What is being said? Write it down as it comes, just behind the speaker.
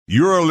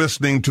You're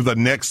listening to the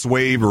Next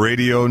Wave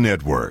Radio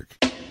Network.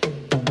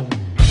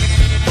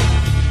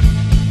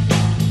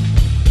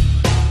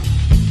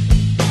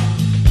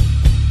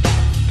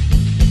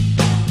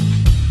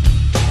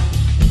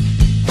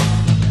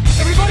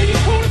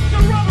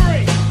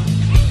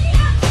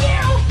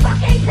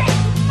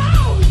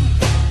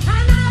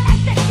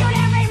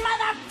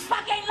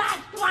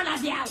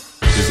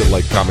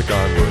 Like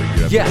Comic-Con where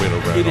you have to wait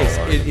around. It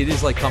is. It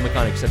is like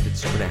Comic-Con except it's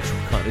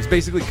Supernatural Con. It's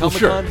basically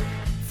Comic-Con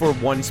for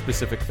one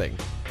specific thing.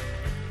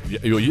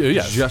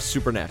 Yes. Just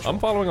Supernatural. I'm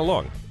following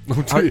along.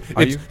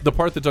 Are you? The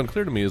part that's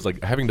unclear to me is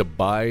like having to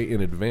buy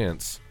in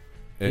advance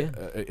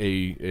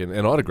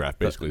an autograph,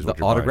 basically. Is what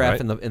the you're autograph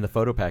buying, right? in the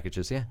photo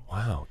packages, yeah.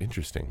 Wow,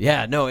 interesting.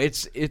 Yeah, no,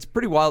 it's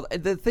pretty wild.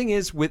 The thing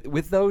is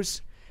with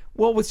those,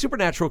 well, with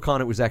Supernatural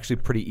Con, it was actually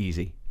pretty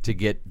easy to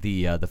get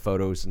the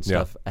photos and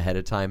stuff ahead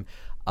of time.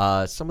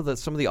 Some of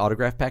the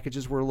autograph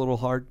packages were a little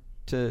hard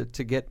to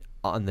get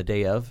on the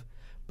day of,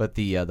 but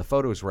the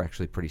photos were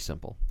actually pretty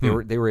simple.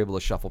 They were able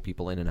to shuffle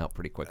people in and out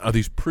pretty quickly. Are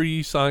these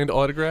pre-signed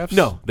autographs?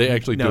 No, they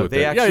actually do it.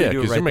 They actually do it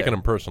because right they're making there.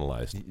 them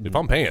personalized. If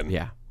I'm paying,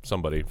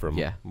 somebody from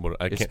what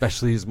I can't,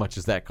 especially as much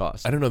as that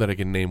costs. I don't know that I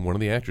can name one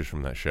of the actors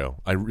from that show.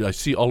 I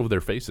see all of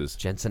their faces.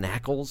 Jensen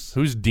Ackles.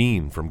 Who's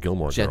Dean from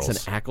Gilmore Jensen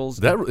Girls? Ackles.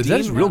 Is that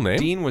his real name?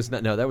 Dean was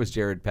not. No, that was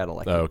Jared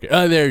Padalecki. Oh, okay.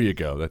 Oh, there you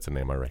go. That's a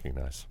name I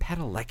recognize.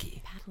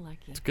 Padalecki.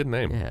 It's a good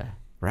name. Yeah.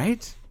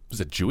 Right?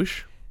 Was it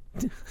Jewish?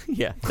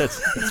 Yeah,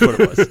 that's what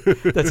it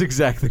was. That's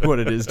exactly what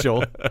it is,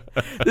 Joel.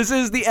 This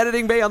is the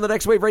Editing Bay on the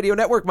Next Wave Radio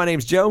Network. My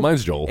name's Joe.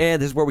 Mine's Joel.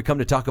 And this is where we come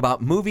to talk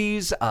about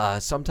movies.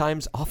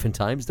 Oftentimes,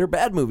 they're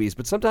bad movies,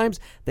 but sometimes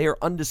they are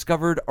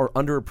undiscovered or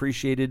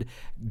underappreciated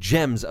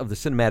gems of the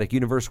cinematic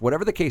universe.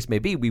 Whatever the case may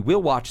be, we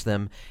will watch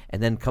them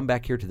and then come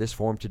back here to this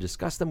forum to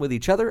discuss them with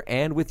each other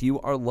and with you,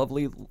 our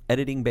lovely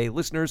Editing Bay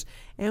listeners,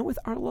 and with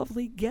our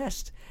lovely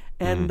guest.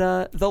 And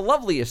the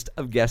loveliest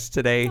of guests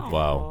today.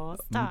 Wow.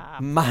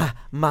 Stop.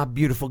 My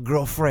beautiful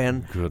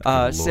girlfriend, Good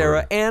Sara,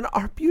 Lord. and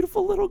our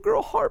beautiful little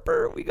girl,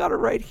 Harper. We got her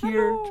right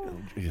here.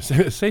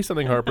 Say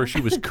something, Harper.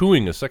 She was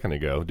cooing a second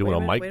ago, doing a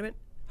mic. Wait a minute.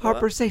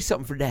 Harper, say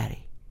something for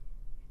Daddy.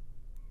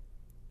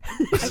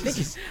 I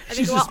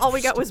think all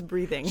we got was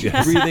breathing.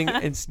 Breathing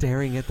and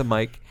staring at the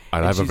mic. I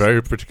have a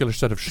very particular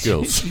set of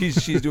skills.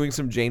 She's doing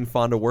some Jane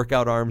Fonda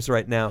workout arms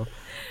right now.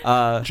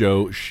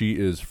 Joe, she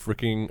is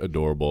freaking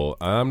adorable.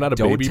 I'm not a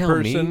Don't baby tell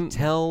person. me.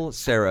 Tell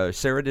Sara.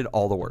 Sara did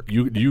all the work.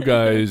 You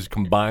guys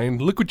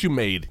combined. Look what you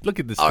made. Look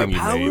at this Our thing you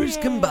made. powers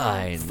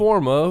combined.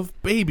 Form of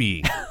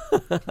baby.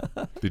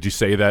 Did you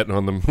say that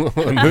on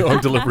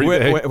delivery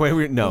day?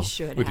 Wait, no. We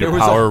should With have. your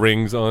power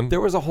rings on?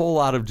 There was a whole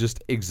lot of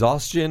just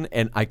exhaustion,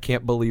 and I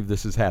can't believe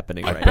this is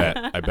happening right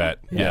now. I bet.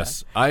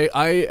 Yes.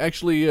 I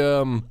actually,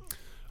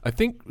 I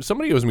think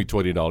somebody owes me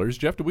 $20.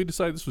 Jeff, did we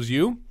decide this was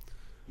you?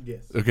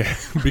 Yes. Okay.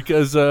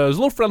 Because there's a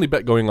little friendly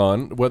bet going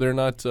on whether or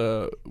not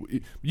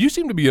you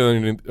seem to be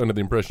under the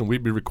impression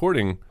we'd be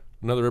recording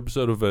another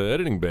episode of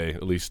Editing Bay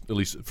at least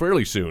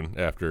fairly soon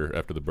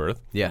after the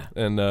birth. Yeah.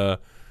 And I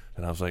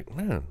was like,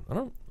 man, I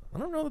don't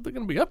know that they're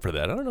going to be up for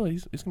that. I don't know.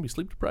 He's going to be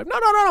sleep deprived. No.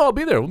 I'll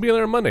be there. We'll be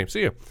there on Monday.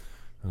 See you.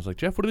 I was like,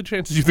 Jeff, what are the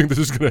chances you think this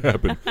is going to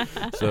happen?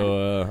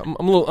 So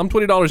I'm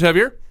 $20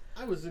 heavier.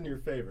 I was in your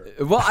favor.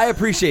 Well, I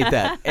appreciate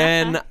that,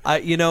 and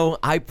I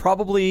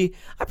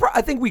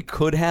think we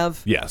could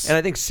have. Yes. And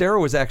I think Sara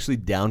was actually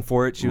down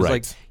for it. She was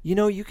Right. like,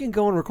 you can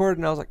go and record,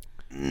 and I was like,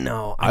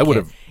 no, I would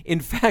can't. have. In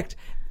fact,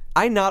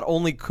 I not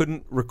only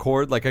couldn't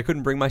record, like I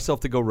couldn't bring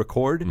myself to go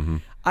record. Mm-hmm.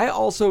 I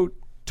also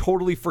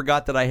totally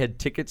forgot that I had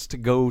tickets to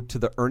go to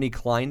the Ernie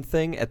Klein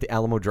thing at the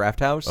Alamo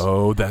Drafthouse.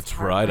 Oh, that's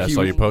right. I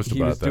saw you post about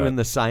that. He was doing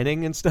the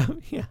signing and stuff.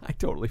 Yeah, I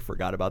totally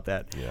forgot about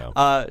that.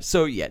 Yeah.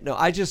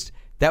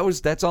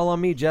 That's all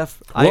on me,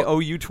 Jeff. I owe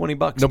you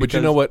 $20. No, but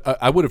you know what?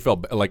 I would have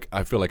felt like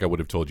I feel like I would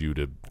have told you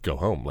to go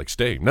home, like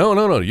stay. No.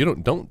 You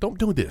don't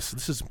do this.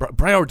 This is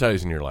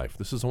prioritizing your life.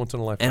 This is a once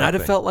in a lifetime. And I'd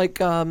have thing. felt like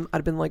I'd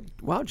have been like,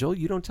 wow, Joel,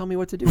 you don't tell me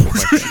what to do. With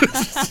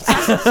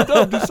It's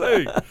dumb to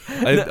say.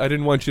 I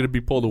didn't want you to be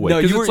pulled away. No,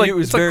 it was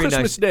it's very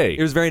Christmas nice. Day.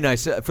 It was very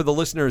nice for the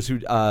listeners who.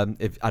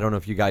 If I don't know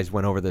if you guys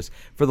went over this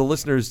for the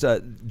listeners,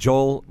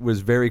 Joel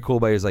was very cool.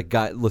 But he was like,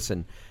 "Guy,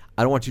 listen,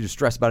 I don't want you to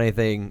stress about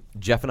anything.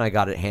 Jeff and I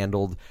got it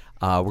handled.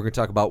 We're going to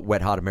talk about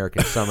Wet Hot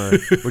American Summer,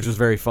 which was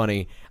very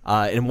funny,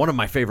 and one of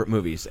my favorite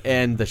movies.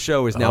 And the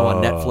show is now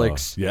on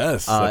Netflix.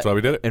 Yes, that's why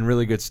we did it. And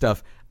really good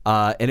stuff.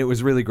 And it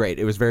was really great.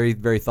 It was very,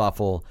 very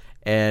thoughtful.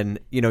 And,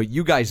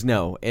 you guys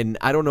know, and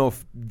I don't know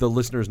if the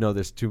listeners know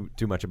this too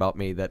much about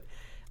me, that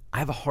I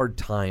have a hard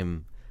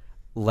time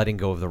letting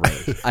go of the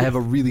reins. I have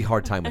a really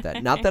hard time with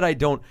that. Not that I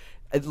don't,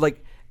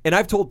 and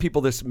I've told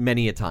people this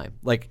many a time,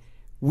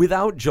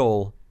 without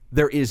Joel,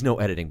 there is no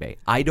Editing Bay.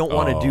 I don't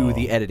want to do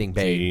the Editing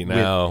Bay.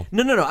 No.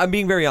 I'm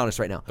being very honest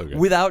right now. Okay.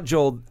 Without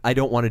Joel, I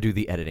don't want to do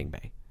the Editing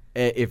Bay.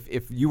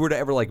 If you were to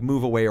ever like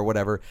move away or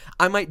whatever,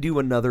 I might do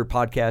another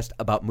podcast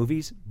about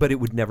movies, but it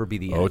would never be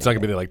the end. Oh, it's not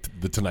gonna be like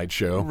the Tonight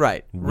Show,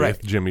 Right, With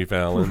right. Jimmy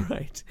Fallon.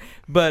 Right.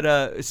 But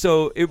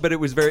it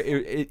was very.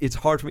 It's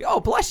hard for me. Oh,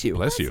 bless you.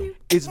 Bless you.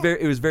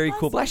 It was very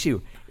cool. Bless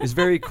you. It was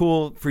very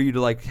cool for you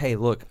to like, hey,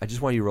 look, I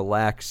just want you to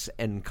relax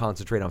and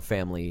concentrate on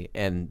family,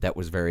 and that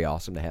was very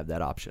awesome to have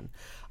that option.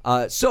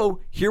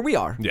 So here we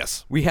are.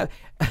 Yes. We have,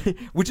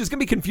 which is going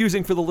to be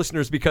confusing for the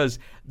listeners because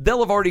they'll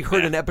have already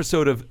heard an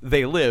episode of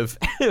They Live,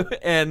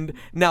 and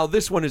now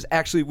this one is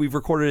actually, we've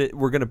recorded it.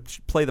 We're going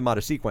to play them out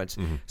of sequence.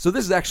 So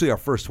this is actually our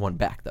first one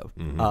back, though,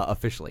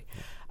 officially.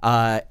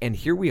 And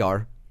here we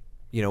are.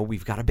 You know,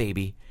 we've got a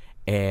baby.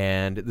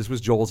 And this was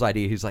Joel's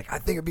idea. He's like, I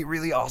think it'd be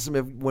really awesome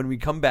if when we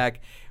come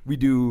back, we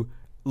do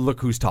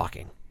Look Who's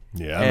Talking.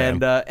 Yeah,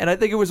 and I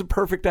think it was a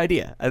perfect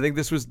idea. I think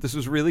this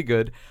was really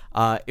good.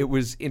 It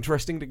was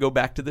interesting to go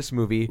back to this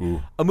movie,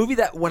 a movie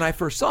that when I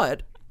first saw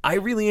it, I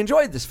really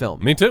enjoyed this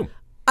film. Me too.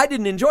 I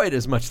didn't enjoy it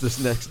as much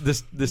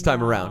this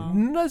time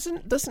around.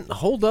 Doesn't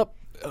hold up.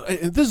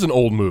 This is an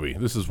old movie.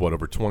 This is what,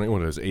 over 20?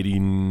 What is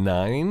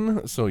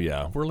 89? So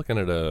yeah, we're looking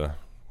at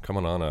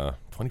coming on a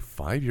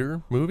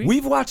 25-year movie.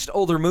 We've watched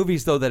older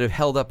movies though that have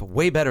held up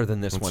way better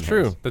than this one. That's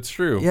true. has. That's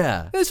true.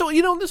 Yeah. So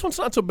this one's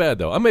not so bad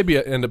though. I maybe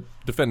end up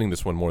defending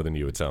this one more than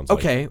you. It sounds like.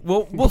 Okay.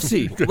 Well, we'll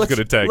see. Gonna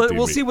tag team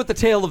We'll me. see what the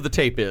tail of the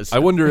tape is. I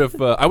wonder if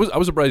I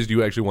was surprised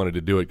you actually wanted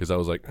to do it because I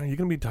was like, you're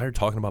gonna be tired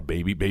talking about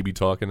baby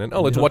talk, and then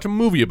let's watch a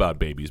movie about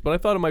babies. But I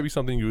thought it might be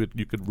something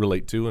you could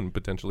relate to and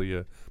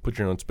potentially put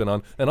your own spin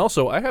on. And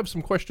also, I have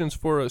some questions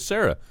for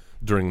Sarah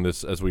during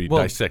this as we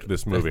dissect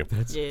this movie.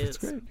 That's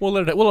great. We'll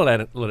let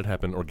it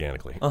happen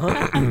organically. All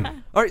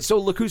right, so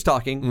Look Who's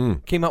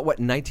Talking came out,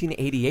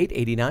 1988,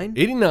 89?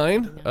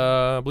 89,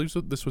 I believe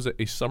this was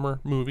a summer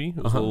movie.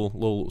 It was a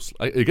little.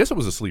 I guess it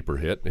was a sleeper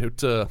hit.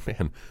 It,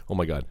 man, oh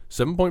my God,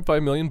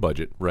 $7.5 million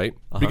budget, right?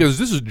 Because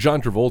this is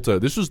John Travolta.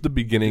 This was the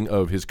beginning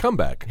of his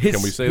comeback.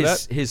 Can we say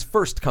that? His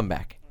first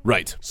comeback.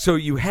 Right. So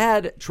you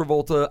had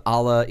Travolta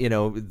a la,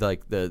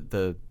 like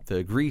the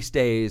Grease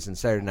days and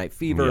Saturday Night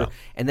Fever,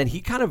 and then he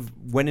kind of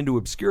went into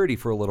obscurity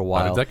for a little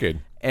while. About a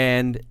decade.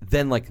 And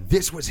then, like,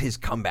 this was his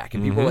comeback,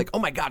 and people were like, oh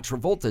my God,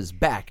 Travolta's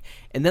back.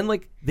 And then,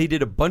 like, they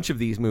did a bunch of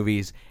these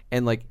movies,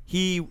 and, like,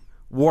 he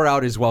wore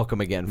out his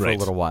welcome again for a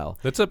little while.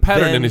 That's a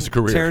pattern Then in his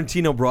career.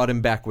 Tarantino brought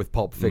him back with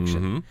Pulp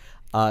Fiction.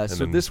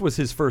 So this was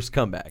his first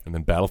comeback. And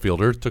then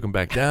Battlefield Earth took him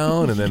back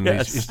down, and then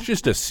it's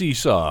just a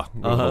seesaw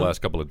over the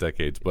last couple of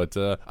decades. But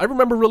I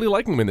remember really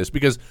liking him in this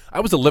because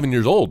I was 11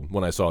 years old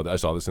when I saw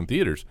this in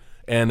theaters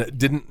and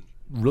didn't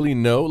really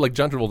know. Like,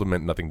 John Travolta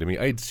meant nothing to me.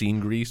 I had seen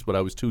Grease, but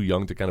I was too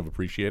young to kind of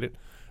appreciate it.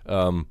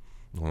 Well,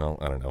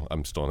 I don't know.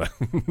 I'm still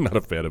not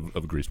a fan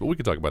of Grease, but we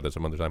could talk about that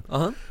some other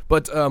time.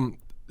 But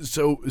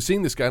so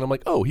seeing this guy, and I'm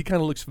like, oh, he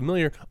kind of looks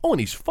familiar. Oh, and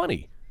he's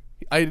funny.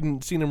 I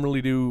hadn't seen him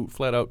really do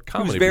flat out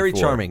comedy. He was very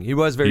before. charming. He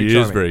was very He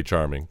charming. is very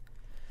charming.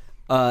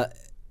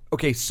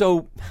 Okay,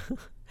 so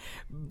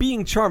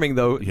being charming,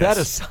 though, that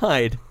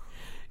aside,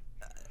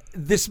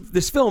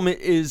 this film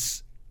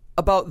is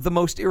about the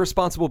most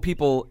irresponsible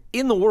people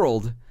in the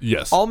world.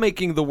 Yes. All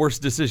making the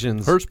worst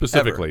decisions. Her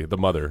specifically, ever. the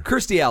mother.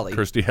 Kirstie Alley.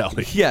 Kirstie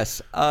Alley.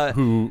 Yes.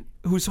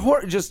 Who's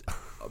just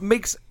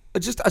makes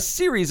just a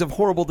series of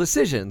horrible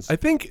decisions. I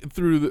think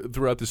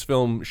throughout this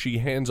film, she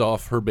hands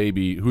off her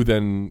baby, who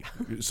then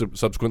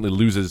subsequently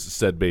loses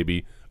said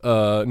baby,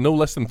 no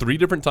less than 3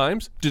 different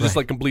times to just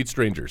like complete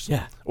strangers,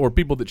 or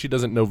people that she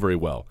doesn't know very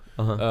well.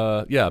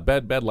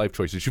 Bad life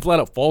choices. She flat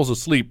out falls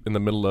asleep in the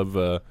middle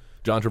of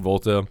John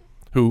Travolta,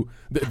 who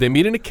they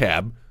meet in a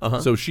cab.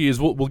 So she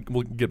is. We'll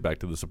get back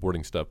to the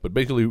supporting stuff, but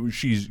basically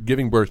she's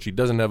giving birth. She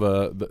doesn't have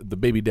the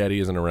baby daddy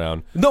isn't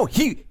around. No,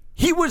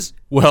 he was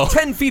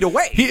 10 feet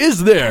away. He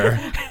is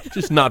there,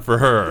 just not for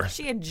her.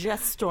 She had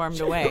just stormed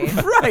away.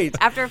 Right.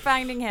 After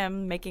finding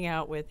him making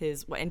out with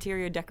his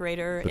interior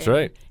decorator That's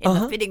right. in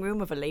the fitting room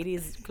of a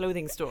ladies'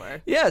 clothing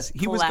store. Yes,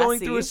 he was going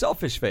Classy. through a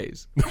selfish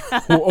phase.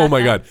 Oh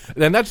my God!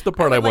 And that's the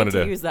part I I'd like wanted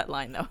to to use that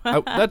line,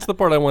 though. that's the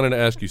part I wanted to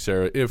ask you,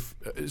 Sarah. If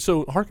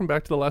so, harken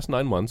back to the last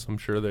 9 months. I'm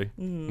sure they're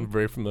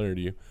very familiar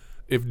to you.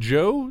 If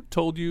Joe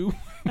told you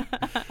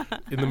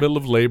in the middle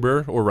of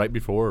labor or right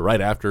before or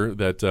right after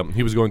that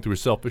he was going through a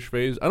selfish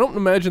phase, I don't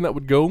imagine that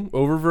would go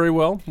over very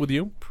well with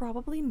you.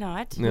 Probably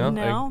not. Yeah,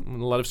 No. a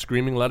lot of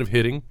screaming, a lot of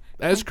hitting,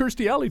 as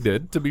Kirstie Alley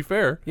did, to be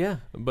fair. Yeah.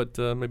 But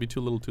maybe too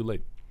little too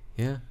late.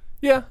 Yeah.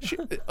 Yeah.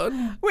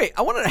 Wait,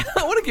 I want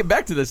to get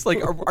back to this.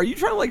 Like, are you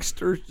trying to like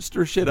stir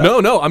shit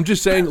up? No. I'm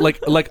just saying,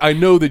 like I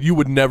know that you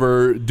would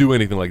never do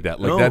anything like that.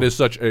 Like No. that is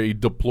such a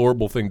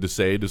deplorable thing to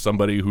say to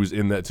somebody who's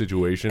in that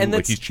situation. And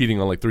Like that's- he's cheating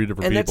on like 3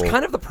 different And people. that's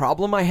kind of the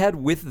problem I had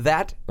with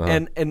that,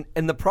 and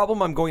the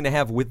problem I'm going to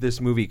have with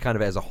this movie, kind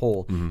of as a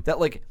whole,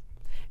 that like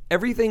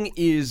everything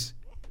is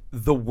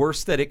the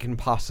worst that it can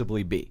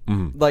possibly be.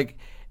 Like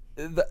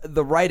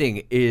the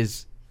writing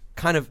is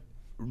kind of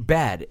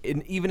bad,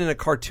 and even in a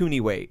cartoony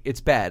way,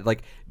 it's bad.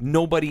 Like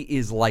nobody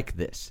is like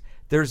this.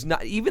 There's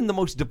not even the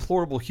most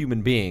deplorable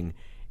human being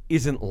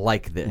isn't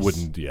like this.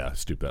 Wouldn't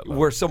stoop that low.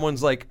 Where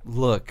someone's like,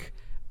 look,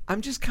 I'm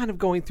just kind of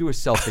going through a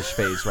selfish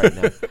phase right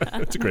now.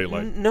 That's a great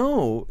line.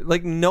 No,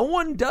 like no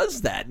one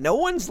does that. No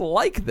one's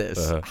like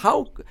this.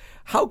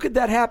 How could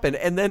that happen?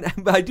 And then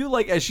I do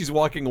like as she's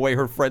walking away,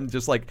 her friend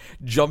just like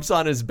jumps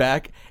on his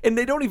back, and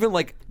they don't even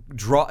like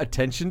draw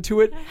attention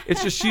to it.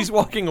 It's just she's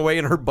walking away,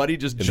 and her buddy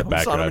just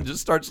jumps on him and just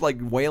starts like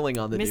wailing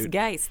on the Miss dude.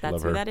 Geist, that's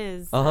Love who her. that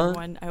is. Uh-huh.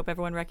 I hope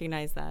everyone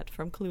recognized that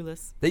from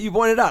Clueless. That you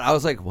pointed out. I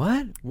was like,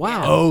 what?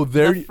 Wow. Oh,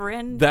 there. The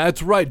friend.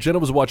 That's right. Jenna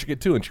was watching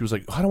it too, and she was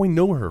like, "How do I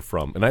know her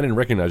from?" And I didn't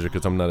recognize her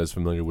because I'm not as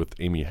familiar with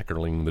Amy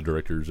Heckerling, the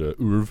director's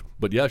oeuvre.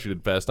 But yeah, she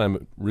did Fast Time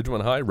at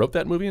Ridgemont High. Wrote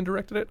that movie and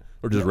directed it,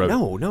 or just wrote it?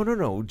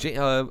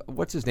 No.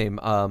 What's his name?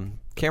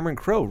 Cameron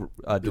Crowe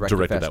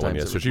directed Fast that one. Times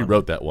Yeah, at so she Ridgemont.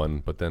 wrote that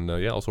one, but then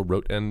also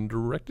wrote and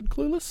directed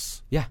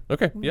Clueless. Yeah.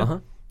 Okay. Yeah. Uh-huh.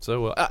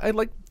 So I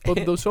like both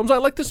of those films. I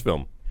like this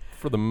film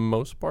for the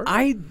most part.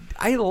 I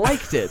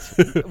liked it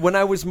when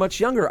I was much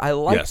younger. I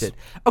liked Yes. it.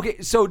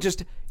 Okay, so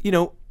just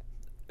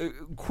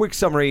quick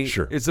summary.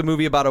 Sure. It's a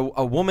movie about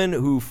a woman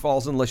who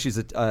falls in love. She's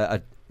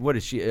a what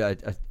is she? A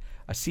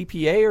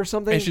CPA or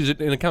something? And she's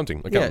in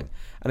accounting. Yeah,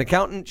 an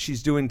accountant.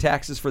 She's doing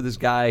taxes for this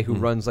guy who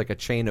runs like a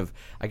chain of,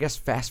 I guess,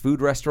 fast food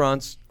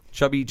restaurants.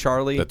 Chubby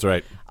Charlie. That's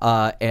right.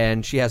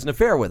 And she has an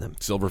affair with him.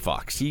 Silver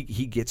Fox. He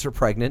gets her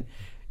pregnant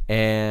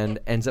and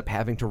ends up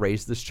having to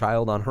raise this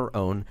child on her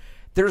own.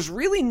 There's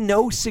really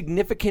no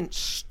significant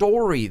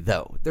story,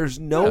 though. There's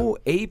no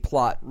A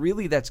plot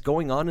really that's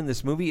going on in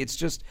this movie. It's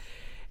just,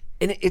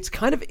 and it's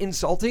kind of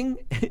insulting.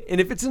 And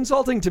if it's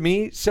insulting to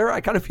me, Sarah,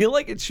 I kind of feel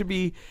like it should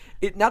be.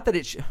 Not that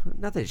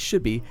it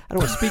should be. I don't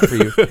want to speak for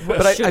you,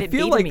 but I Should it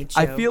feel be to like me,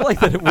 I Joe? feel like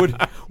that it would.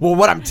 Well,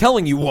 what I'm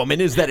telling you, woman,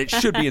 is that it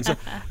should be.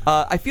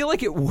 I feel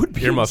like it would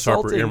be Earmuffs,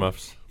 Harper, insulting.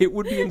 earmuffs. It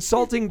would be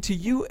insulting to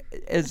you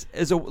as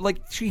a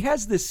like. She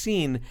has this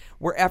scene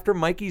where after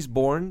Mikey's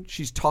born,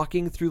 she's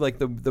talking through like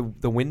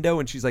the window,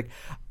 and she's like,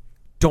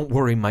 "Don't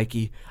worry,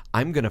 Mikey.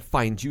 I'm gonna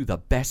find you the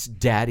best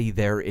daddy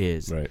there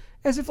is." Right.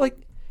 As if like.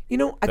 I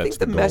think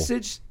the the goal.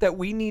 message that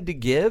we need to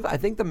give, I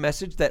think the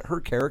message that her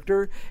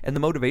character and the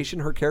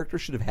motivation her character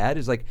should have had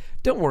is like,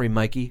 don't worry,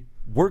 Mikey,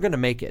 we're going to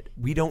make it.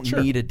 We don't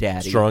need a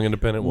daddy. Strong,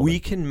 independent woman. We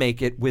can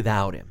make it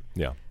without him.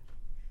 Yeah.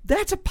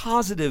 That's a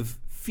positive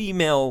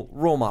female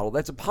role model.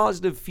 That's a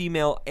positive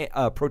female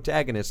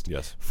protagonist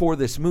Yes. for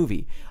this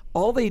movie.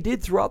 All they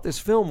did throughout this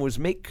film was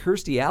make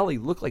Kirstie Alley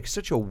look like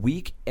such a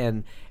weak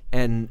and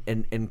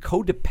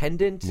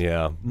codependent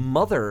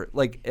mother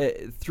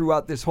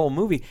throughout this whole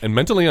movie. And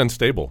mentally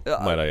unstable,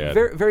 might I add.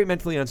 Very, very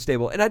mentally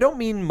unstable. And I don't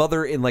mean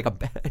mother in like a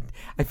bad.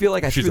 I feel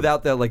like She's threw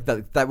out there like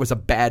that was a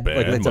bad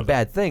like that's a mother.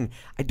 bad thing.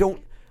 I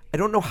don't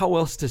know how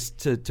else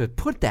to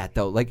put that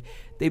though. Like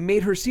they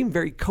made her seem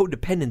very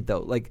codependent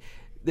though. Like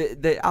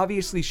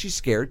obviously she's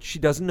scared. She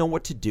doesn't know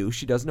what to do.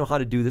 She doesn't know how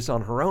to do this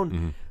on her own.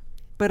 Mm-hmm.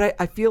 But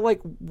I feel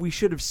like we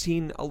should have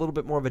seen a little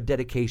bit more of a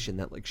dedication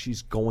that like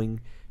she's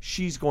going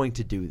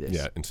to do this.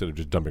 Yeah, instead of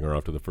just dumping her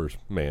off to the first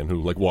man who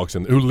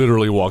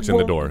literally walks in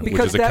the door, which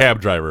because is a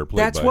cab driver.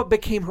 That's what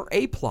became her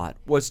A plot,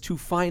 was to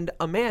find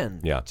a man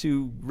Yeah.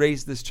 to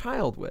raise this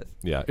child with.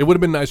 Yeah, it would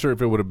have been nicer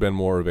if it would have been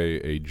more of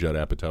a Judd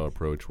Apatow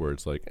approach, where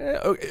it's like,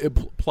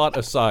 plot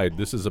aside,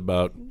 this is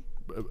about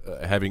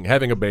having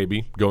a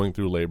baby, going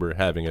through labor,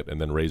 having it, and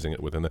then raising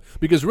it within the.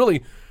 Because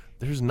really,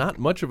 there's not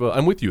much of a.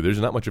 I'm with you. There's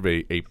not much of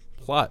a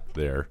plot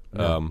there.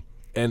 No.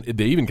 And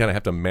they even kind of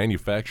have to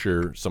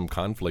manufacture some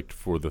conflict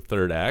for the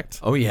third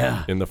act. Oh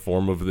yeah, in the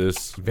form of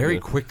this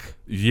very quick.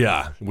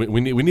 Yeah, we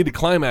need to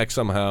climax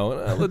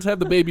somehow. Let's have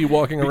the baby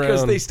walking around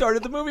because they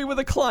started the movie with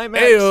a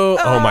climax. Ayo.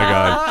 Oh my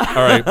god!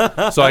 All right,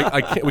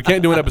 so we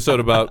can't do an episode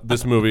about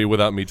this movie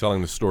without me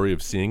telling the story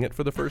of seeing it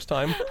for the first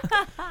time,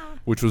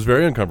 which was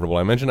very uncomfortable.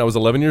 I mentioned I was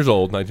 11 years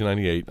old,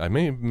 1998. I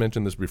may have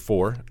mentioned this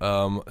before.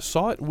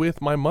 Saw it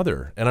with my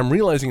mother, and I'm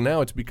realizing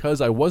now it's because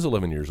I was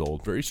 11 years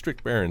old. Very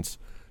strict parents.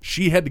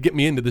 She had to get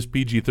me into this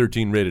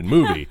PG-13 rated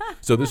movie.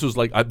 So this was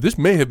like, this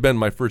may have been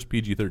my first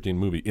PG-13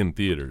 movie in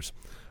theaters.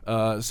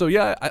 So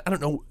yeah, I don't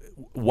know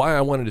why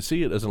I wanted to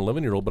see it as an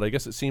 11-year-old, but I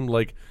guess it seemed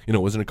like, it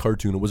wasn't a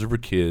cartoon. It wasn't for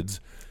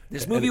kids.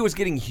 This movie was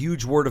getting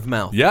huge word of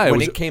mouth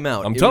when it came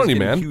out. I'm telling you,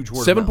 man, huge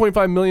word of mouth.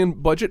 $7.5 million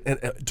budget, and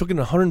it took in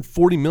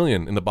 $140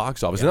 million in the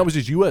box office. And that was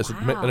just U.S. It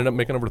ended up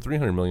making over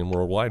 $300 million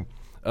worldwide.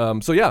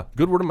 So yeah,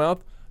 good word of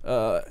mouth.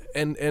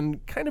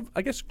 And kind of,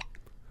 I guess,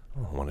 I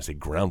don't want to say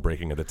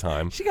groundbreaking at the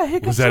time. She got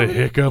hiccups. Was that a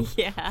hiccup?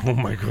 Yeah. Oh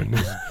my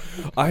goodness.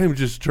 I am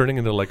just turning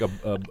into like a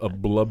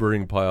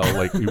blubbering pile.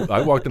 Like I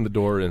walked in the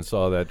door and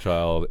saw that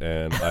child,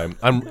 and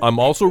I'm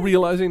also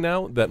realizing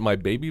now that my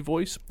baby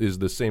voice is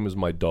the same as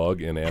my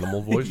dog and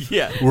animal voice.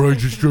 Yeah. Where I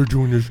just start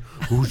doing this.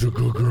 Who's a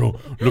good girl?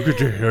 Look at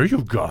the hair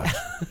you've got.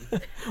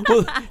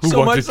 Well,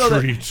 so much wants a so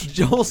that treat?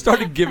 Joel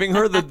started giving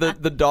her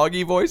the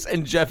doggy voice,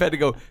 and Jeff had to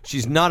go,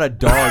 she's not a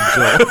dog,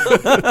 Joel.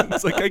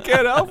 It's like I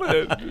can't help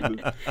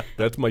it.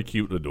 That's my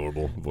cute,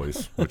 adorable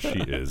voice, which she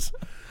is.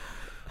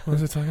 What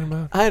was I talking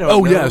about? I don't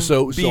know. Yeah,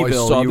 so I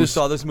B-Bill, saw you this.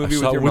 saw this movie I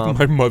with saw your it mom. with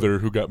my mother,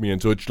 who got me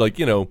into it. Like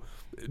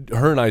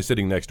her and I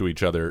sitting next to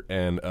each other,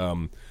 and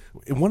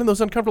in one of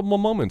those uncomfortable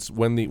moments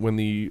when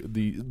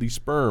the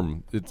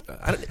sperm,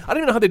 I don't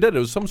even know how they did it. It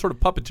was some sort of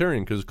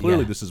puppeteering, because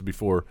clearly this is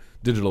before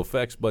digital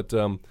effects. But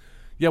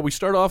we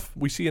start off,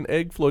 we see an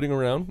egg floating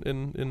around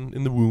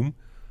in the womb,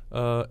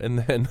 and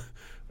then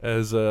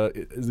as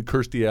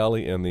Kirstie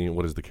Alley and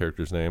what is the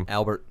character's name?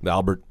 Albert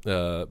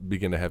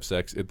begin to have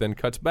sex. It then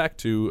cuts back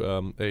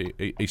to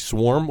a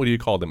swarm. What do you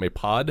call them? A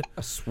pod?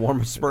 A swarm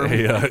of sperm.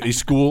 A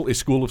school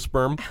of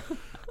sperm.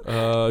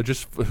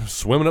 Just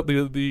swimming up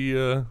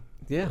the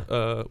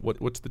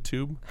what's the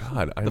tube?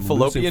 God, I'm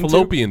fallopian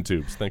fallopian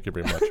tubes. Thank you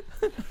very much.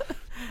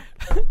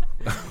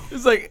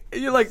 It's like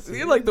you're like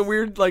the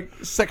weird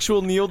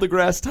sexual Neil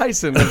deGrasse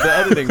Tyson of the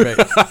editing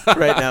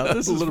right now.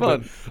 This is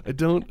fun.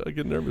 I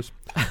get nervous.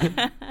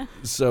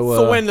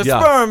 So when the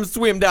sperm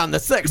swim down the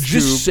sex tube,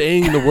 just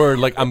saying the word,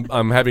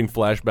 I'm having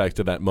flashbacks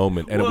to that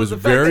moment, and it was the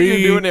very. Fact that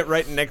you're doing it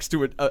right next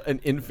to an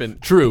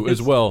infant. True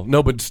as well.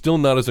 No, but still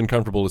not as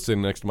uncomfortable as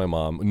sitting next to my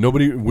mom.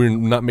 We're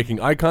not making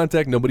eye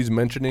contact. Nobody's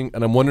mentioning,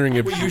 and I'm wondering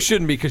if you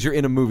shouldn't be, because you're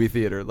in a movie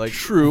theater.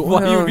 True.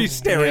 Why you would be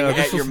staring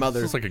at your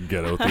mother? It's like a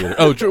ghetto theater.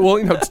 Oh, true. Well,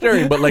 it's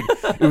staring, but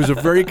it was a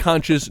very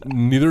conscious.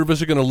 Neither of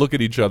us are going to look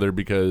at each other,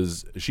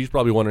 because she's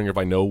probably wondering if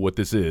I know what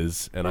this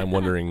is, and I'm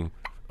wondering,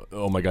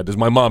 oh my God, does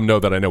my mom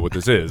know that I know what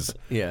this is?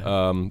 Yeah.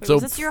 So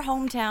was this your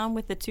hometown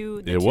with the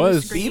two? It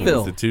was. Screens? It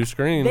was the two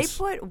screens. They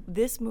put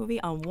this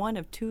movie on one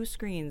of two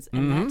screens,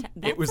 and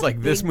it was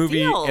like this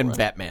movie and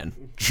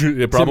Batman.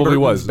 It probably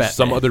was Batman.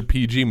 some other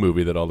PG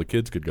movie that all the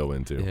kids could go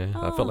into. Yeah.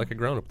 I felt like a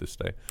grown up this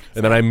day,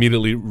 and then I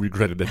immediately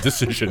regretted that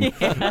decision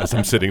as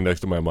I'm sitting next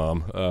to my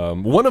mom.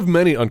 One of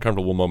many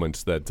uncomfortable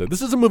moments that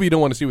this is a movie you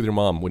don't want to see with your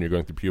mom when you're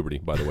going through puberty.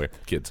 By the way,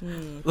 kids.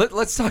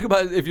 Let's talk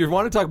about, if you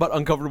want to talk about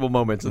uncomfortable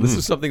moments, and this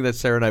is something that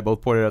Sarah and I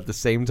both pointed out at the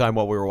same time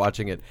while we were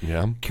watching it.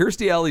 Yeah.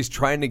 Kirstie Alley's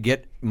trying to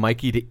get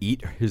Mikey to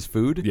eat his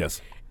food.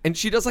 Yes. And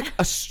she does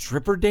a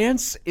stripper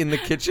dance in the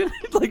kitchen.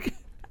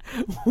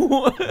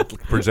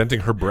 Presenting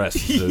her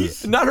breasts.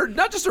 As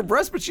not just her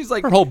breasts, but she's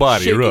her whole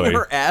body, shaking really.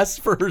 her ass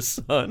for her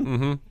son.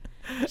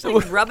 Mm-hmm.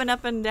 She's rubbing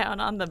up and down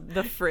on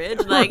the fridge,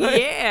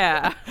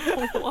 yeah.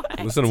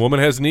 What? Listen, a woman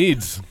has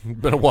needs.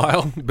 Been a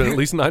while. Been at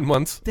least 9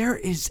 months. There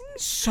is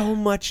so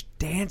much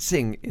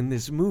dancing in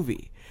this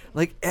movie.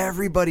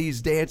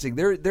 Everybody's dancing.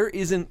 There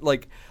isn't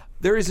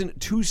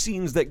two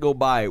scenes that go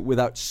by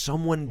without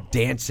someone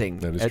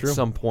dancing at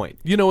some point.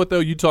 You know what, though?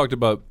 You talked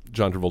about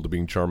John Travolta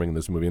being charming in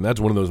this movie, and that's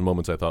one of those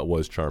moments I thought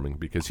was charming,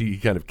 because he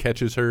kind of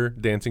catches her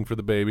dancing for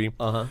the baby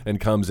and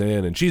comes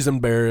in, and she's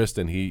embarrassed,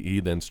 and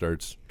he then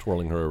starts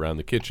twirling her around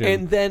the kitchen.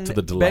 And then to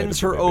the delight bends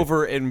of the her baby.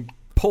 over and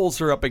pulls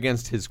her up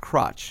against his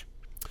crotch.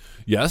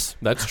 Yes,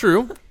 that's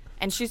true.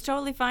 And she's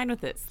totally fine with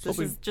this. This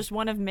is just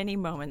one of many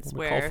moments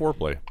where call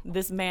foreplay.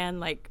 This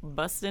man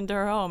busts into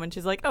her home, and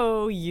she's like,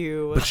 "Oh,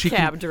 you But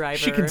cab driver."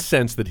 She can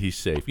sense that he's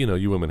safe.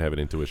 You women have an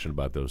intuition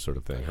about those sort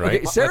of things,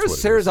 right? Okay,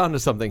 Sarah's onto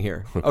something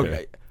here.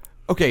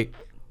 Okay.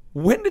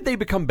 When did they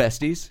become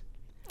besties?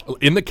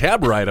 In the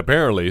cab ride,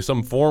 apparently,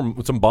 some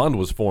bond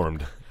was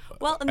formed.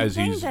 Well, and the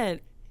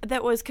thing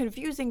that was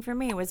confusing for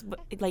me was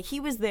he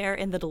was there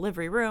in the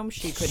delivery room.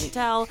 She couldn't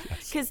tell,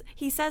 because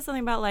he says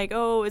something about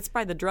oh, it's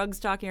probably the drugs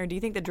talking, or do you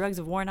think the drugs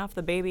have worn off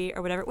the baby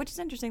or whatever, which is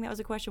interesting. That was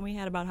a question we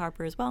had about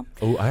Harper as well.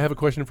 Oh, I have a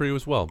question for you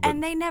as well.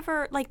 And they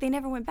never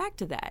went back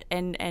to that.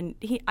 And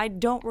I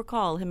don't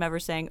recall him ever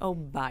saying, "Oh,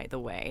 by the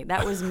way,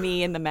 that was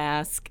me in the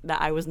mask. That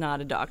I was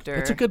not a doctor."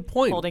 That's a good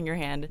point. Holding your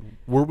hand.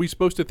 Were we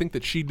supposed to think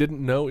that she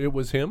didn't know it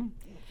was him?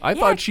 I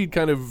thought she'd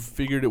kind of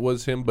figured it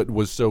was him, but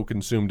was so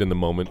consumed in the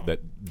moment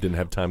that didn't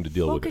have time to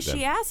deal with it. Well, because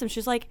she asked him,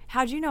 she's like,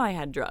 "How'd you know I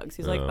had drugs?"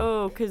 He's like,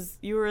 "Oh, because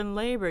you were in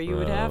labor. You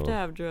would have to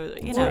have drugs."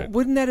 Right.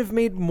 Wouldn't that have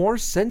made more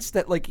sense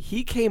that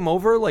he came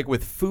over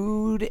with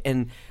food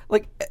and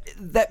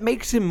that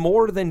makes him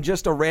more than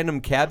just a random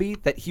cabbie?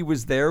 That he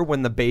was there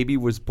when the baby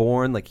was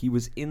born, he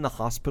was in the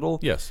hospital.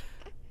 Yes.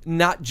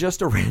 Not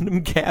just a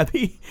random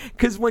cabbie,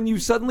 because when you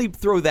suddenly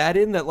throw that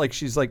in, that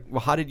she's like,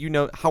 well, how did you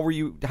know? How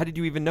did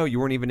you even know?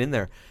 You weren't even in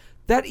there.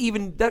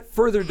 That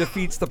further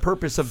defeats the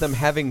purpose of them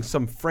having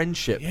some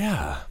friendship.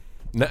 Yeah.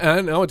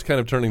 Now it's kind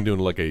of turning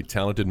into a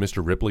talented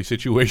Mr. Ripley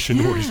situation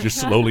where he's just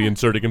slowly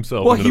inserting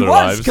himself into their lives.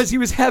 Well, he was, because he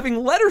was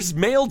having letters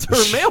mailed to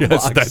her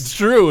mailbox. Yes, that's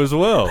true as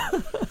well.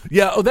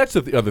 Yeah, that's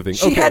the other thing.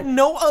 She had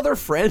no other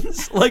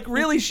friends?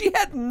 Really, she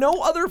had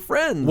no other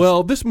friends.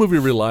 Well, this movie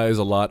relies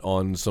a lot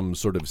on some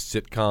sort of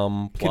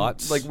sitcom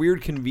plots.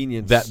 Weird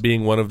convenience. That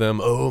being one of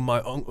them. Oh,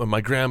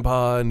 my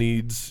grandpa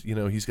needs,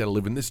 he's got to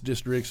live in this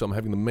district, so I'm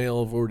having the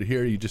mail forwarded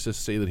here. You just have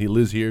to say that he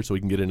lives here so he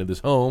can get into this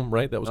home,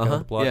 right? That was kind of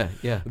the plot.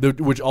 Yeah.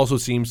 Which also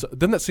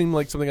doesn't that seem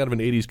like something out of an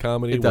 80s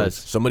comedy? It does.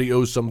 Somebody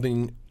owes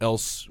something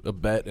else a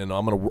bet, and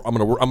I'm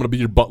gonna be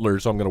your butler,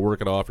 so I'm gonna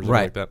work it off or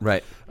something like that.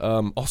 Right.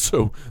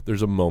 Also,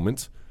 there's a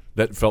moment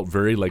that felt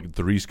very like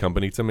Three's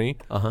Company to me.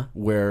 Uh-huh.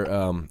 Where,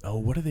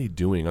 what are they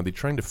doing? Are they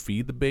trying to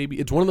feed the baby?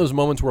 It's one of those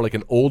moments where like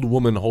an old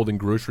woman holding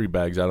grocery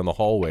bags out in the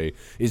hallway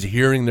is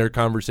hearing their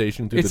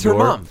conversation through the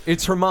door.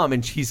 It's her mom,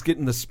 and she's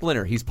getting the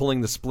splinter. He's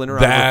pulling the splinter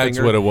out of her That's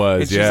finger. what it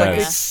was, And she's yeah. like,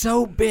 it's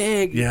so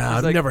big. Yeah, He's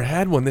I've like, never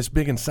had one this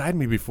big inside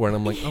me before, and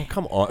I'm like, oh,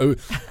 come on.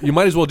 You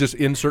might as well just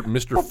insert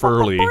Mr.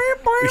 Furley.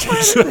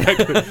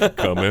 Exactly.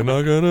 Come in,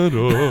 knock on a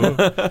door.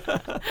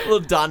 little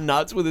Don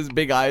Knotts with his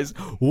big eyes.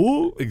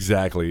 Ooh,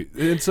 exactly.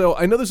 And so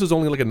I know this is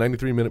only like a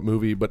 93-minute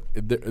movie, but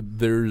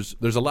there's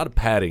a lot of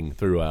padding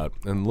throughout,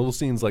 and little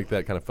scenes like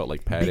that kind of felt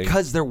like padding.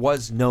 Because there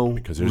was no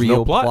there's real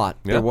no plot.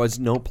 Yeah. There was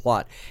no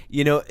plot.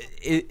 You know,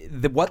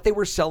 what they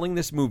were selling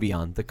this movie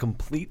on, the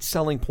complete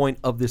selling point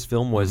of this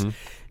film was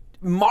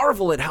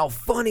marvel at how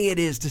funny it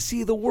is to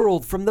see the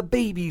world from the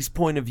baby's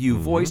point of view,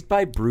 voiced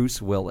by Bruce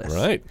Willis.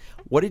 Right.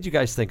 What did you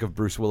guys think of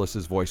Bruce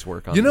Willis's voice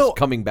work on know- this,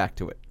 coming back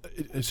to it?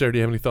 Sarah, do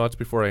you have any thoughts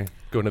before I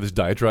go into this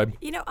diatribe?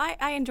 You know,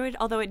 I enjoyed it,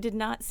 although it did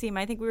not seem,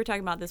 I think we were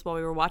talking about this while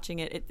we were watching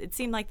it. It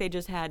seemed like they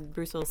just had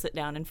Bruce Willis sit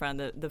down in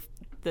front of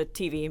the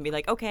TV and be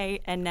like, okay,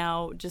 and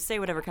now just say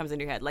whatever comes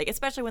into your head. Like,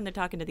 especially when they're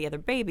talking to the other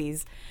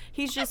babies,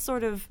 he's just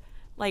sort of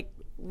like,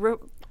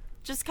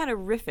 just kind of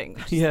riffing.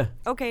 Just, Yeah.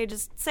 Okay,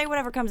 just say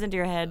whatever comes into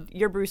your head.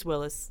 You're Bruce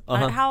Willis.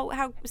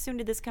 How soon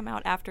did this come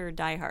out after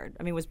Die Hard?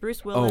 I mean, was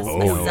Bruce Willis a it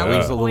was selling a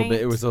little point?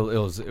 bit. It was a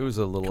little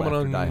Coming after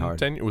on Die Hard.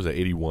 10, was it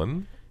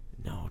 81?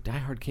 No, Die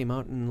Hard came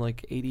out in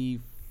like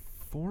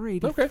 84,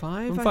 85, Okay,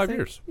 I in think. 5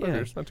 years. 5 Yeah.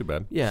 years, not too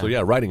bad. Yeah. So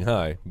yeah, riding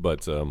high,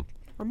 but Or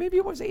maybe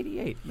it was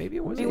 88. Maybe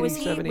it was I mean, was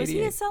 87, he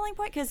 88. a selling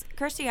point? Because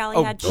Kirstie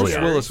Alley had Bruce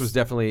cheers. Willis was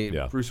definitely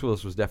Yeah. Bruce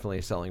Willis was definitely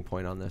a selling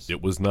point on this.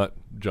 it was not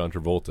John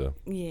Travolta.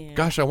 Yeah.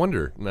 Gosh, I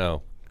wonder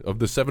now, of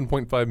the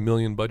 $7.5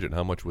 million budget,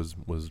 how much was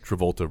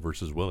Travolta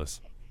versus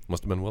Willis?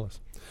 Must have been Willis.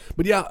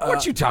 But yeah,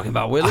 What you talking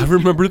about, Willie? I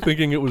remember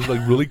thinking it was like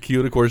really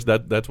cute. Of course,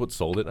 that's what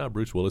sold it.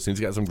 Bruce Willis. He's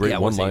got some great Yeah,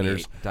 it was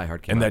one-liners. 88. Die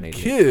Hard came and out that in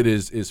 88. kid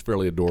is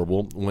fairly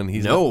adorable when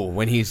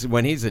he's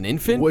when he's an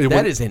infant, Wait, that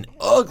when- is an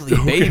ugly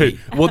baby.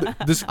 Well,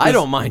 this I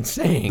don't mind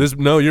saying.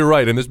 No, you're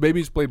right. And this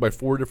baby's played by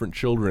 4 different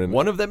children.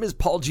 One of them is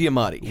Paul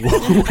Giamatti.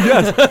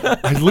 Yes,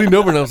 I leaned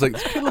over and I was like,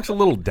 this kid looks a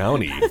little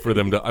downy for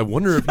them to. I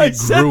wonder if he I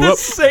said grew the up.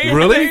 same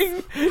Really?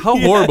 thing. How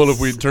horrible Yes.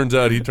 if it turns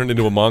out he turned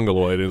into a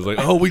mongoloid and it's like,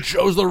 oh, we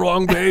chose the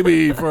wrong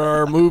baby for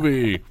our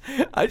movie.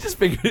 I just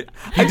figured.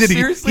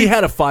 He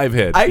had a 5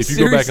 head. I if you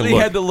go back and seriously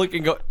look. had to look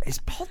and go, is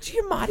Paul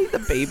Giamatti the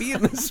baby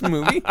in this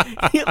movie?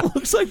 It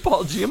looks like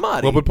Paul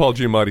Giamatti. Well, but Paul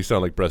Giamatti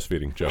sound like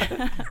breastfeeding, Joe.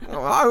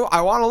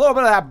 I want a little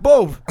bit of that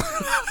boob.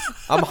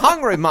 I'm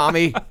hungry,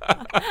 Mommy.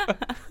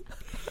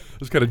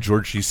 It's kind of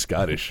George C.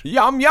 Scottish.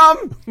 Yum,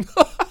 yum.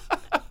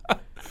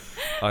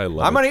 I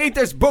love I'm it. going to eat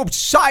this boob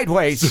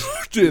sideways.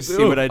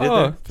 See what I did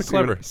there? That's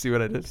clever. See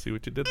what I did? See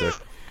what you did there.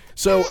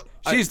 So,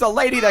 She's the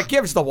lady that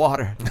gives the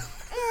water.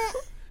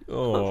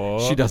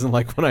 oh, She doesn't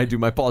like when I do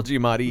my Paul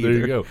Giamatti either. there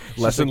you go.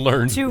 Lesson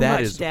learned. Too That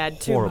much, is Dad.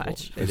 Too horrible.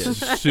 much. It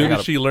is. As soon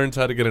as she learns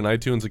how to get an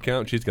iTunes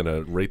account, she's going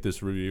to rate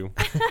this review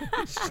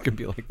She's going to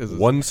be like, this is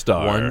 1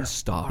 star. 1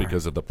 star.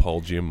 Because of the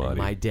Paul Giamatti.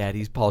 My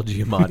daddy's Paul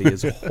Giamatti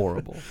is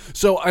horrible.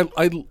 So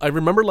I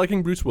remember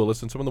liking Bruce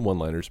Willis and some of the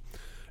one-liners.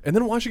 And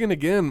then watching it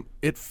again,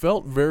 it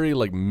felt very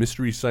like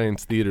Mystery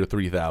Science Theater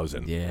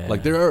 3000. Yeah.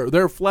 Like there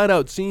are flat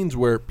out scenes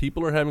where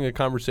people are having a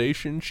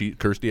conversation.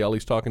 Kirstie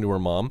Alley's talking to her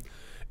mom,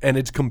 and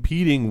it's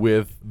competing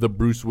with the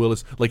Bruce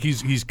Willis. Like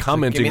he's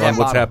commenting that on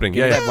what's bottle. happening.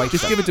 Give me Yeah, that white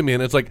just stuff. give it to me.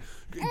 And it's like,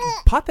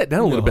 pot that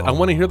down a little bit. I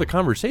want to hear the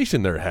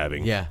conversation they're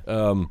having. Yeah.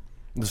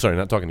 Sorry,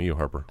 not talking to you,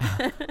 Harper.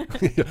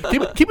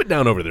 keep it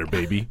down over there,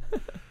 baby.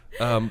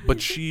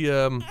 But she.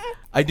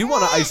 I do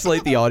want to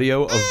isolate the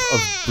audio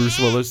of Bruce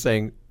Willis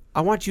saying, I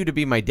want you to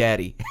be my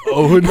daddy.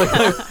 Oh no.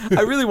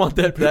 I really want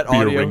that Be a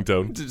audio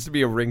ringtone. just to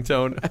be a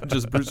ringtone.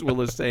 Just Bruce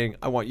Willis saying,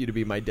 I want you to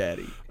be my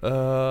daddy.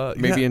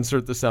 Maybe yeah.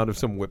 insert the sound of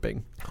some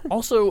whipping.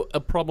 Also,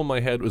 a problem I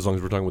had, as long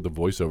as we're talking with the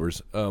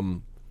voiceovers,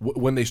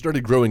 when they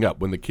started growing up,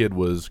 when the kid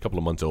was a couple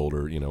of months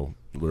older, we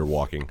were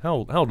walking.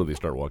 How old did they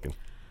start walking?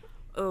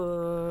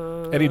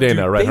 Any day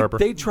now, right, Harper?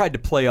 They tried to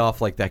play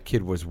off like that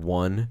kid was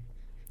 1.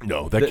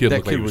 No, that kid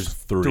looked like he was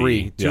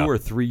 3. 2 or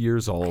 3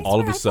 years old. All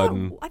of a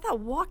sudden. I thought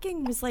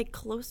walking was like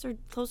closer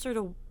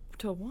to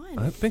 1.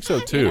 I think so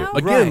too. know?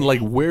 Again, Right. like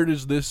where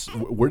does this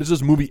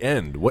movie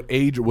end? What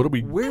age? What are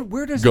we?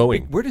 Where does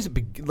going? Where does it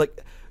begin?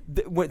 Like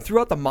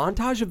throughout the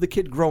montage of the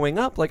kid growing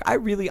up, like I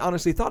really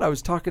honestly thought I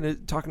was talking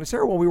to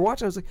Sarah when we were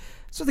watching. I was like,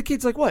 so the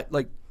kid's like what,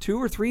 like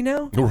 2 or 3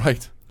 now?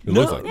 Right. It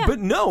looks like. But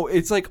no,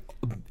 it's like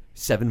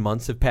 7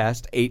 months have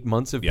passed, 8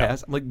 months have Yeah.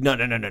 passed. I'm like,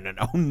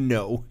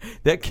 no.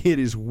 That kid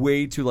is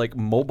way too like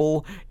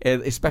mobile,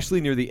 and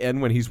especially near the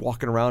end when he's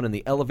walking around in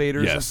the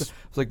elevators. Yes. And stuff.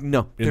 I was like, no,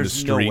 In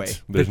there's the no street, way.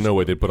 there's no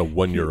way they'd put a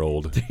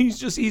 1-year-old.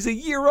 He's a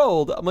year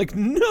old. I'm like,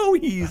 no,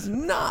 he's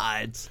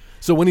not.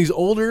 So when he's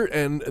older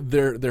and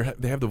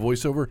they have the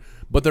voiceover,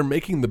 but they're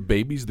making the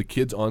babies, the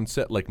kids on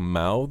set, like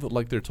mouth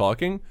like they're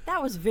talking.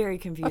 That was very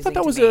confusing. I thought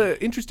that to was me. an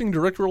interesting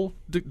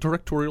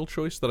directorial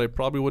choice that I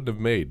probably wouldn't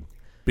have made.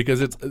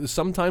 because it's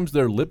sometimes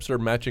their lips are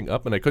matching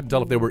up, and I couldn't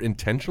tell if they were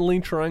intentionally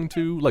trying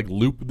to like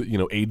loop the,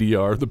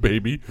 ADR the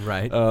baby.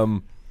 Right.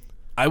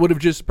 I would have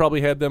just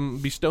probably had them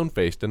be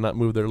stone-faced and not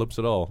move their lips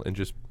at all, and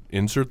just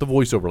insert the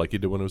voiceover like you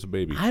did when it was a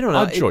baby. I don't know.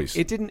 Odd choice.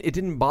 It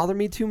didn't bother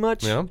me too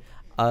much. Yeah.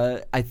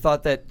 I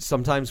thought that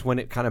sometimes when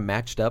it kind of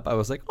matched up, I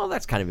was like, oh,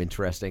 that's kind of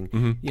interesting.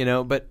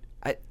 Mm-hmm. But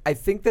I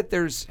think that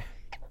there's.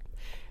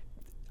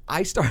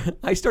 I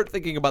start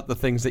thinking about the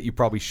things that you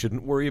probably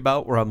shouldn't worry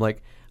about. Where I'm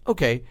like,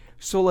 okay,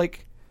 so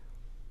like,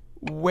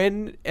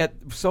 when at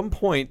some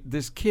point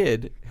this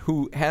kid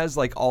who has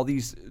like all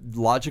these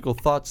logical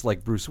thoughts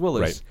like Bruce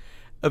Willis, Right.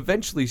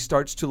 eventually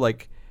starts to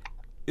like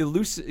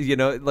elucidate,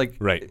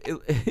 Right.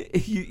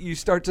 you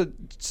start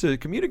to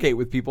communicate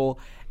with people,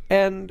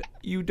 and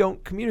you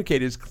don't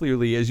communicate as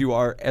clearly as you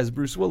are as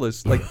Bruce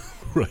Willis. Like,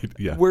 Right,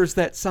 yeah. where's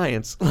that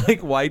science?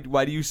 Like, why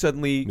do you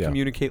suddenly Yeah.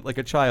 communicate like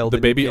a child? The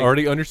and you baby can't-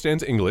 already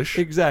understands English.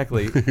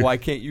 Exactly. Why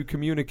can't you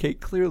communicate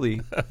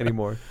clearly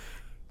anymore?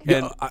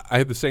 Yeah, I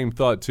had the same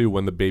thought too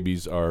when the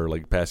babies are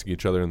like passing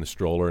each other in the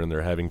stroller and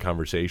they're having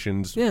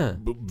conversations Yeah.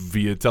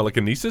 via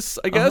telekinesis,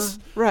 I guess.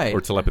 Right. Or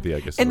telepathy,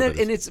 I guess. And is that, what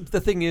it and is. it's the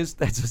thing is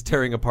that's just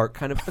tearing apart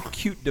kind of a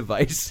cute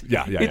device.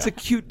 Yeah, It's a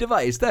cute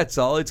device. That's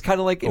all. It's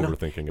kind of like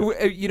Overthinking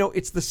it.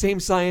 It's the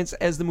same science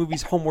as the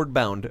movie's Homeward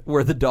Bound,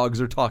 where the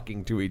dogs are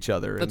talking to each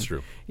other. That's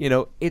and,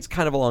 true. It's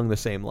kind of along the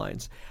same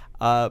lines.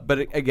 But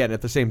again,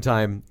 at the same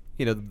time,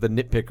 the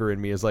nitpicker in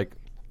me is like,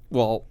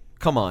 well,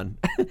 come on,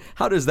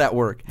 how does that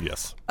work?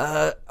 Yes.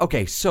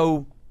 Okay,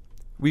 so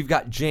we've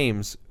got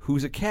James,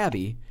 who's a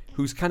cabbie,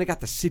 who's kind of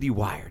got the city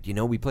wired.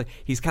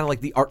 He's kind of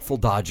like the Artful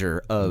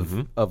Dodger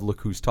of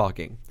Look Who's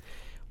Talking.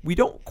 We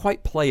don't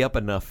quite play up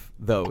enough,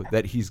 though,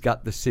 that he's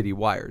got the city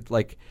wired.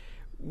 Like,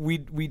 we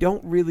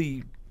don't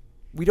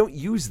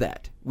use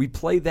that. We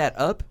play that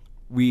up.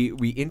 We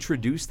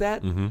introduce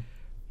that.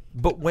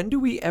 But when do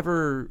we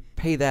ever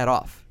pay that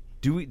off?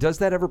 Does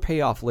that ever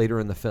pay off later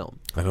in the film?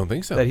 I don't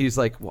think so. That he's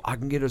like, well, I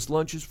can get us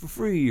lunches for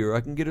free, or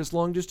I can get us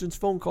long distance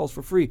phone calls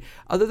for free.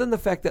 Other than the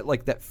fact that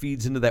like that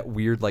feeds into that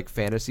weird like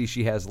fantasy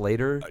she has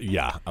later.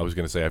 Yeah, I was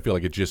going to say, I feel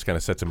like it just kind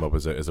of sets him up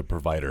as a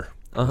provider,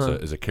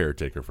 as a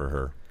caretaker for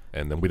her.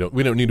 And then we don't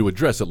need to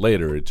address it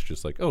later. It's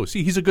just like, oh,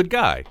 see, he's a good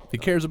guy. He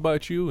cares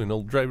about you, and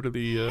he'll drive you to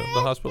the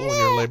hospital when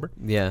you're in labor.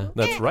 Yeah,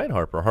 That's right,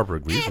 Harper. Harper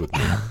agrees with me.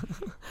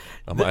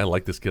 I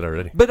like this kid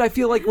already. but I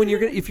feel like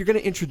if you're gonna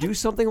introduce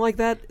something like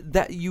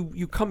that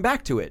you come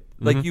back to it.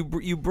 Like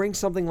you bring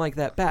something like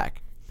that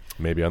back.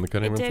 Maybe on the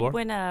cutting It room did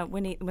floor.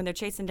 when they're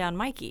chasing down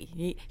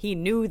Mikey. He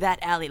knew that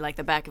alley like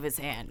the back of his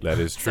hand. That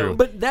is true. So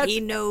But that's- he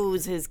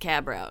knows his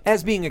cab route.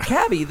 As being a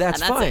cabbie, that's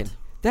And that's fine. it.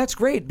 That's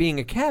great being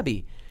a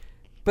cabbie.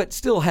 But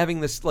still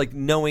having this, like,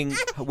 knowing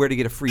where to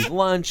get a free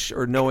lunch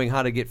or knowing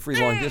how to get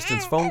free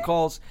long-distance phone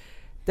calls,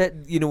 that,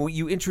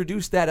 you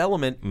introduce that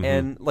element,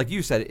 and like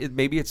you said,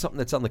 maybe it's something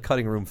that's on the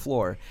cutting room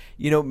floor.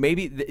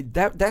 Maybe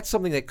that's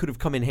something that could have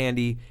come in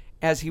handy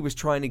as he was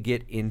trying to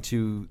get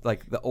into,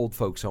 like, the old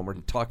folks' home or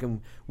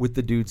talking with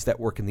the dudes that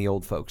work in the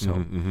old folks'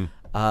 home.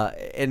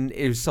 And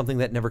it was something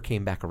that never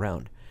came back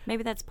around.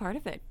 Maybe that's part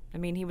of it. I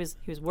mean, he was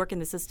working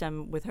the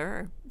system with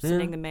her,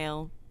 sending the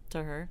mail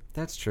to her.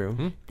 That's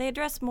true. They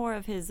address more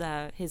of his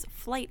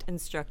flight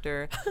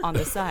instructor on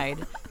the side,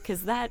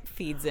 because that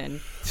feeds in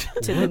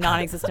to the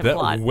non-existent That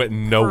plot. went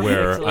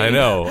nowhere. perfectly. I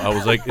know. I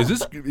was like,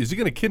 is he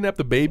going to kidnap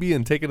the baby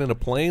and take it in a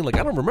plane? Like,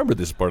 I don't remember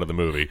this part of the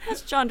movie.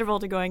 That's John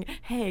Travolta going,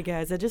 "Hey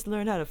guys, I just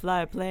learned how to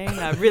fly a plane.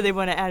 I really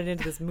want to add it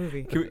into this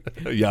movie."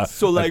 Yeah.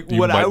 So, like, you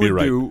what I might be would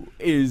right. do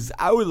is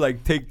I would,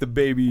 like, take the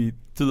baby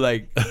to,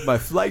 like, my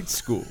flight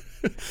school.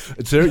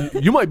 Sarah,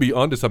 you might be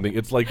onto something.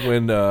 It's like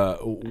when a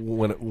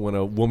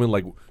woman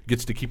like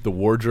gets to keep the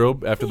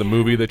wardrobe after the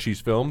movie that she's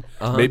filmed.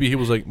 Maybe he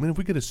was like, man, if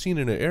we get a scene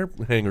in an air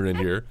hangar in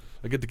here,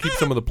 I get to keep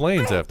some of the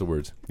planes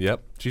afterwards.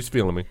 Yep, she's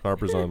feeling me.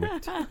 Harper's on me.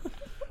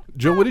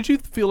 Joe, how did you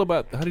feel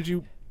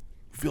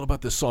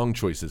about the song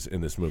choices in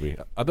this movie?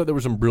 I thought there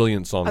were some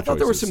brilliant song choices. I thought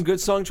there were some good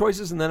song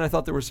choices, and then I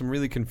thought there were some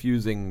really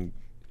confusing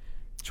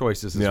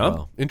choices as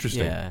well.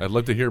 Interesting. Yeah. I'd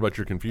love to hear about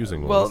your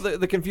confusing Well, ones.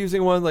 the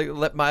confusing one, like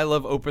 "Let My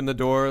Love Open the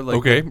Door." Like,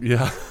 Okay,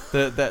 yeah.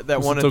 that one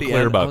Wasn't at so the clear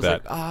end. about I was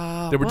that.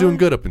 like, They were doing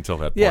good up until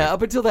that point. Yeah,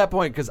 up until that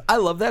point, because I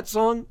love that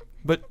song,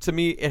 but to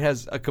me, it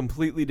has a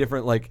completely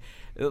different, like,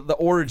 the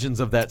origins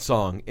of that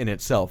song in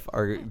itself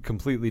are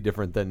completely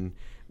different than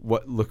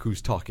what Look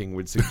Who's Talking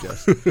would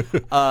suggest.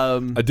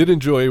 I did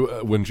enjoy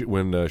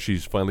when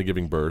she's finally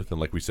giving birth, and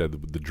like we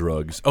said, the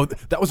drugs. Oh,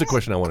 that was a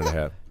question I wanted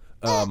to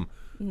have.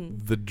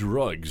 The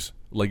drugs,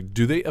 like,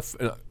 do they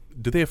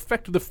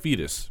affect the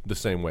fetus the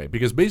same way?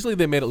 Because basically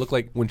they made it look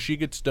like when she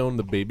gets stoned,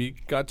 the baby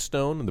got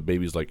stoned, and the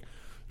baby's like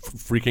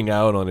freaking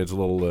out on its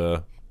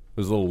little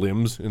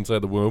limbs inside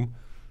the womb.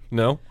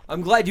 No?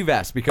 I'm glad you've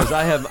asked because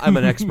I'm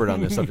an expert on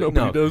this subject.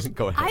 Nobody does.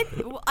 Go ahead.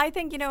 I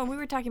think we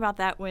were talking about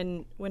that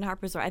when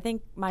Harper's. I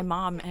think my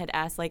mom had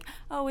asked like,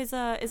 "Oh, is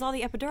all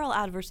the epidural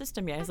out of her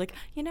system yet?" I was like,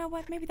 you know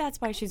what? Maybe that's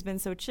why she's been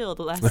so chill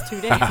the last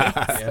 2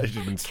 days.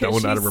 She's been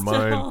stoned out of her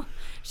mind.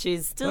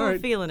 She's still All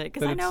right. feeling it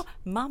because I Then know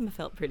Mama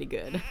felt pretty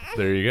good.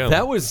 There you go.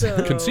 That was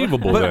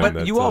conceivable.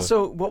 But you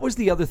also, what was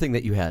the other thing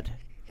that you had?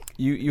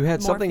 You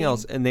had something Morphine.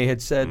 else, and they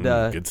had said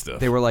good stuff.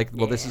 They were like,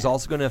 well, this is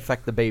also going to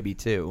affect the baby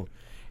too.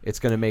 It's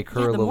going to make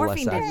her a the little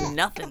morphine less did active.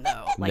 nothing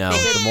though. Like, No, they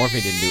did, the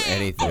morphine didn't do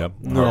anything. Yep.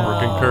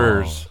 Harper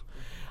concurs.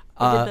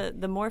 they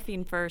did the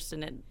morphine first,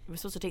 and it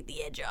was supposed to take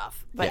the edge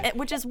off. But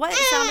which is what it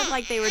sounded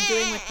like they were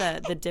doing with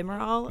the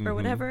Demerol or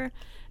whatever.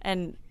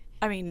 And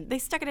I mean, they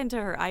stuck it into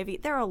her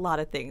IV. There are a lot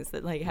of things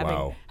that like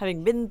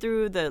having been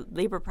through the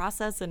labor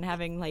process and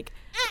having like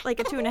a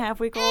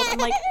 2.5-week-old. I'm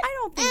like, I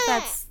don't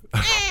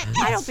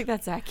think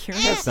that's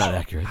accurate. That's not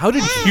accurate. How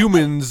did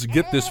humans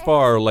get this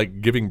far,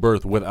 like giving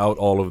birth without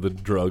all of the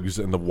drugs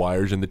and the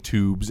wires and the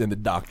tubes and the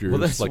doctors?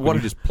 Well, that's like what- when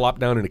you just plop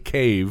down in a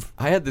cave.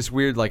 I had this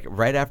weird, like,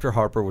 right after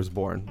Harper was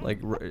born, like,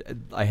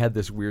 I had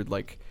this weird,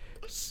 like,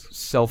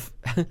 self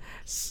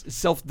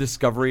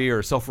discovery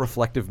or self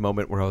reflective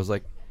moment where I was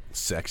like,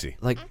 Sexy.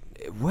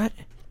 what?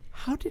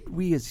 How did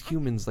we as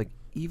humans like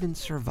even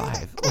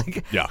survive?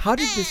 Like, Yeah. how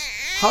did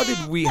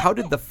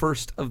the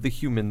first of the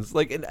humans,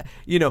 like, and,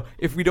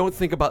 if we don't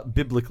think about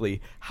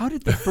biblically, how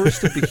did the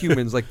first of the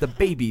humans, like the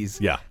babies,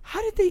 Yeah.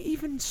 how did they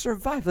even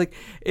survive? Like,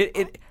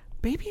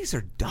 babies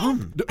are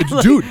dumb,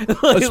 Dude,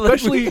 like,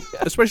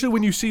 especially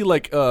when you see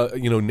like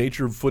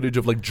nature footage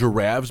of like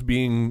giraffes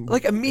being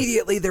like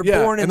immediately they're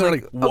yeah, born and they're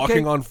like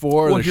walking okay, on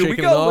four, well, they're here we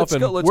shaking go. it off, Let's and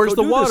go. Let's where's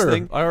go the do this water?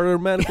 thing. I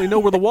automatically know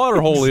where the water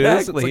hole is.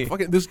 Exactly. It's like,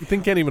 fucking, this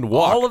thing can't even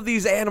walk. All of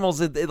these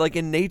animals, like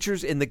in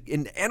nature's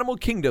in animal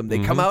kingdom, they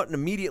come out and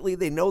immediately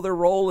they know their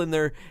role and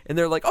they're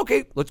like,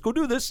 okay, let's go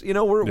do this.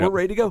 We're Yep.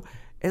 ready to go.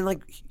 And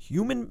like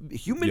human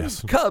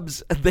Yes.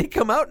 cubs, they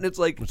come out and it's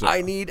like,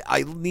 I need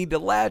to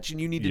latch and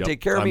you need to Yep. take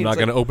care of me. I'm not It's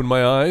going to like, open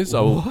my eyes. I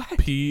will What?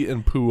 pee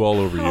and poo all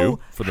over you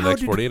for the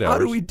next 48 hours. How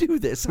do we do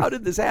this? How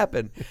did this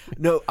happen?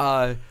 No,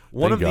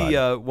 one Thank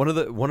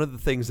of the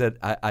things that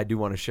I do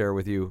want to share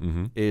with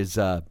you is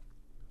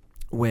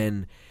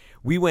when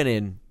we went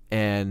in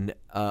and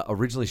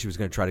originally she was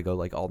going to try to go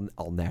like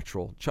all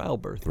natural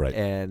childbirth, Right.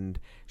 And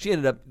she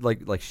ended up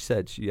like she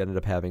said she ended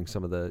up having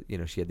some of the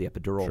she had the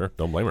epidural, Sure,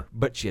 don't blame her.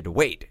 but she had to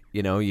wait.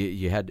 You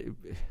had to,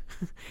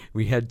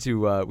 we had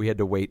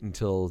to wait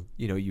until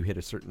you hit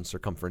a certain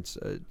circumference,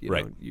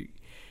 Right.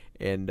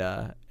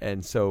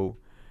 And so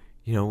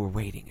we're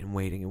waiting and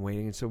waiting and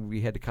waiting, and so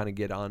we had to kind of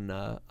get on.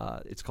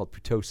 It's called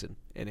Pitocin,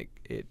 and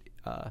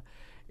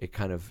it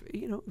kind of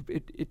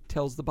it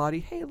tells the body,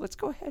 hey, let's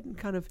go ahead and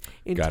kind of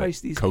entice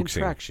these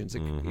Coaxing. contractions.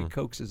 It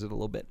coaxes it a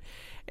little bit,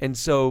 and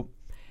so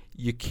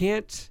you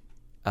can't.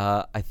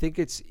 I think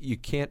you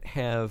can't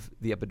have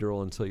the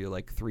epidural until you're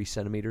like 3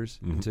 centimeters,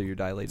 until you're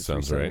dilated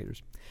Sounds 3 right.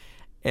 centimeters.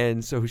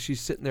 And so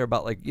she's sitting there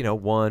about like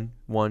 1,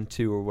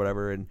 2 or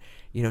whatever, and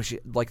she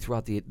like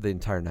throughout the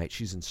entire night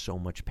she's in so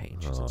much pain.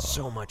 She's in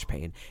so much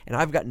pain, and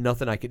I've got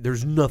nothing I can.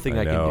 There's nothing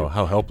I can know. do.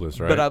 How helpless,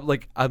 right?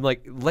 But I'm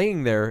like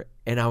laying there,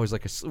 and I was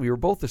like we were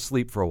both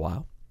asleep for a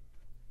while.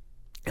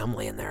 And I'm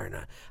laying there, and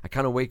I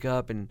kind of wake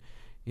up, and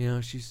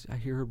I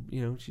hear her,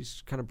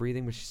 she's kind of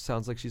breathing, but she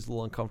sounds like she's a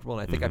little uncomfortable,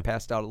 and I think I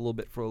passed out a little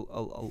bit for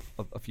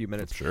a few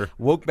minutes. Sure.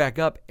 Woke back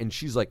up, and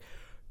she's like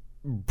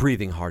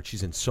breathing hard.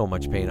 She's in so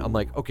much pain. I'm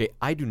like, okay,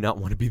 I do not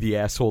want to be the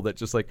asshole that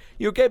just like,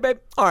 you okay, babe?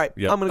 All right,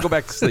 Yep. I'm going to go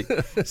back to sleep.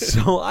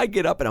 So I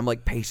get up and I'm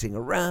like pacing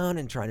around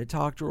and trying to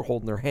talk to her,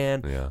 holding her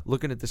hand, Yeah.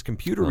 looking at this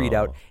computer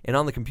readout. And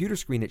on the computer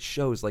screen, it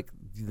shows like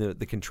the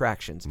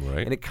contractions. Right.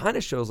 And it kind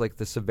of shows like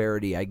the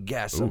severity, I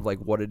guess, of like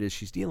what it is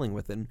she's dealing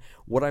with. And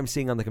what I'm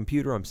seeing on the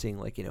computer, I'm seeing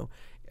like,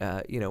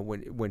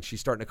 when she's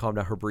starting to calm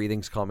down, her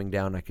breathing's calming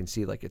down. I can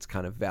see like it's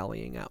kind of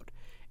valleying out.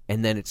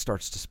 And then it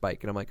starts to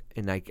spike, and I'm like,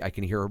 and I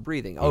can hear her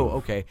breathing. Oh,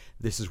 okay,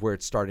 this is where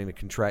it's starting to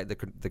contract,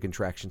 the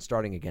contraction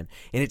starting again,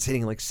 and it's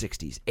hitting like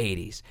 60s,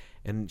 80s,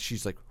 and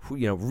she's like,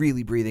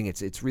 really breathing.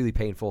 It's really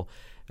painful,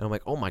 and I'm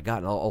like, oh my god,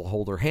 and I'll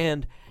hold her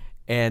hand,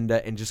 and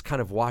just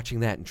kind of watching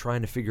that and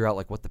trying to figure out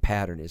like what the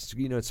pattern is. So,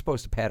 it's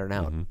supposed to pattern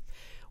out.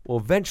 Well,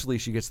 eventually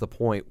she gets to the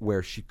point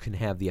where she can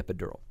have the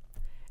epidural.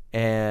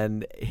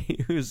 And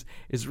it's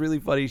really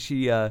funny.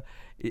 She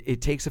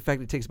it takes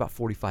effect. It takes about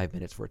 45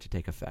 minutes for it to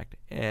take effect.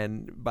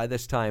 And by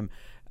this time,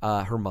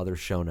 her mother's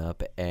shown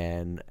up,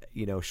 and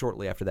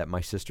shortly after that,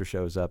 my sister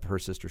shows up. Her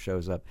sister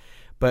shows up.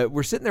 But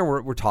we're sitting there,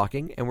 we're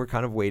talking, and we're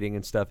kind of waiting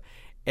and stuff.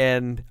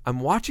 And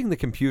I'm watching the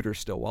computer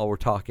still while we're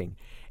talking,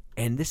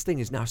 and this thing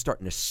is now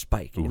starting to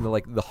spike into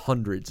like the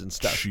hundreds and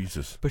stuff.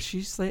 Jesus. But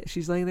she's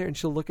laying there, and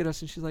she'll look at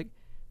us, and she's like,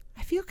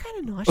 I feel kind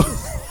of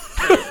nauseous.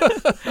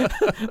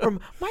 Or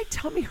my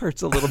tummy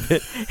hurts a little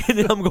bit. And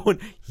then I'm going,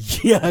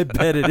 yeah, I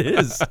bet it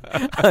is.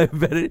 I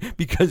bet it,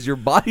 because your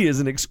body is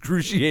in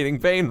excruciating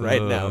pain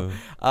right now.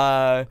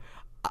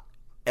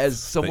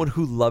 as someone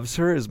who loves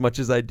her as much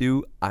as I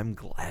do, I'm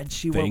glad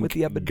she went with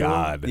the epidural. Thank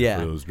God for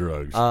those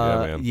drugs. Yeah,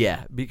 man.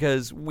 Yeah,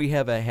 because we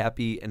have a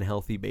happy and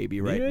healthy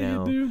baby right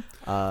now. You do.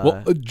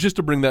 Well, just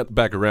to bring that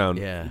back around,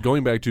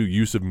 going back to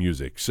use of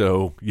music.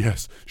 So,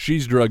 yes,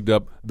 she's drugged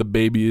up. The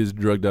baby is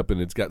drugged up,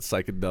 and it's got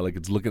psychedelic.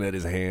 It's looking at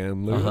his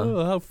hand. Like,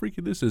 oh, how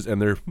freaky this is.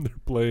 And they're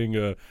playing,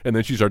 and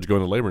then she starts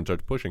going to labor and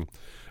starts pushing.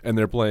 And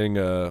they're playing,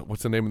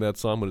 what's the name of that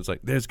song? When it's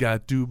like, there's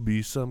got to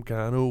be some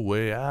kind of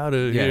way out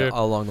of here. Yeah,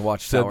 along the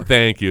watchtower.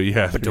 Thank you.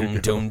 Yeah.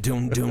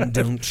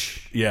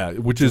 Yeah,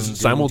 which is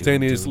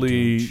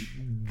simultaneously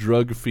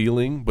drug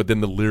feeling, but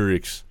then the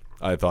lyrics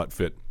I thought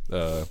fit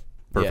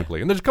perfectly.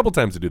 And there's a couple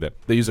times to do that.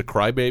 They use a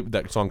Crybaby,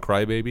 that song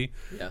Crybaby,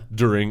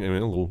 during, I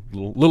mean, a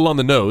little on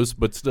the nose,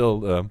 but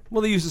still.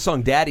 Well, they use the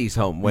song Daddy's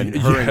Home when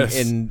her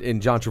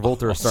and John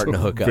Travolta are starting to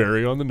hook up.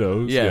 Very on the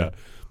nose, yeah.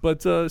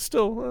 But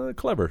still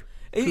clever.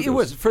 It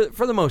was, for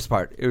the most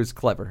part, it was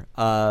clever.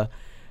 But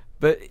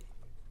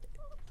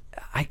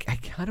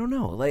I don't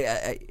know.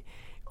 Like,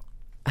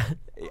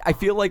 I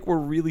feel like we're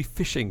really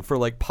fishing for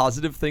like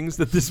positive things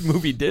that this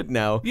movie did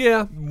now.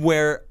 Yeah.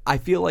 Where I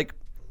feel like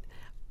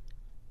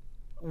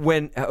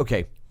I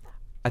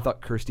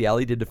thought Kirstie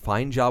Alley did a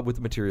fine job with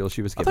the material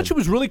she was given. I thought she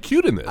was really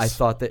cute in this. I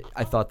thought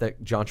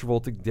that John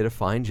Travolta did a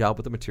fine job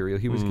with the material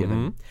he was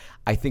given.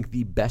 I think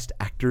the best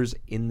actors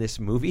in this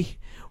movie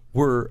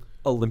were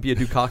Olympia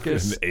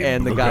Dukakis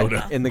and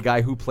the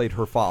guy who played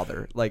her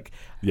father. Like,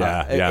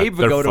 Abe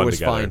Vigoda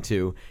was fine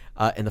too.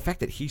 And the fact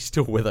that he's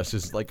still with us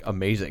is like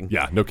amazing.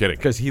 Yeah, no kidding.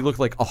 Because he looked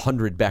like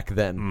 100 back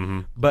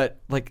then.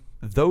 But like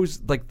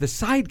those, like the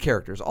side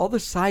characters, all the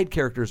side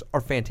characters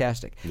are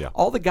fantastic. Yeah.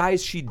 All the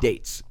guys she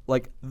dates,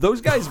 like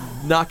those guys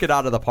knock it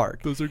out of the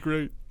park. Those are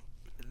great.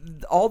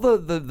 All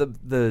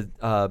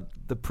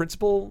the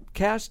principal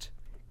cast,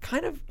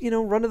 kind of,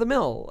 run of the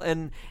mill,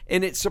 and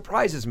it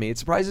surprises me. It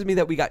surprises me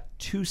that we got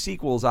 2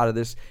 sequels out of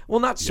this. Well,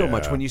 not so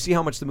much. When you see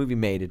how much the movie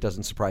made, it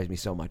doesn't surprise me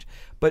so much.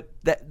 But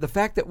the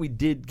fact that we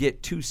did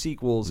get 2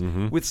 sequels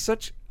with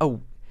such a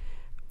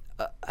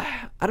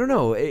I don't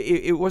know.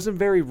 It wasn't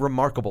very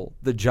remarkable,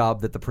 the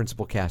job that the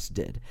principal cast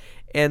did,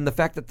 and the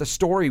fact that the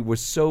story was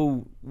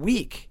so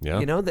weak. Yeah.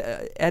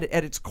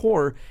 At its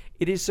core,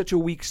 it is such a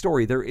weak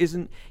story. There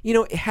isn't,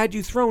 had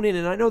you thrown in,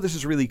 and I know this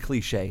is really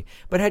cliche,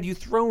 but had you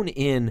thrown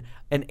in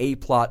an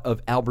A-plot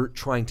of Albert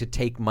trying to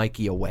take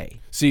Mikey away.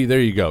 See,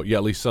 there you go. Yeah,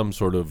 at least some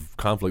sort of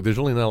conflict. There's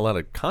really not a lot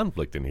of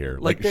conflict in here.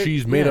 Like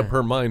she's made up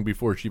her mind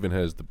before she even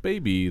has the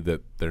baby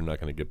that they're not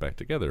going to get back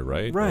together,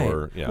 right? Right.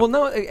 Or, Well,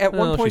 no, at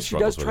one point she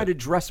does try to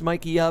dress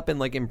Mikey up and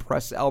like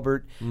impress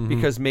Albert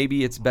because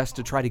maybe it's best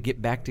to try to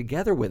get back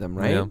together with him,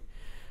 right? Yeah.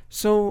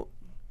 So...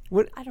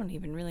 I don't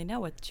even really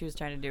know what she was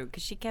trying to do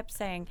because she kept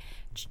saying,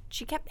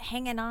 she kept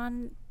hanging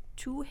on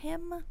to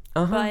him.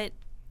 But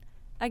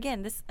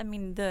again,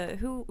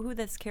 who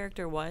this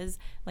character was,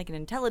 like an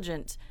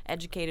intelligent,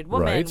 educated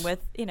woman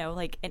with,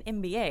 like an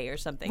MBA or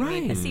something. Right. I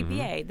mean, a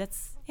CPA.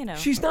 That's,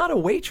 She's not a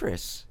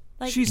waitress.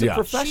 Like, she's a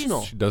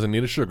professional. She doesn't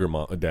need a sugar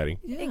daddy.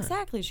 Yeah.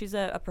 Exactly. She's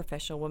a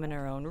professional woman in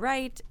her own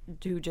right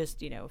who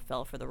just,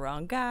 fell for the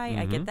wrong guy.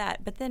 I get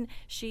that. But then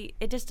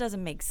it just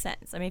doesn't make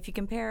sense. I mean, if you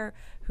compare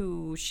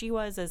who she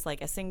was as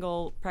like a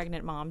single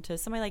pregnant mom to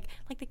somebody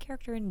like the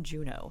character in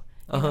Juno.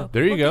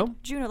 There you go.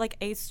 Juno, like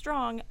a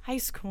strong high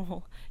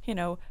school,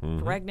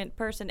 pregnant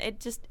person. It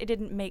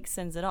didn't make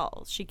sense at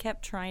all. She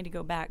kept trying to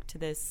go back to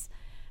this.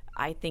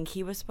 I think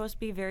he was supposed to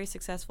be very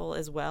successful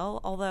as well,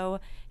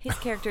 although his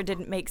character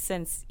didn't make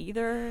sense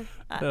either.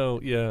 I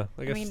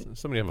guess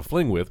somebody you have a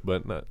fling with,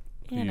 but not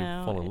you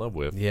fall in love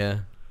with. Yeah.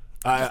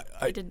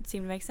 It didn't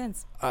seem to make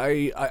sense.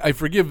 I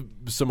forgive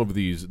some of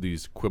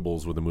these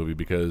quibbles with the movie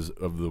because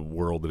of the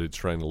world that it's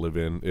trying to live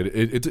in.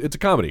 It's a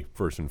comedy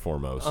first and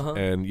foremost,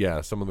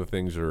 and some of the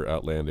things are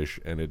outlandish,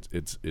 and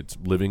it's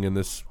living in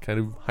this kind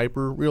of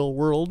hyper real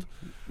world,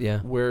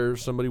 where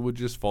somebody would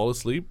just fall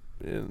asleep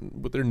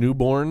with their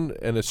newborn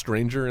and a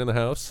stranger in the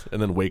house, and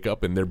then wake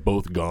up and they're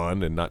both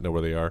gone and not know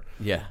where they are.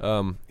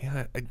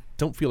 I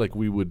don't feel like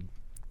we would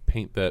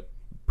paint that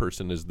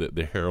person as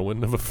the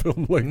heroine of a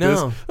film like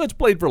this. It's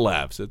played for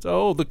laughs. It's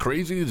the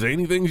crazy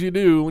zany things you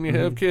do when you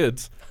have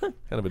kids. Kind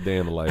of a day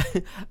in the life.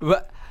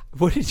 But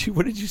what did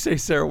you say,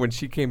 Sarah, when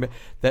she came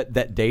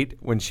that date,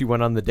 when she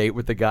went on the date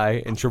with the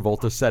guy and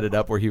Travolta set it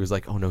up where he was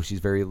like, oh no, she's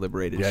very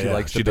liberated. She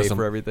likes to pay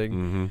for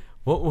everything.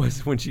 What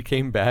was when she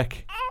came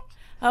back?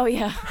 Oh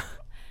yeah.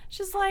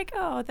 She's like,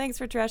 oh, thanks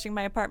for trashing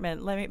my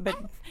apartment. But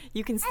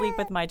you can sleep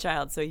with my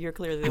child, so you're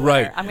clearly the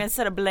winner. I'm going to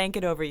set a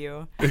blanket over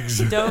you.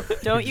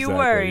 Don't you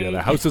worry. Yeah,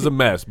 the house is a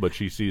mess, but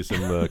she sees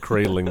him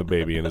cradling the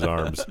baby in his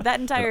arms. That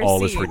entire all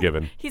scene, is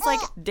forgiven. He's like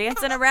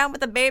dancing around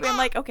with the baby. I'm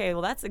like, okay,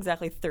 well, that's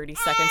exactly 30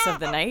 seconds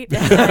of the night.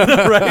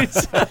 Right.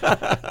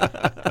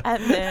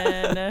 And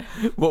then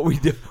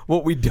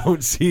what we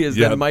don't see is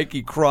then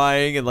Mikey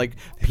crying and like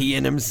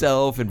peeing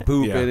himself and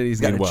pooping, and he's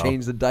got to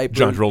change the diaper.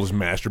 John Travolta's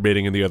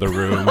masturbating in the other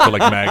room to like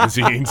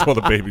magazines while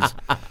the baby's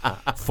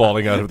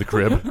falling out of the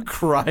crib,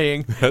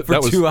 crying for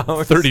that 2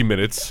 hours. 30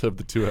 minutes of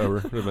the 2-hour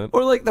event.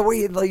 Or like the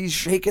way he's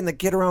shaking the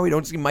kid around. We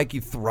don't see Mikey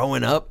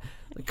throwing up.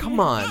 Like,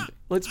 come on.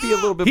 Let's be a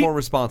little bit more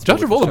responsible. John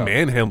with the Travolta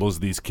show. manhandles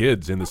these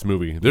kids in this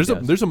movie. There's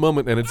a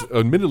moment, and it's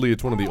admittedly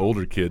it's one of the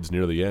older kids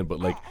near the end, but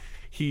like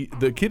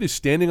the kid is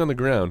standing on the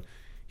ground.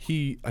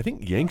 He I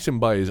think yanks him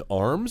by his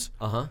arms,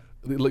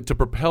 like to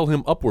propel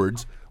him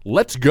upwards.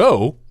 Lets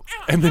go.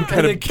 And then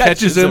kind of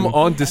catches him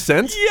on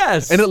descent.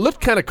 Yes. And it looked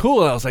kind of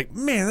cool. And I was like,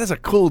 man, that's a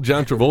cool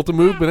John Travolta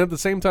move. But at the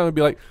same time, I'd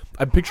be like,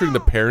 I'm picturing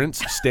the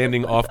parents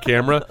standing off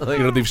camera.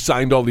 They've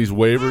signed all these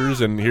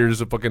waivers, and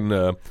here's a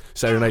fucking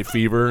Saturday Night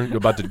Fever. You're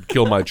about to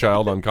kill my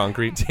child on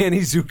concrete.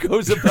 Danny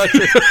Zuko's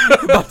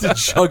about to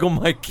juggle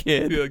my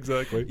kid. Yeah,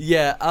 exactly.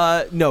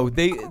 Yeah, no,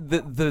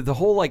 the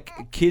whole like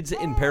kids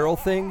in peril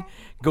thing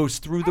goes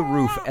through the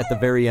roof at the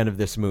very end of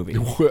this movie.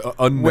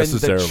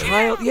 Unnecessarily.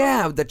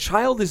 When the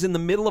child is in the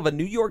middle of a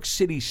New York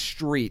City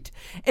street.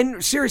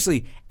 And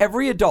seriously,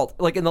 every adult,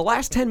 like in the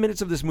last 10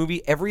 minutes of this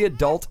movie, every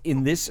adult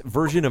in this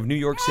version of New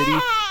York City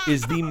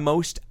is the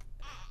most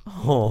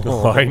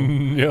I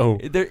know.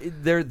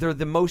 They're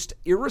the most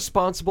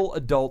irresponsible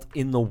adult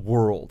in the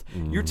world.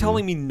 You're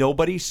telling me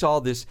nobody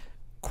saw this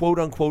quote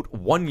unquote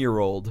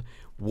 1-year-old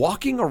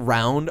walking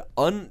around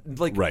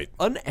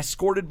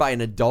unescorted by an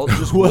adult,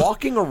 just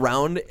walking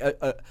around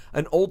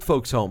an old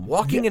folks home,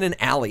 walking in an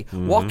alley,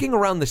 walking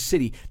around the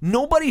city.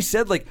 Nobody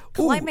said like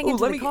climbing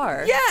into the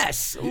car.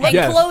 Yes.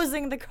 And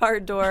closing the car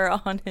door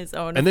on his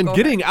own. And then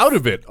getting out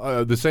of it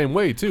the same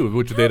way, too,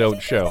 which they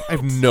don't show. I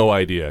have no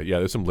idea. Yeah,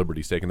 there's some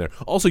liberties taken there.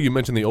 Also, you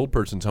mentioned the old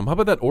person's home. How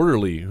about that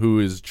orderly who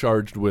is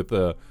charged with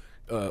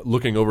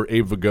looking over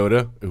Abe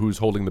Vigoda, who's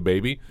holding the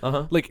baby?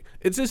 Like,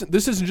 this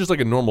isn't just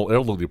like a normal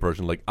elderly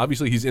person. Like,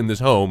 obviously, he's in this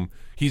home.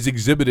 He's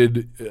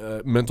exhibited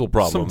mental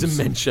problems. Some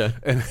dementia.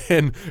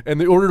 And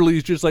the orderly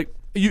is just like,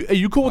 are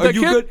you cool with that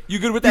kid? Good? You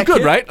good with that You good,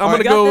 kid? right? I'm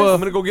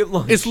gonna go get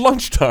lunch. It's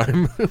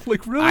lunchtime.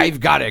 Like, really? I've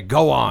got it.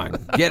 Go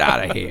on. Get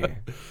out of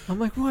here. I'm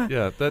like, what?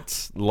 Yeah,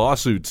 that's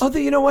lawsuits. Oh,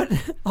 you know what?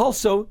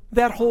 Also,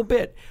 that whole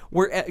bit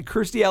where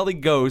Kirstie Alley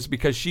goes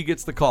because she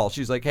gets the call.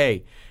 She's like,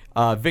 hey,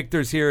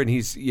 Victor's here, and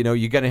he's, you're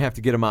going to have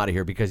to get him out of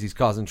here because he's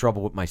causing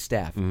trouble with my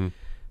staff.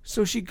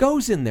 So she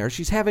goes in there.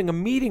 She's having a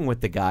meeting with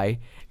the guy,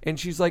 and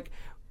she's like,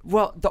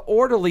 well,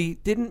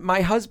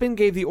 my husband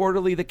gave the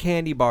orderly the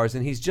candy bars,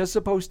 and he's just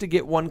supposed to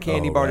get one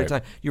candy bar at a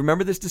time. You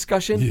remember this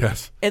discussion?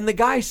 Yes. And the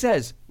guy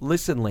says,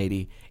 listen,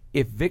 lady,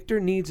 if Victor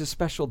needs a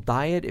special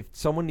diet, if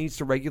someone needs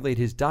to regulate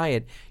his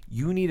diet,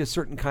 you need a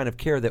certain kind of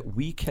care that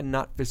we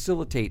cannot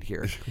facilitate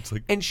here.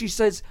 And she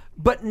says,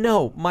 but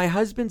no, my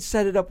husband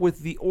set it up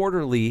with the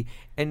orderly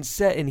and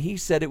he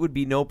said it would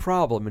be no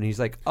problem. And he's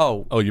like,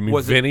 oh, you mean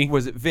Vinny?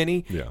 Was it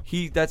Vinny? Yeah.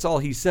 That's all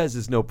he says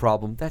is no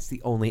problem. That's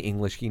the only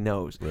English he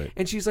knows. Right.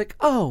 And she's like,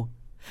 oh,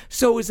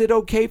 so is it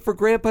okay for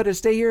Grandpa to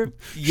stay here?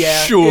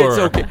 Yeah, sure. It's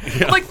okay.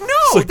 Yeah. Like,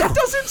 no, that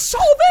doesn't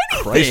solve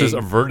anything. Crisis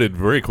averted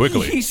very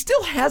quickly. He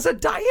still has a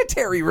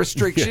dietary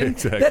restriction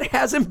exactly. that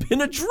hasn't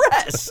been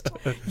addressed.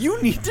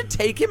 You need to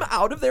take him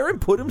out of there and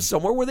put him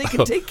somewhere where they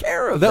can take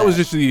care of that was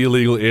just the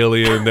illegal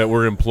alien that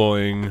we're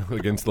employing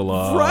against the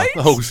law. Right?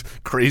 Oh,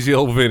 crazy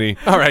old Vinny.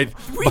 All right,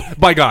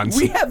 bygones.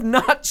 We have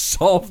not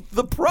solved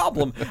the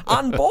problem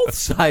on both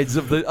sides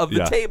of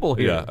the table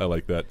here. Yeah, I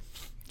like that.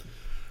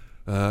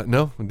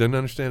 No, I didn't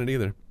understand it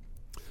either.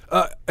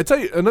 I tell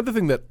you, another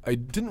thing that I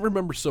didn't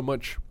remember so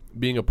much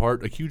being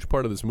a huge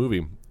part of this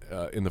movie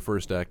in the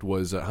first act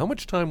was how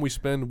much time we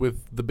spend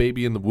with the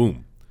baby in the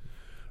womb.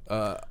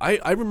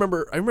 I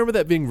remember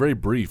that being very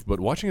brief, but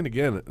watching it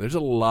again, there's a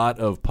lot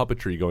of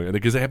puppetry going on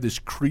because they have this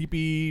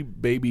creepy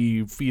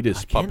baby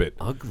fetus puppet.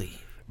 Ugly.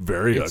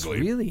 Very it's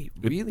ugly. Really,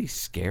 really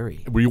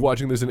scary. Were you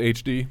watching this in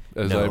HD?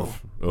 No.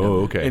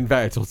 Okay. In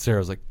fact, I told Sarah, I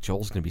was like,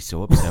 Joel's going to be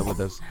so upset with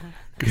us.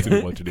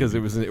 Because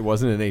it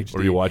wasn't an HD.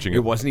 Or you watching it?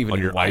 It wasn't even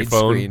on your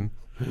widescreen.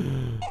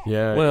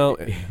 Yeah. Well,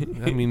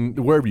 I mean,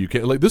 wherever you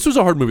can. Like, this was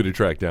a hard movie to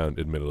track down,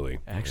 admittedly.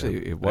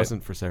 Actually, it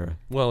wasn't for Sarah.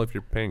 Well, if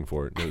you're paying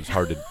for it, it's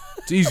hard to.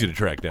 It's easy to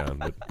track down,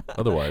 but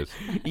otherwise.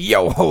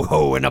 Yo ho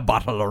ho and a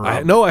bottle of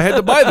rum. I had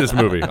to buy this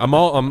movie. I'm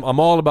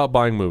all about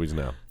buying movies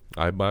now.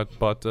 I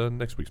bought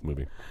next week's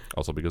movie,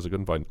 also because I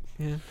couldn't find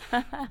it.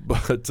 Yeah.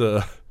 But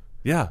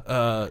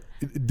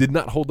it did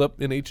not hold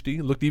up in HD.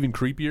 It looked even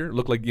creepier. It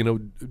looked like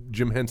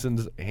Jim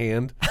Henson's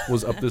hand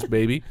was up this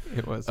baby.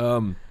 It was.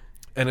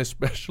 And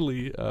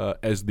especially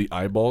as the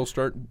eyeballs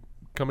start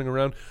coming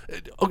around.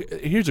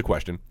 Okay, here's a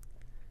question: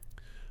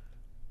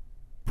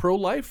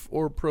 pro-life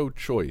or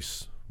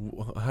pro-choice?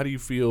 How do you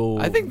feel?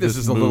 I think this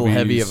is a little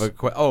heavy of a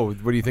question. Oh,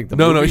 what do you think?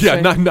 No,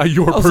 not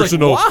your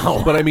personal. Like,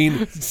 wow. But I mean,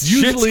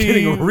 usually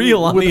getting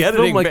real on with the a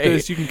editing film like page.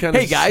 this, you can kind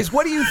of. Hey guys,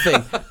 what do you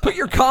think? Put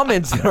your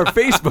comments on our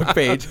Facebook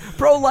page.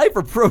 Pro-life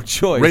or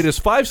pro-choice? Rate us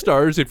 5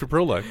 stars if you're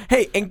pro-life.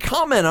 Hey, and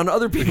comment on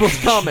other people's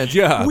comments.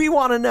 Yeah, we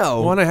want to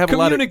know. Want to have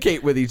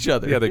communicate with each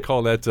other. Yeah, they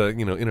call that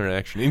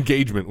interaction,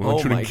 engagement. We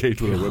want you to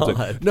engage with our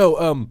website.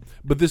 No,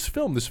 but this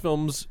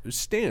film's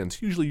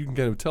stance. Usually, you can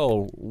kind of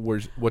tell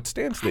what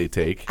stance they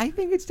take. I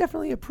think it's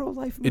definitely a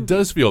pro-life movie. It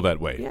does feel that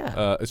way.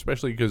 Yeah.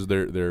 Especially because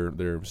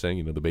they're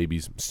saying the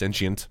baby's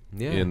sentient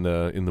Yeah. in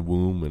the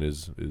womb and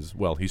is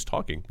well, he's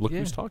talking. Look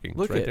who's talking.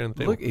 Look it's right at, there on the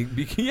table.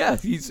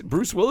 Look, he's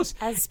Bruce Willis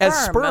As as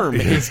sperm. sperm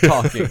is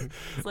talking.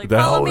 It's like,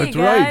 That- follow me, that's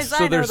right. guys. So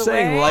I they're know the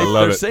saying way. life. love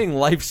They're it. saying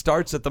life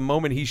starts at the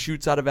moment he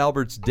shoots out of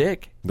Albert's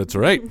dick. That's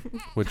right.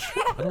 Which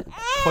I don't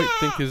quite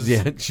think is.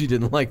 Yeah, she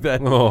didn't like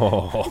that.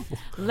 Oh,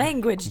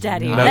 Language,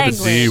 Daddy. not language.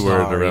 the C word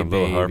Sorry, around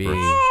little baby.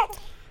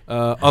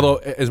 Harper. Although,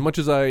 as much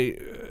as I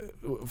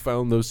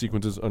found those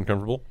sequences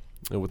uncomfortable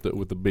with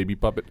the baby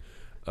puppet,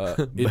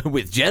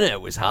 With Jenna,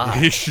 it was hot.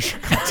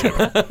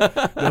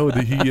 no,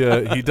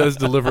 he does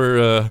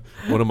deliver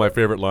one of my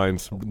favorite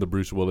lines, the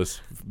Bruce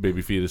Willis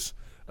baby fetus,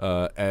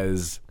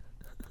 as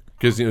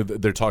because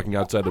they're talking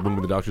outside the womb,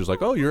 and the doctor's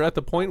like, "Oh, you're at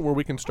the point where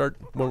we can start,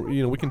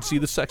 we can see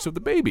the sex of the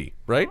baby,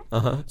 right?"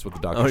 That's what the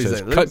doctor he's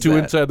says. like, Cut "Looks to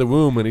that." inside the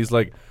womb, and he's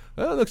like,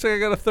 "Oh, it looks like I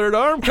got a third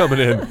arm coming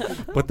in,"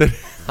 but then.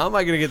 How am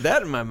I going to get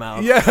that in my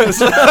mouth? Yes.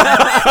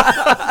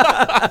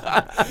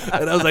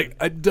 And I was like,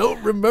 I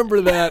don't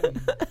remember that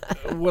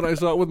when I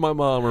saw it with my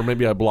mom, or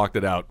maybe I blocked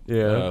it out.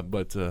 Yeah.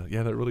 But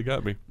that really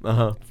got me.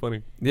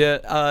 Funny.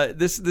 Yeah,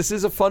 this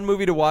is a fun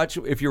movie to watch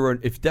if you're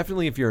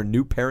a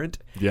new parent.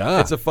 Yeah.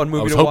 It's a fun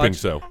movie I was to hoping watch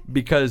so.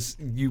 because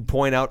you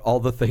point out all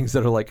the things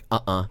that are like,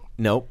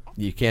 nope,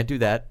 you can't do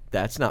that.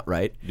 That's not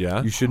right.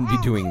 Yeah. You shouldn't be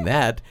doing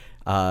that.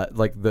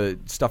 Like the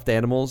stuffed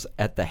animals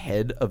at the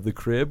head of the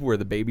crib where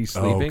the baby's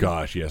sleeping. Oh,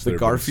 gosh, yes, The there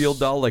Garfield was-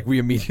 doll, like we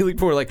immediately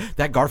were like,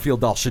 that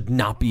Garfield doll should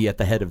not be at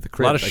the head of the A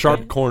crib. lot of Like,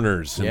 sharp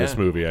corners in this Yeah.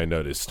 movie, I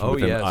noticed, Oh,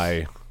 with an yes.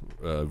 eye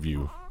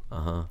view.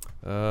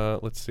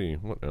 Let's see.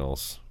 What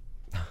else?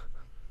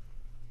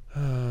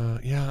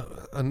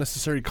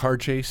 Unnecessary car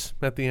chase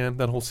at the end,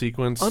 that whole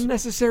sequence.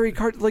 unnecessary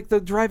car, like the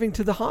driving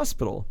to the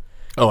hospital.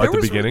 Oh, at There the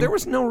was- beginning? there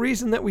was no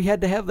reason that we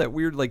had to have that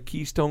weird like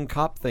Keystone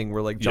Cop thing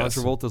where like John Yes.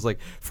 Travolta's like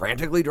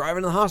frantically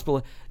driving to the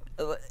hospital.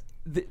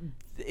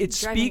 It Driving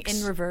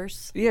speaks in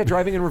reverse. Yeah,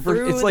 driving in reverse.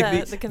 Through It's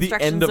like the the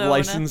construction end of zone.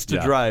 License to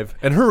Yeah. Drive.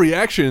 And her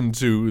reaction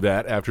to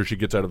that after she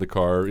gets out of the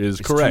car is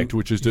correct,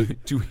 which is to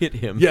to hit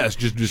him. yes,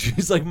 just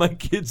She's like, my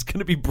kid's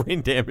gonna be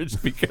brain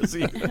damaged because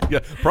he. yeah,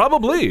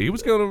 probably he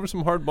was going over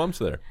some hard bumps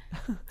there.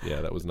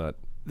 Yeah, that was not.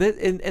 That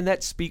and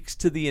that speaks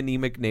to the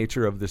anemic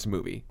nature of this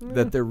movie.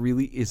 That there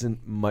really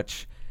isn't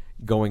much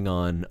going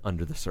on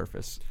under the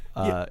surface.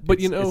 Yeah, but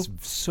it's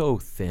so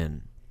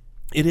thin.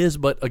 It is,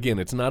 but again,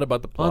 it's not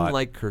about the plot.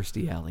 Unlike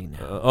Kirstie Alley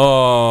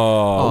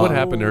now. What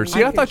happened to her?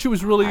 See, I thought she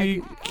was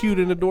really cute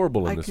and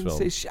adorable in I this can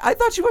film. say I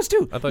thought she was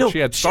too. I thought she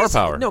had star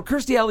power. No,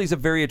 Kirstie Alley's a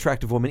very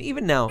attractive woman.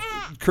 Even now,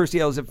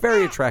 Kirstie Alley's a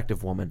very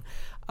attractive woman.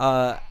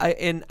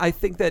 I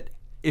think that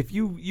if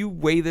you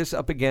weigh this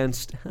up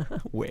against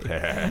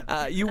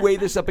you weigh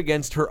this up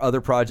against her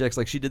other projects,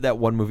 like she did that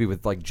one movie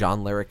with like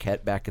John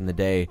Larroquette back in the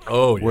day.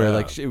 Oh, where yeah.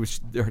 like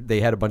they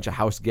had a bunch of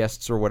house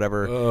guests or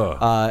whatever.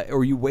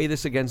 Or you weigh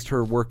this against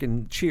her work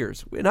in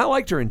Cheers, and I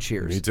liked her in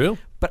Cheers. Me too.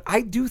 But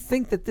I do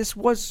think that this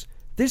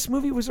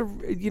movie was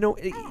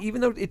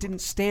even though it didn't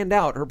stand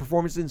out, her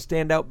performance didn't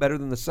stand out better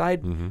than the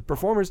side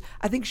performers.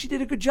 I think she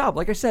did a good job.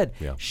 Like I said,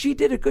 she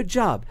did a good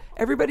job.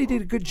 Everybody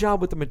did a good job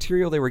with the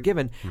material they were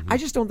given. I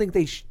just don't think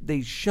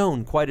they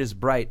shone quite as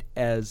bright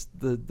as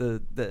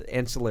the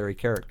ancillary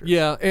characters.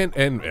 Yeah,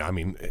 and I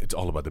mean, it's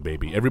all about the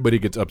baby. Everybody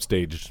gets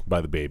upstaged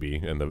by the baby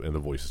and the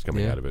voices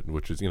coming out of it,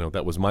 which is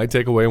that was my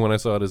takeaway when I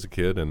saw it as a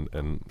kid,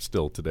 and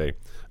still today.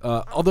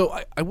 Although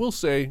I will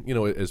say,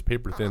 as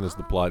paper thin as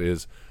the plot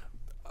is,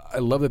 I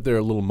love that there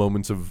are little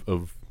moments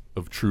of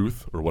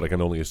truth, or what I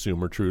can only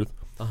assume are truth.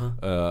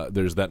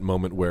 There's that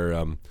moment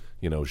where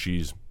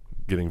she's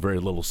getting very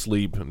little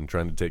sleep and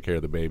trying to take care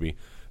of the baby,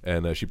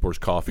 and she pours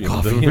coffee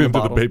into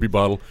the baby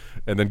bottle,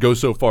 and then goes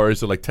so far as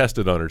to like test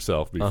it on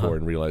herself before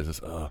and realizes.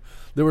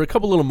 There were a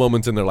couple little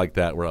moments in there like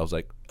that where I was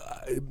like,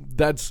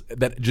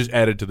 that just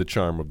added to the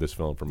charm of this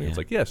film for me. It's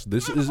like, yes,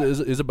 this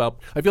is about.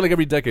 I feel like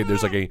every decade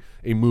there's like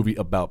a movie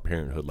about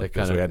parenthood. Like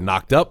this. We had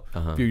Knocked Up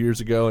a few years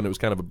ago, and it was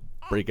kind of a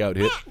breakout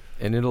hit.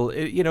 And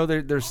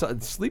there's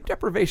sleep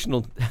deprivation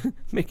will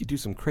make you do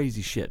some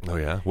crazy shit. Oh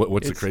yeah,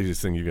 what's the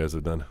craziest thing you guys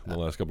have done in the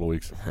last couple of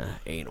weeks?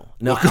 Anal.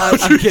 No,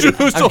 I'm kidding.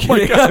 I'm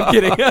kidding. I'm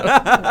kidding.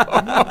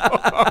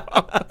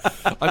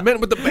 I meant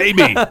with the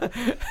baby.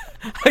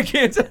 I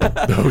can't.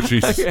 Oh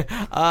Jesus.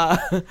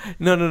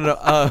 No.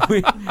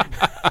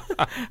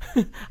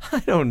 I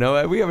don't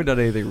know. We haven't done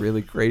anything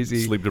really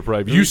crazy. Sleep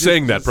deprived. You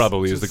saying that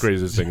probably is the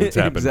craziest thing that's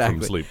happened exactly.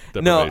 from sleep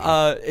deprivation.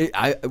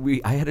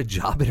 No, I had a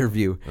job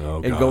interview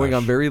and going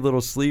on very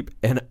little sleep,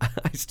 and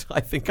I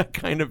think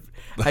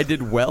I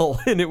did well,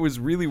 and it was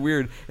really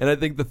weird. And I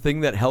think the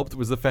thing that helped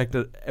was the fact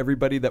that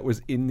everybody that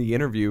was in the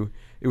interview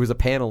it was a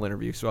panel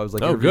interview, so I was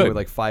like Oh, interviewing good. with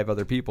like 5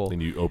 other people.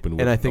 And you opened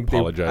with and I think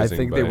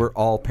apologizing. they were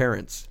all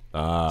parents.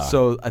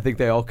 So I think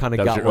they all kind of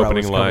That was got your where I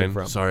opening was line. coming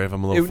from. Sorry if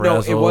I'm a little No,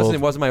 it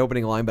frazzled. wasn't my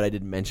opening line, but I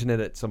did mention it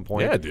at some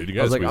point. Yeah, dude, you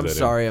I was gotta like, I'm squeeze that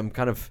in. sorry,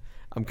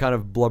 I'm kind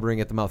of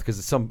blubbering at the mouth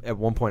because at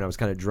one point I was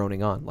kind of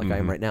droning on like I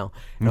am right now,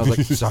 and I was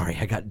like, sorry,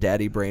 I got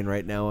daddy brain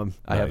right now.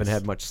 I haven't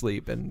had much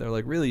sleep, and they're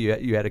like, really,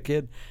 you had a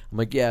kid? I'm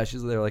like, yeah.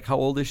 They're like, how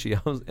old is she?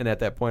 And at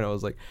that point I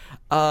was like,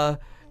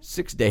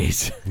 6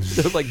 days.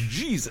 They're like,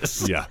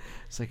 Jesus. Yeah.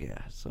 It's like, yeah.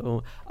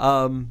 So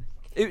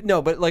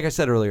no, but like I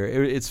said earlier,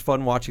 it's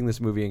fun watching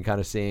this movie and kind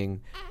of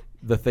seeing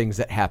the things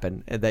that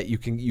happen and that you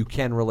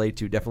can relate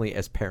to definitely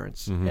as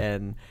parents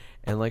and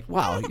like,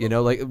 wow,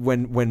 like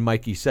when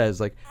Mikey says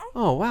like,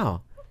 oh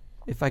wow,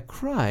 if I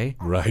cry,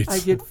 Right. I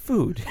get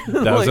food.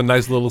 That was a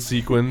nice little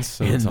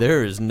sequence. And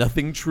there is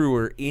nothing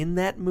truer in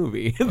that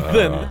movie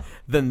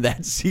than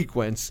that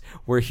sequence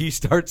where he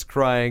starts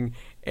crying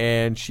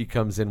and she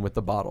comes in with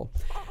the bottle.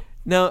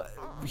 Now,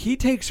 he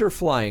takes her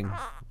flying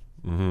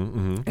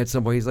at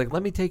some point. He's like,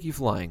 let me take you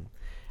flying.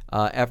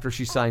 After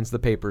she signs the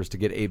papers to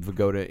get Abe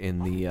Vigoda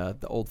in the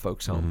old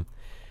folks' home.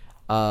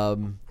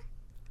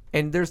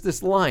 And there's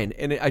this line,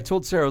 and I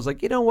told Sarah, I was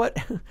like, you know what?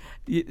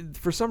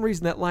 For some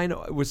reason, that line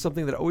was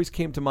something that always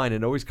came to mind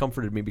and always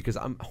comforted me because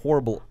I'm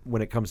horrible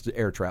when it comes to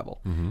air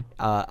travel.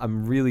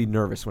 I'm really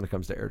nervous when it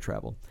comes to air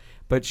travel.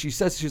 But she's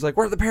like,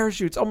 where are the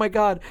parachutes? Oh my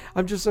God.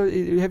 I'm just so,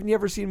 haven't you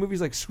ever seen movies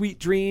like Sweet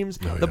Dreams,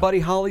 the Buddy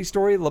Holly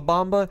story, La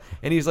Bamba?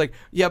 And he's like,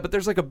 yeah, but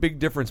there's like a big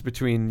difference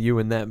between you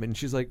and them. And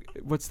she's like,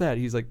 what's that?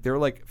 He's like, they're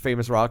like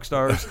famous rock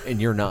stars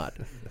and you're not.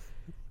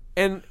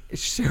 And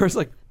Sarah's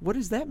like, what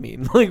does that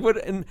mean? Like, what?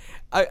 And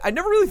I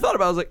never really thought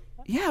about it. I was like,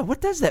 yeah,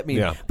 what does that mean?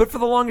 Yeah. But for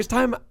the longest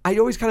time, I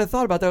always kind of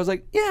thought about that. I was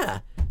like, yeah,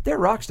 they're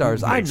rock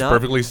stars. I'm Makes not.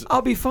 perfectly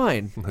I'll be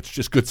fine. That's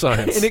just good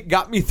science. And it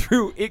got me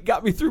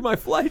through my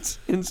flights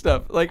and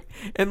stuff. Like,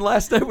 and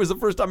last night was the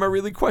first time I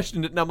really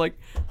questioned it. And I'm like,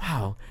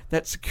 wow,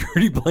 that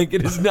security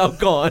blanket is now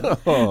gone.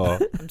 Oh,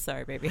 I'm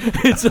sorry, baby.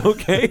 It's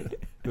okay.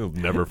 he'll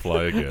never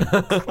fly again.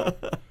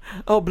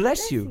 Oh,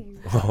 bless you.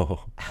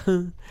 Oh.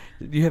 Do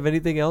you have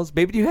anything else?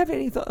 Baby, do you have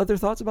any other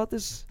thoughts about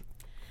this?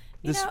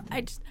 This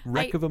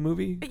wreck of a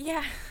movie?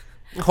 Yeah.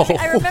 Oh,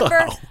 I remember.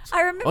 wow.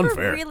 I remember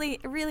Unfair.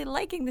 really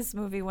liking this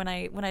movie when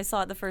I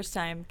saw it the first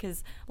time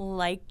because,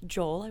 like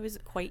Joel, I was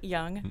quite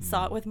young.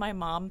 Saw it with my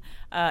mom,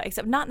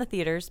 except not in the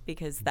theaters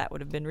because that would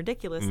have been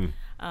ridiculous.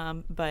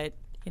 But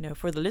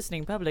for the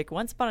listening public,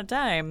 once upon a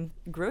time,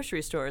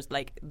 grocery stores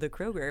like the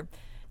Kroger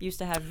used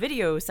to have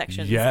video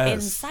sections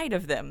inside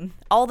of them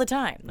all the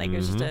time. Like it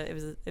was just it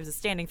was a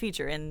standing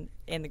feature in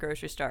the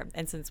grocery store.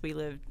 And since we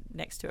lived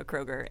next to a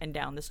Kroger and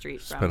down the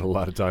street from Spent a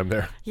lot of time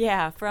there.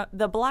 yeah, from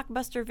the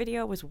Blockbuster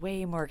video was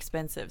way more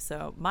expensive.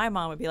 So my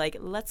mom would be like,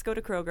 "Let's go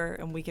to Kroger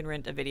and we can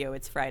rent a video.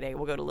 It's Friday.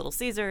 We'll go to Little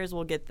Caesars.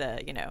 We'll get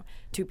the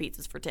 2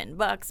 pizzas for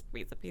 $10.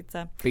 Pizza.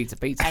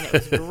 Pizza. And it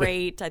was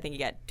great. I think you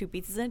got 2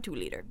 pizzas and a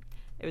 2-liter.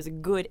 It was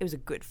a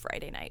good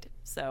Friday night.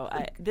 So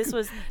this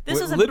was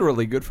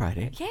literally Good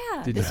Friday.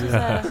 yeah. Did This you-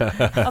 was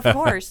of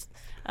course.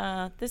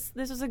 This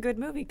was a good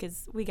movie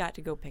because we got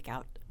to go pick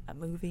out a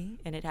movie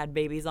and it had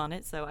babies on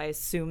it. So I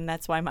assume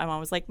that's why my mom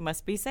was like,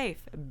 "Must be safe.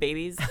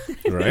 Babies.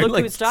 Right. Look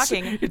Like, who's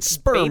talking. it's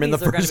sperm in the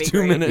Babies are gonna first be 2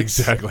 great." minutes.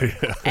 Exactly.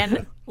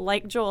 And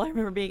like Joel, I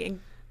remember being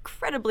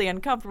incredibly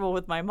uncomfortable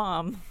with my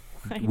mom.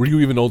 Like, Were you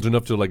even old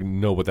enough to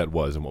know what that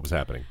was and what was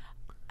happening?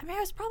 I mean, I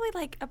was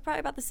probably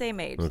about the same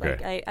age. Okay.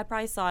 Like I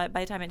probably saw it by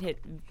the time it hit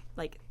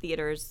like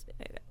theaters.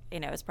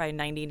 It was probably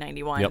 90,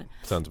 91. Yep,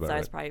 sounds about So I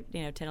was right.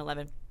 probably 10,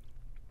 11.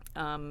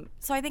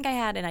 So I think I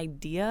had an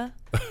idea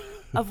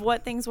of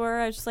what things were.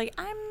 I was just like,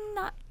 I'm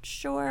not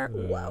sure.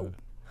 Whoa.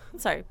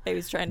 Sorry,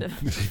 baby's trying to.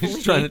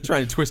 He's trying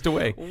to twist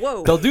away.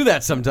 Whoa. They'll do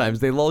that sometimes.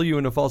 They lull you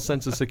in a false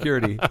sense of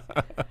security.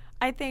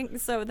 I think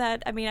so.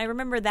 I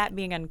remember that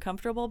being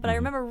uncomfortable, but I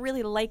remember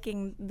really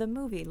liking the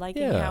movie,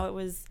 liking Yeah. how it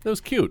was. That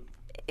was cute.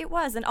 It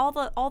was, and all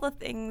the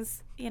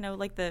things,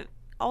 like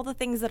all the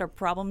things that are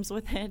problems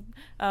with it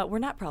were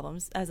not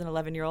problems as an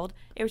 11-year-old.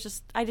 It was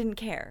just I didn't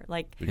care.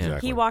 Like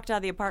Exactly. he walked out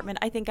of the apartment.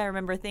 I think I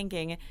remember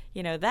thinking,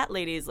 that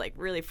lady's like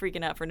really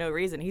freaking out for no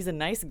reason. He's a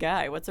nice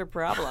guy. What's her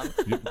problem?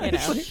 He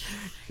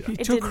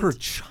It took her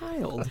didn't-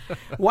 child.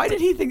 Why did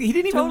he think he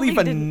didn't even Totally leave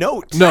a didn't.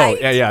 note? No,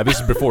 Right. yeah.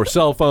 This is before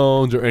cell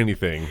phones or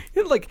anything.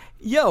 Like,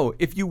 yo,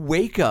 if you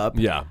wake up,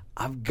 Yeah.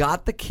 I've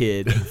got the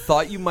kid,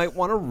 thought you might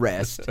want to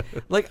rest.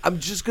 Like, I'm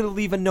just going to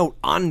leave a note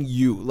on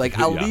you. Like,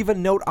 I'll Yeah. leave a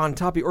note on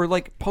top of you. Or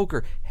like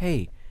poker.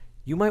 Hey,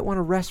 you might want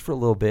to rest for a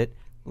little bit.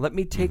 Let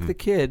me take the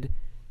kid.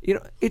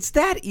 It's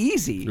that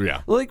easy.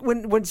 Yeah. Like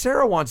when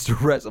Sarah wants to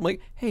rest, I'm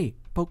like, hey,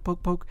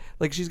 poke.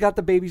 Like she's got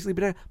the baby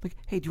sleeping. I'm like,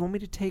 hey, do you want me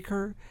to take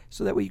her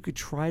so that way you could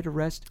try to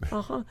rest?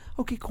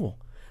 Okay, cool.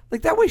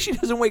 Like that way she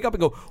doesn't wake up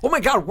and go, oh my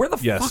God, where the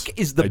Yes. fuck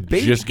is the I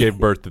baby? just gave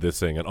birth to this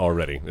thing and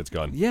already it's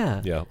gone.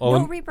 Yeah. Yeah.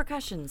 No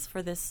repercussions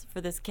for this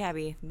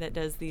cabbie that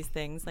does these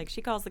things. Like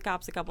she calls the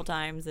cops a couple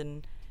times,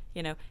 and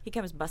he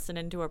comes busting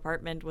into her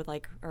apartment with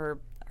like her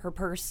her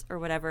purse or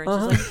whatever.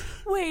 And she's like,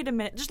 wait a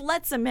minute, just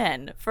lets him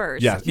in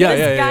first. Yeah, This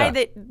yeah, guy yeah.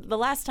 that the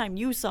last time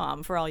you saw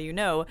him, for all you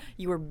know,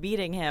 you were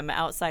beating him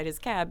outside his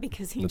cab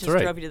because he That's just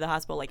right. drove you to the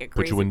hospital like a Put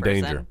crazy you in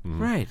person. danger.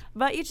 Right.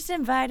 But you just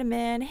invite him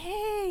in.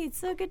 Hey, it's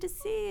so good to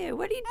see you.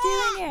 What are you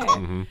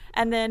doing here?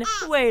 And then,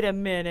 wait a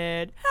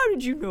minute. How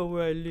did you know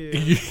where I live?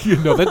 You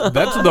know,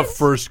 that's the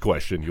first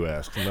question you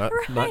ask,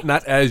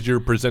 not as you're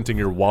presenting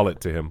your wallet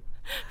to him.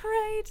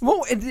 Right.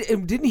 Well, and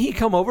didn't he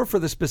come over for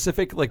the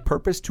specific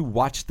purpose to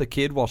watch the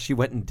kid while she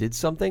went and did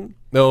something?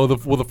 No, the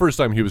first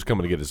time he was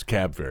coming to get his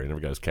cab fare, he never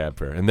got his cab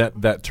fare, and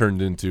that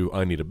turned into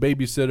I need a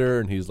babysitter,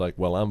 and he's like,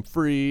 well, I'm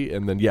free,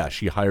 and then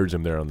she hires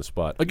him there on the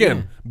spot.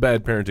 Again,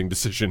 bad parenting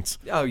decisions.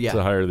 Oh, yeah.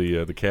 To hire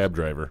the cab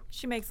driver.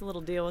 She makes a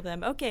little deal with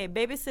him. Okay,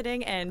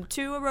 babysitting and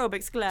 2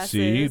 aerobics classes.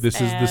 See, this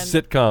is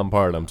the sitcom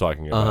part I'm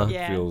talking about.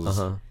 Yeah. Feels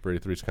very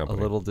Three's A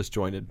Company. little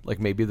disjointed. Like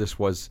maybe this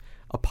was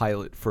a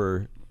pilot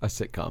for a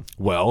sitcom.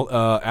 Well,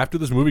 after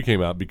this movie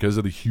came out, because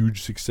of the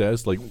huge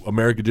success,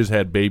 America just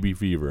had baby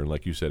fever, and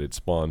like you said, it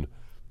spawned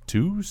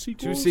 2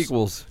 sequels? 2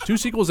 sequels. 2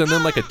 sequels, and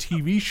then a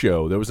TV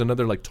show. There was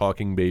another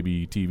talking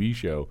baby TV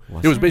show.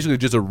 It was basically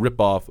just a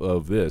rip-off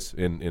of this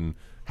in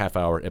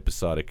half-hour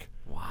episodic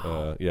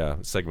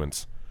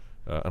segments.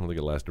 I don't think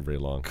it lasted very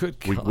long. Good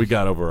We God.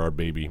 got over our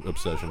baby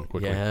obsession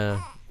quickly.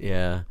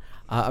 Yeah.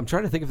 I'm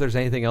trying to think if there's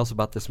anything else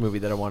about this movie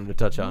that I wanted to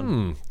touch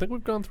on. I think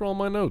we've gone through all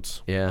my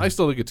notes. Yeah. I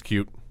still think it's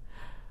cute.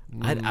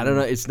 I don't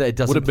know. It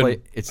doesn't Would've been- play.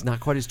 It's not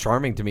quite as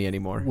charming to me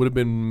anymore. Would have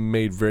been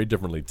made very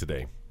differently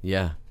today.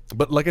 Yeah.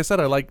 But like I said,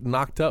 I like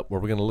Knocked Up. Were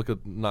we going to look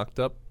at Knocked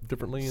Up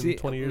differently See, in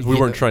 20 years? We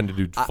weren't trying to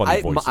do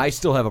funny voices. I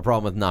still have a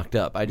problem with Knocked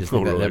Up. I just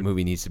think Really? that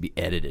movie needs to be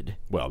edited.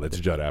 Well, that's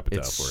Judd Apatow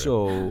It's for you.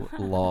 so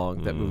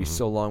long. That movie's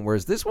so long.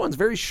 Whereas this one's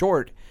very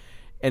short,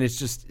 and it's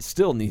just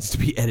still needs to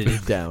be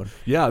edited down.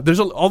 Yeah, there's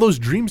all those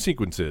dream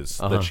sequences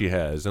that she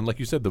has, and like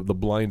you said, the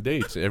blind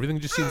dates. Everything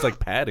just seems like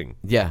padding.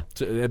 Yeah.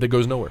 That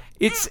goes nowhere.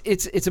 It's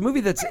a movie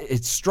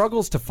it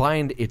struggles to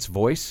find its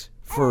voice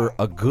for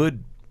a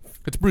good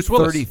It's Bruce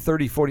Willis.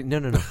 30, 40.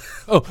 No.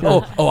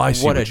 Oh, I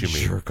see What what a you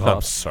mean. jerk I'm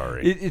off.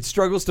 sorry. It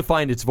struggles to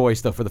find its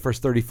voice, though, for the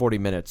first 30, 40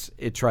 minutes.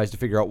 It tries to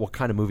figure out what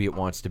kind of movie it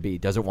wants to be.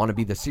 Does it want to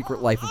be The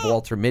Secret Life of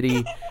Walter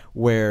Mitty,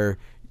 where,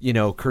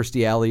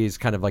 Kirstie Alley is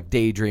kind of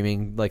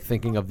daydreaming,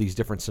 thinking of these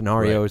different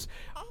scenarios?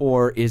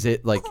 Or is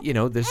it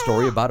this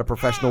story about a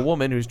professional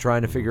woman who's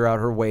trying to figure out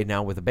her way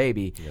now with a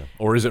baby? Yeah.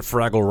 Or is it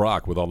Fraggle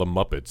Rock with all the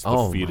Muppets, the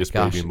Oh, my fetus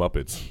gosh. baby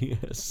Muppets?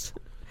 Yes.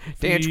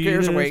 Dance your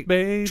cares away.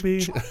 baby.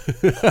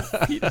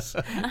 Fetus.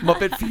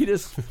 Muppet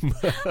fetus.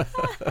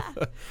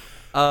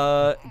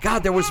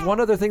 God, there was one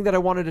other thing that I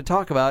wanted to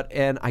talk about,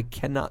 and I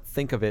cannot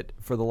think of it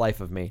for the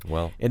life of me.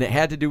 Well. And it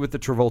had to do with the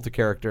Travolta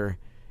character.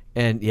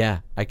 And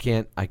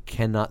I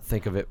cannot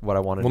think of it. What I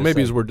wanted. Well, to maybe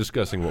say. as we're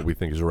discussing what we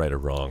think is right or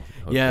wrong,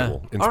 Yeah.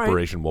 little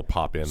inspiration will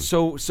pop in.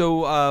 So,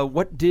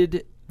 what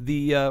did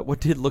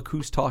Look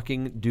Who's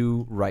Talking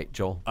do right,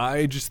 Joel?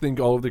 I just think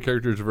all of the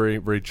characters are very,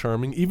 very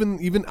charming.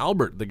 Even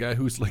Albert, the guy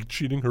who's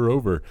cheating her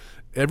over.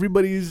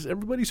 Everybody's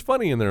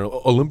funny in there.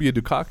 Olympia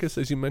Dukakis,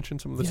 as you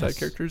mentioned, some of the side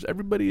characters.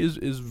 Everybody is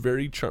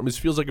very charming. This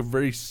feels like a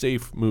very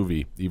safe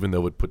movie, even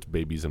though it puts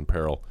babies in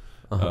peril.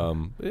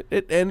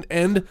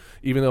 And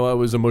even though I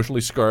was emotionally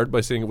scarred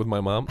by seeing it with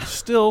my mom,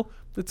 still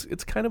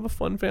it's kind of a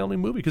fun family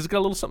movie because it's got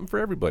a little something for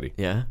everybody.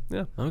 Yeah.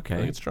 Yeah. Okay. I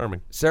think it's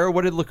charming. Sarah,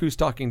 what did Look Who's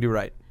Talking do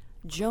right?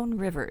 Joan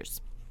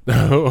Rivers.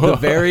 The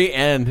very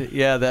end.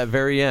 Yeah, that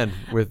very end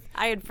with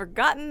I had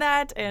forgotten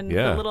that, and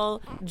Yeah. the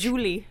little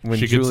Julie. when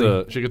She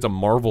Julie. gets a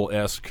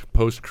Marvel-esque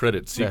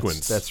post-credit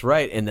sequence. That's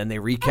right. And then they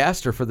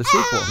recast her for the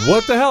sequel.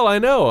 What the hell? I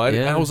know.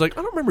 Yeah. I was like,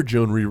 I don't remember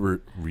Joan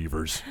Reavers.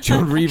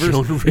 Joan Reavers.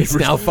 Joan Reavers. It's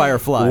now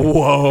Firefly.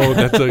 Whoa,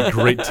 that's a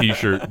great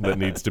T-shirt that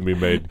needs to be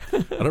made. I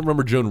don't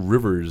remember Joan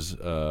Rivers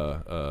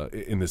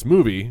in this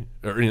movie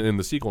or in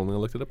the sequel, and then I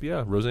looked it up.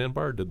 Yeah, Roseanne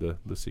Barr did the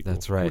sequel.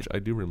 That's right. Which I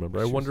do remember.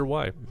 I wonder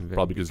why.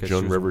 Probably because because Joan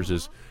she was- Rivers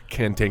is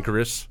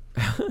cantankerous.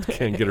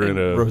 Can't get her in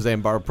a.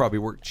 Roseanne Barr probably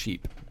worked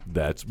cheap.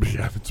 That's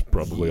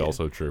probably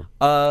also true.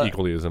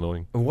 Equally as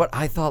annoying. What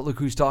I thought Look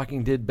Who's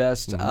Talking did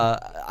best,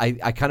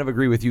 I kind of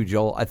agree with you,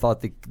 Joel. I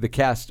thought the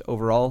cast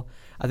overall,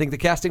 I think the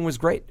casting was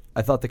great.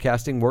 I thought the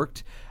casting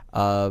worked.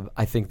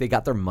 I think they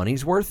got their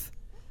money's worth.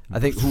 I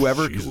think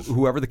whoever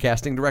the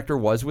casting director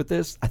was with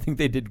this, I think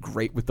they did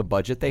great with the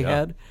budget they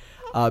had.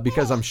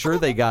 Because I'm sure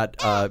they got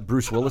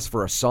Bruce Willis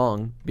for a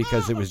song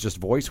because it was just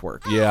voice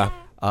work. Yeah.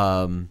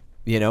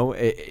 You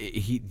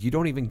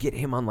don't even get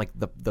him on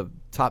the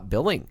top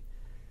billing.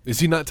 Is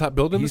he not top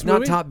billed in He's this not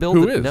movie? top billed.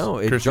 Who is? No,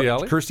 Kirstie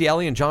Alley? Kirstie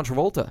Alley and John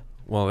Travolta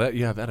Well,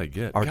 that I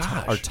get. are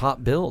Gosh.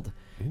 top billed.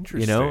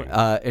 Interesting.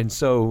 And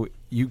so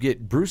you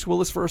get Bruce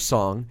Willis for a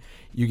song,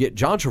 you get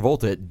John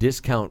Travolta at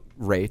discount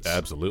rates.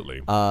 Absolutely.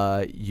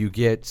 You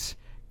get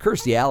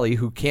Kirstie Alley,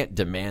 who can't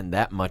demand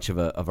that much of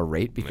a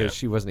rate because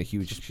she's not a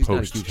huge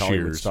Hollywood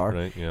Cheers, star.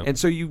 right? Yeah. And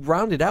so you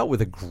round it out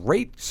with a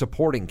great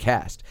supporting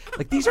cast.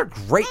 These are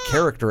great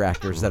character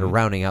actors that are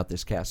rounding out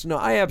this cast. So, no,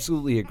 I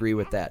absolutely agree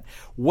with that.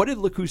 What did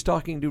Look Who's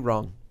Talking do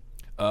wrong?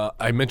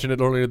 I mentioned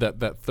it earlier,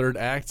 that third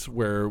act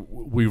where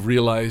we've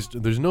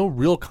realized there's no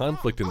real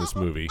conflict in this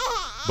movie,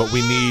 but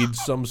we need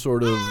some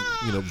sort of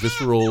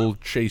visceral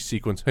chase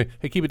sequence.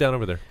 Hey, keep it down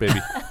over there, baby.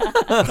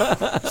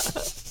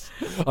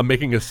 I'm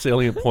making a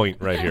salient point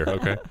right here.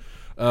 Okay.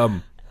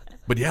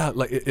 But yeah,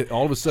 like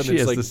all of a sudden She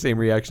it's has like the same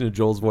reaction to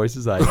Joel's voice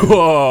as I do.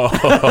 oh,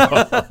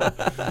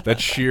 that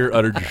sheer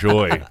utter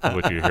joy of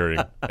what you're hearing,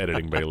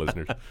 editing bay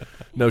listeners.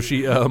 No,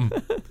 she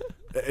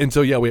and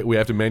so yeah, we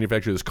have to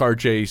manufacture this car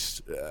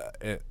chase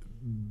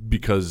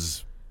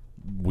because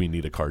we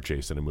need a car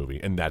chase in a movie,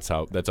 and that's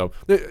how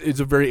it's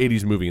a very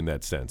 80s movie in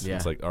that sense. Yeah.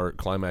 It's like our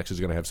climax is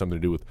going to have something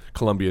to do with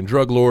Colombian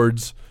drug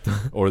lords,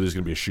 or there's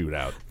going to be a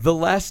shootout. The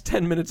last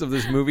 10 minutes of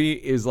this movie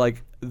is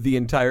like the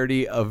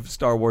entirety of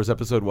Star Wars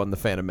Episode 1, The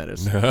Phantom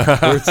Menace.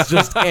 Where it's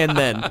just, and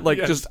then.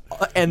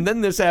 And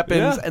then this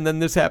happens, and then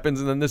this happens,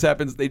 and then this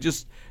happens. They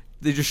just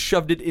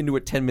shoved it into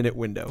a 10-minute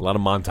window. A lot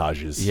of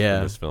montages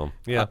in this film.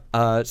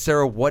 Yeah.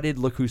 Sarah, what did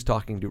Look Who's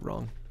Talking do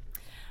wrong?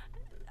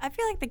 I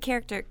feel like the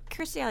character,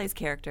 Kirstie Alley's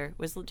character,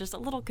 was just a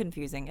little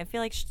confusing. I feel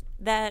like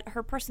that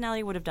her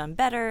personality would have done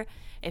better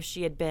if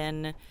she had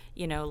been,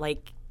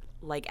 like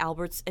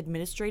Albert's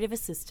administrative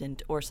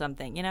assistant or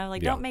something.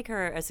 Don't make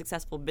her a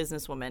successful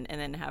businesswoman and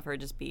then have her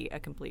just be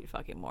a complete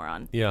fucking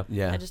moron. Yeah.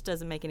 That just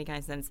doesn't make any kind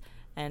of sense.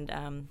 And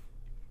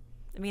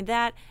I mean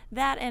that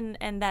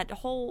and that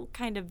whole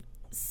kind of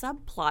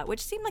subplot,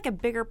 which seemed like a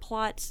bigger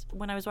plot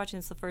when I was watching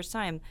this the first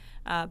time,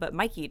 but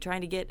Mikey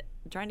trying to get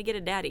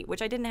a daddy,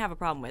 which I didn't have a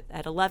problem with.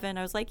 At 11,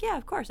 I was like, yeah,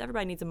 of course,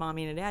 everybody needs a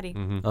mommy and a daddy.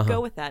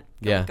 Go with that.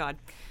 Go with God.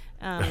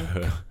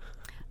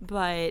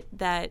 But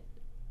that,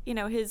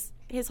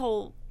 his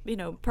whole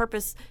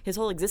purpose, his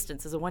whole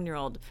existence as a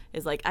 1-year-old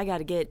is like, I got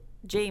to get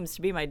James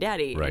to be my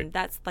daddy, right. And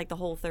that's like the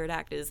whole third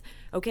act is,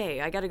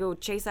 okay, I got to go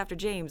chase after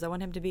James. I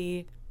want him to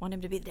be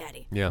the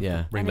daddy.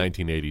 Yeah. Bring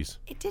 1980s.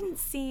 It didn't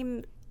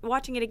seem.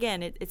 Watching it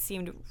again, it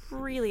seemed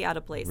really out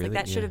of place. Really? Like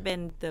that should have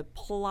been the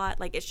plot.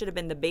 Like it should have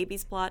been the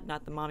baby's plot,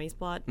 not the mommy's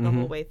plot, the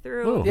whole way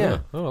through. Oh, yeah.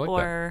 Oh, I like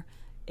or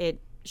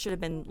it should have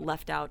been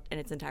left out in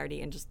its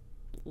entirety and just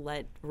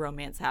let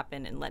romance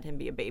happen and let him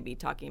be a baby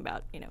talking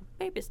about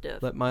baby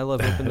stuff. Let my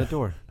love open the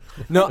door.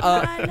 No.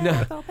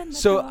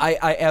 So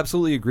I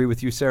absolutely agree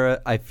with you,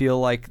 Sarah. I feel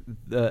like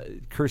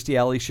Kirstie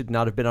Alley should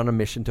not have been on a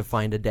mission to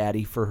find a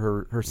daddy for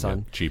her son.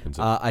 Yeah, cheapens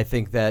it. I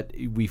think that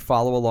we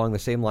follow along the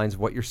same lines of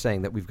what you're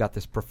saying, that we've got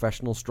this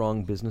professional,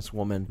 strong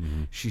businesswoman.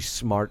 Mm-hmm. She's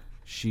smart.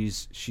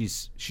 She's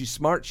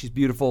smart. She's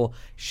beautiful.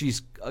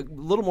 She's a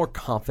little more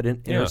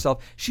confident in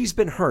herself. She's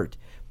been hurt,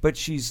 but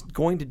she's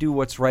going to do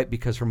what's right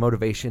because her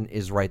motivation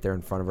is right there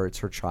in front of her. It's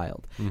her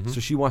child. So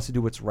she wants to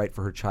do what's right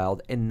for her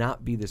child and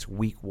not be this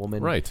weak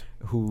woman. Right.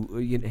 Who,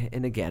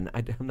 and again,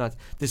 I'm not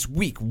this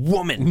weak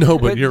woman. No,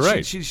 but you're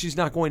right. She's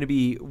not going to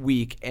be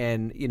weak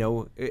and,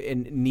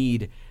 and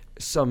need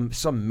some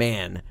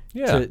man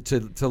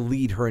to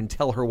lead her and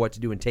tell her what to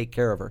do and take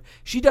care of her.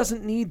 She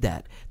doesn't need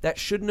that. That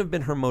shouldn't have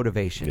been her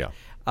motivation. Yeah.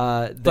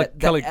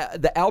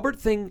 The Albert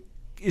thing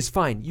is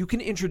fine. You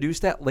can introduce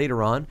that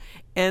later on.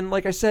 And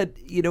like I said,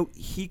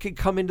 he could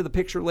come into the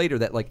picture later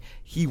that like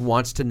he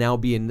wants to now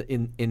be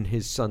in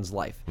his son's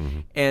life.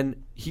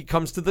 And he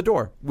comes to the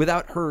door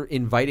without her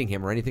inviting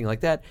him or anything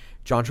like that.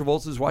 John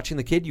Travolta is watching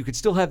the kid. You could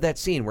still have that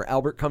scene where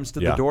Albert comes to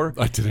the door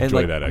I did and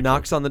enjoy that, actually.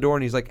 knocks on the door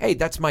and he's like, hey,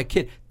 that's my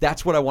kid.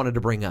 That's what I wanted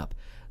to bring up.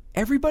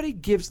 Everybody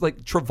gives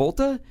like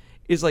Travolta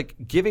is like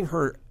giving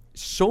her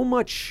so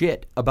much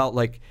shit about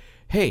like,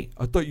 hey,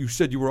 I thought you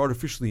said you were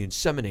artificially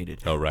inseminated.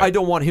 Oh, right. I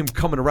don't want him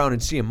coming around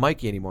and seeing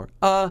Mikey anymore.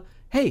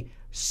 Hey,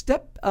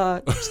 step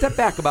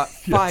back about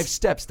 5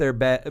 steps there,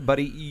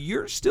 buddy.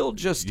 You're still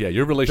just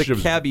your relationship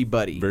the cabbie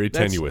buddy. Very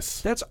tenuous.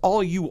 That's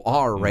all you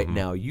are right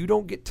now. You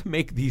don't get to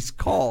make these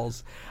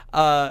calls.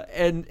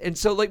 And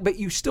so like, but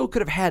you still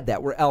could have had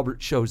that where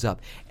Albert shows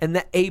up and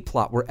that A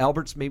plot where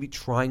Albert's maybe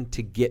trying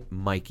to get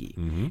Mikey.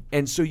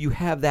 And so you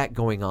have that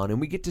going on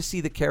and we get to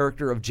see the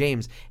character of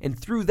James, and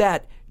through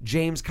that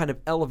James kind of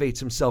elevates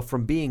himself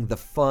from being the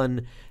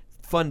fun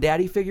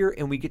daddy figure,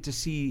 and we get to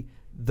see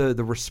the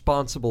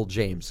responsible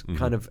James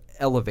kind of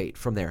elevate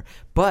from there.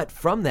 But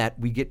from that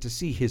we get to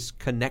see his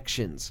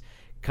connections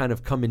kind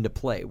of come into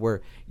play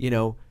where,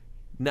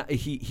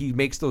 he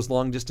makes those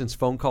long distance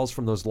phone calls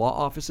from those law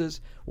offices.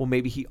 Well,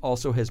 maybe he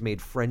also has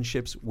made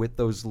friendships with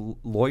those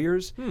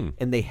lawyers,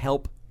 and they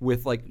help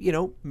with like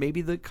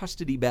maybe the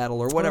custody battle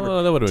or whatever.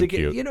 Oh, that would have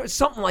been cute.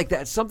 Something like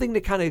that. Something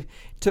to kind of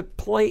to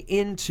play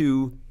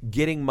into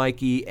getting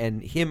Mikey and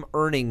him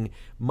earning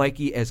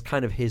Mikey as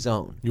kind of his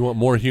own. You want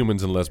more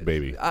humans and less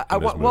baby.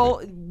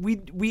 Well,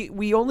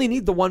 we only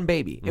need the one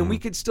baby, and we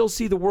could still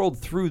see the world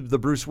through the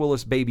Bruce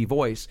Willis baby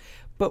voice.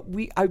 But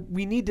we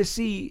need to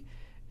see.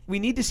 We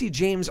need to see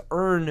James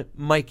earn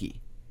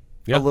Mikey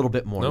a little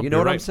bit more. Nope, you know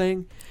what right. I'm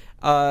saying?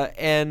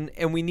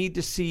 And we need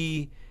to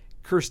see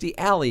Kirstie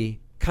Alley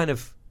kind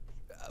of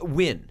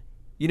win.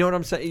 You know what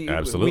I'm saying?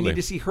 Absolutely. We need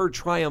to see her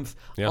triumph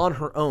on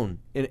her own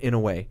in a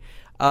way.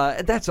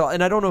 That's all.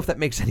 And I don't know if that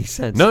makes any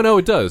sense. No,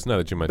 it does. Now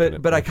that you mention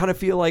it. But I kind of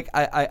feel like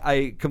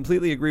I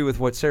completely agree with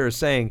what Sarah's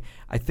saying.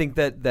 I think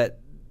that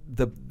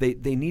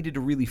they needed to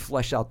really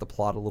flesh out the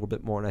plot a little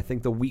bit more. And I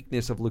think the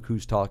weakness of Look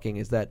Who's Talking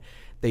is that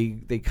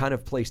they kind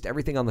of placed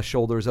everything on the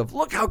shoulders of,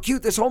 look how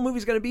cute this whole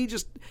movie's going to be,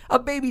 just a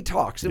baby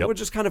talks, and we'll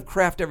just kind of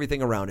craft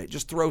everything around it,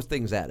 just throw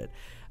things at it.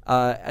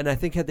 And I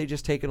think had they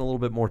just taken a little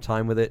bit more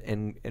time with it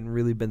and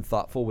really been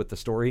thoughtful with the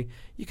story,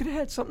 you could have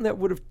had something that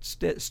would have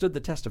stood the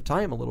test of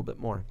time a little bit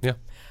more. Yeah.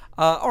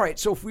 All right,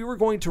 so if we were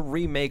going to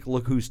remake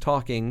Look Who's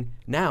Talking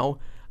now,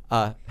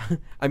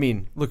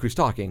 Look Who's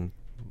Talking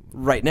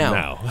right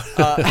now.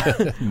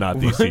 Not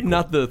the sequel.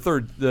 Not the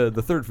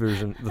third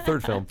version, the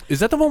third film.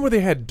 Is that the one where they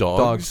had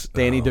dogs?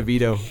 Danny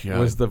DeVito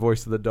was the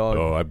voice of the dog.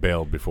 Oh, I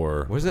bailed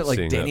before. Wasn't it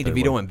like Danny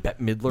DeVito and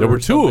Bette Midler? There were or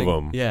two of something?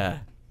 them. Yeah.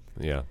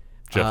 Yeah.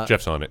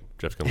 Jeff's on it.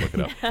 Jeff's going to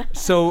look it up.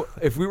 So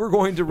if we were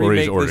going to Or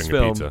he's remake this ordering a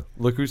film, pizza.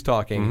 Look Who's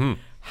Talking,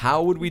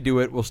 how would we do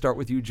it? We'll start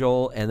with you,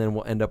 Joel, and then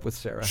we'll end up with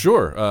Sarah.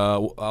 Sure.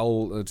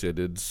 Let's see. I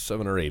did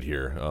 7 or 8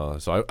 here.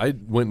 So I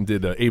went and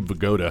did Abe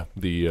Vigoda,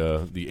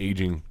 the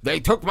aging. They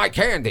took my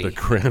candy. The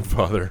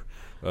grandfather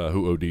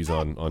who ODs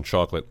on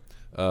chocolate.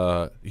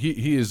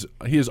 He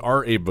is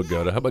our Abe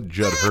Vigoda. How about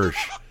Judd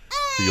Hirsch,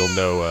 who you'll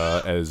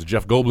know as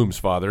Jeff Goldblum's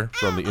father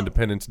from the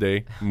Independence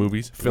Day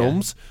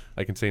films.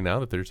 I can say now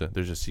that there's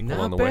a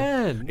sequel on the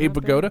way. Abe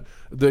Vigoda,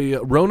 the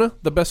Rona,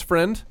 the best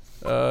friend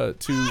to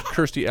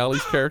Kirstie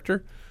Alley's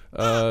character.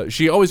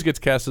 She always gets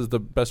cast as the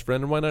best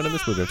friend, and why not in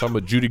this movie? I'm talking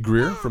about Judy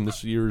Greer from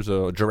this year's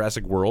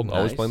Jurassic World,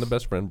 always playing the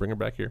best friend. Bring her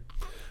back here.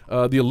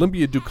 The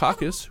Olympia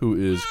Dukakis, who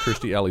is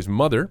Kirstie Alley's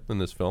mother in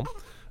this film.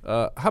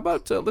 How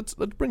about let's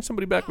bring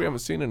somebody back we haven't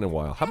seen in a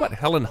while. How about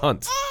Helen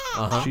Hunt?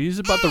 She's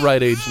about the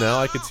right age now.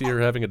 I could see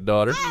her having a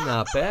daughter.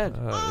 Not bad.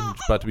 And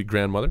she's about to be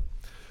grandmother.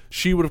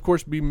 She would, of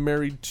course, be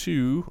married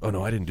to... Oh,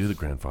 no, I didn't do the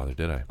grandfather,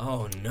 did I?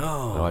 Oh,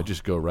 no. No, I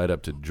just go right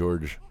up to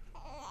George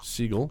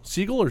Siegel.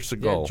 Siegel or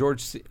Segal?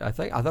 Yeah, I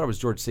thought it was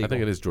George Siegel. I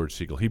think it is George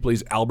Siegel. He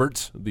plays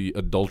Albert, the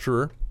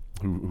adulterer,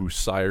 who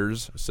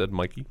sires said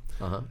Mikey.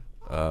 How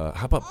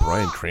about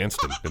Bryan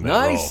Cranston in that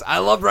Nice. role? I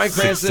love Bryan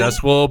Cranston.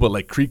 Successful, but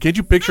like, can't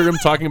you picture him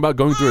talking about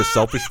going through a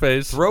selfish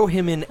phase? Throw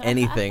him in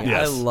anything.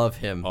 Yes. I love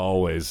him.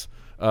 Always.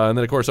 And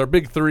then, of course, our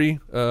big three.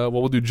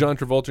 We'll do John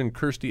Travolta and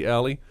Kirstie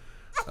Alley.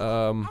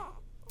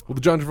 Well,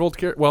 the John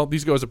Travolta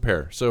these go as a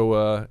pair.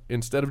 So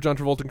instead of John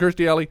Travolta and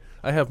Kirstie Alley,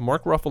 I have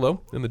Mark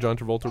Ruffalo in the John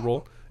Travolta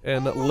role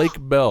and Lake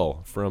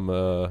Bell from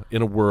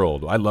In a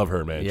World. I love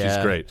her, man. Yeah,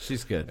 she's great.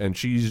 she's good. And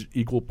she's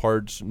equal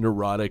parts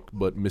neurotic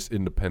but Miss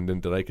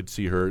Independent, and I could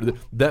see her.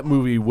 That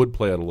movie would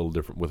play out a little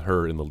different with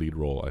her in the lead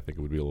role. I think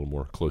it would be a little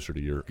more closer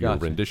to your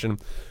rendition.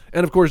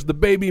 And, of course, the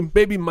baby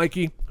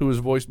Mikey, who is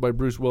voiced by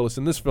Bruce Willis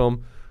in this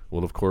film,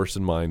 will, of course,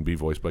 in mine, be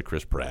voiced by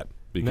Chris Pratt.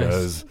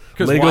 Because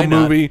Lego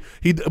Movie,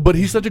 but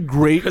he's such a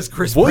great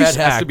Chris voice Pratt has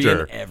actor. to be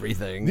in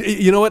everything.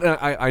 You know what?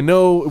 I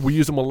know we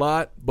use him a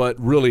lot, but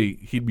really,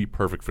 he'd be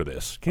perfect for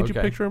this. Can't you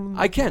picture him?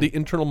 I can. The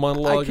internal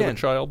monologue of a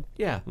child.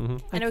 Yeah.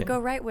 And it would go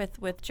right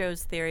with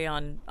Joe's theory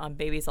on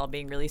babies all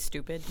being really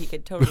stupid. He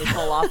could totally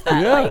pull off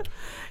that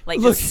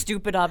just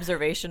stupid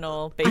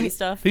observational baby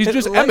stuff. He's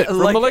just Emmett from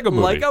the Lego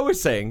Movie. Like I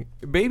was saying,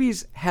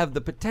 babies have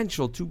the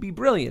potential to be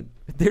brilliant.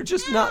 They're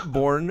just not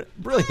born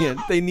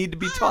brilliant. They need to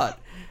be taught.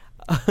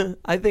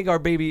 I think our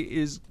baby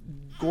is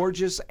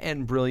gorgeous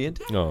and brilliant.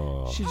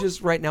 Aww. She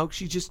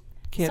just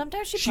can't.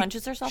 Sometimes she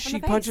punches herself in the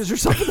face. She punches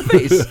herself in the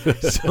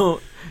face. So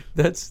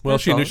that's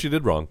she all. knew she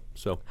did wrong.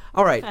 So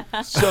all right.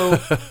 So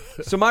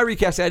my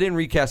recast. I didn't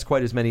recast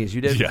quite as many as you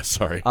did. yeah,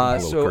 sorry,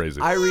 I'm a little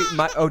crazy.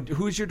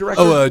 Who's your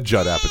director?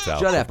 Judd Apatow.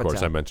 Judd Of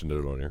course, Apatow. I mentioned it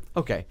earlier.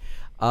 Okay.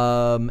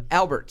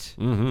 Albert,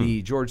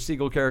 the George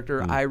Siegel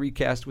character, I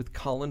recast with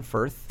Colin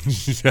Firth.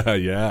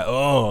 yeah.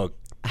 Oh,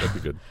 that'd be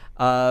good.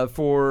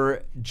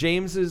 For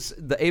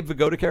the Abe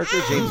Vigoda character,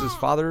 James's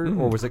father,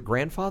 or was it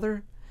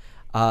grandfather?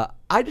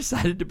 I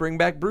decided to bring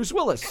back Bruce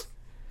Willis.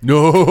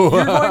 No,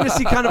 You're going to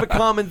see kind of a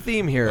common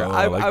theme here.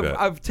 I like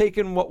that. I've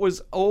taken what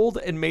was old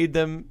and made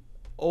them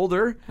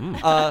older.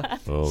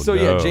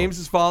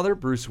 James's father,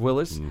 Bruce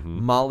Willis.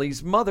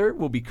 Molly's mother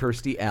will be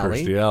Kirstie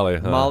Alley. Kirstie Alley,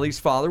 huh? Molly's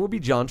father will be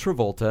John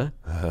Travolta.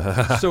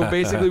 So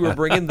basically, we're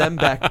bringing them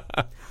back.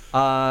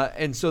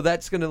 And so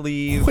that's going to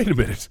leave... Wait a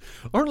minute.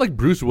 Aren't like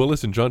Bruce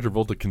Willis and John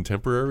Travolta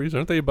contemporaries?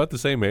 Aren't they about the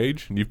same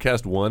age? And you've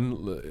cast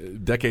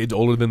one decades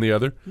older than the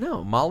other?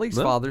 No, Molly's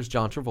father's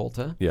John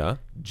Travolta. Yeah.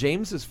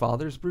 James's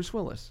father's Bruce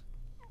Willis.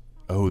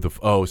 See, I'm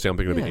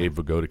thinking of the Abe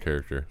Vigoda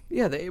character.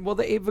 Yeah, the Abe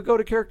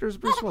Vigoda character is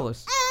Bruce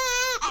Willis.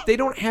 They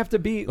don't have to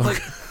be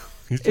like...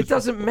 It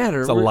doesn't matter.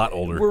 It's a lot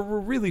older. We're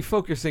really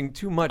focusing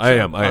too much. I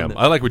am.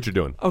 I like what you're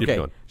doing. Okay. Keep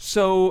going.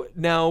 So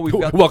now we've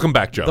got welcome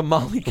back, Joe. The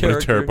Molly I'm gonna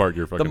character. tear apart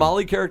your fucking... The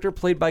Molly character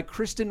played by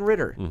Kristen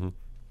Ritter. Do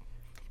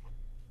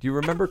you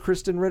remember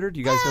Kristen Ritter? Do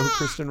you guys know who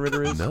Kristen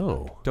Ritter is?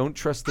 No. Don't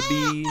Trust the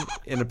Bee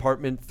in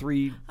Apartment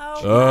 3.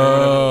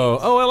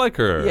 Oh, I like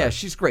her. Yeah,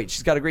 she's great.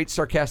 She's got a great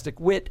sarcastic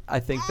wit. I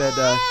think that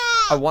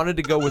I wanted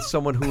to go with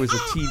someone who was a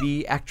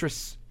TV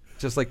actress,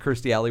 just like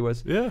Kirstie Alley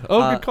was. Yeah.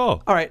 Oh, good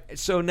call. All right.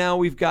 So now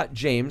we've got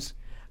James.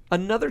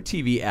 Another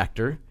TV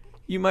actor.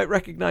 You might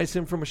recognize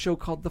him from a show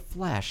called The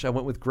Flash. I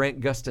went with Grant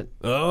Gustin.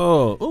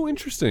 Oh,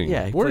 interesting.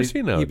 Yeah, Where is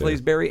he now? He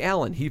plays Barry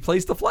Allen. He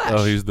plays The Flash.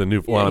 Oh, he's the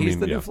new. Yeah, Well, he's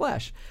the new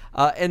Flash.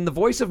 And the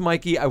voice of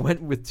Mikey, I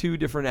went with 2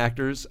 different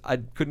actors. I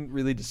couldn't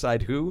really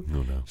decide who.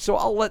 No. So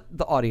I'll let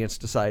the audience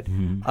decide.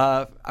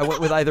 I went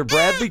with either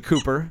Bradley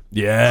Cooper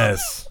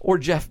Yes. or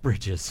Jeff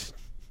Bridges.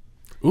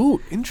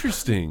 Ooh,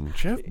 interesting.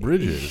 Jeff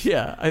Bridges.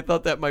 Yeah, I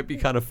thought that might be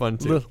kind of fun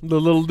too. The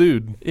little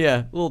dude.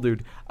 Yeah, little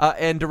dude.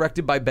 And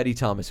directed by Betty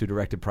Thomas, who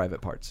directed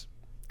Private Parts.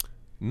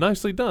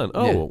 Nicely done.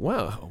 Oh, Yeah.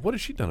 wow. What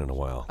has she done in a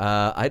while?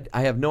 I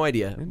have no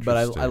idea, but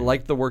I Interesting.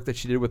 liked the work that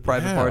she did with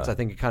Private Yeah. Parts. I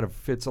think it kind of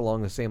fits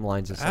along the same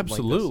lines as something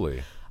Absolutely.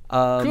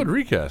 Like this. Good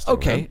recast.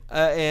 Okay,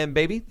 and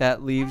baby,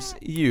 that leaves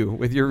you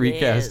with your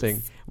recasting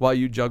Yes. while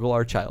you juggle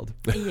our child.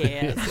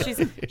 Yes,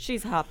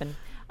 she's hopping.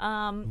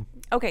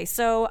 Okay,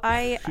 so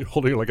You're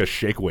holding it like a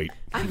shake weight.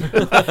 I'm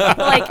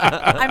like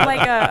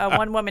a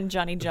one-woman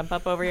Johnny Jump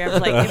Up over here.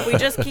 I'm like, if we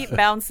just keep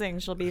bouncing,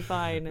 she'll be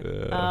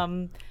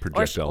fine.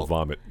 Projectile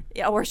vomit.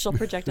 Yeah, or she'll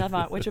projectile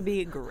vomit, which would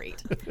be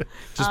great.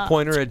 Just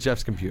point her at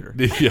Jeff's computer.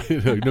 Yeah,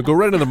 no, go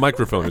right into the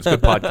microphone. It's a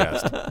good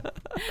podcast.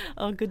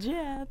 Oh, good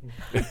job.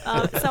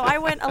 So I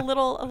went a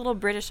little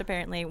British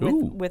apparently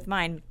with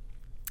mine.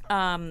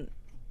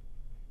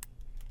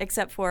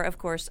 Except for, of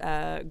course,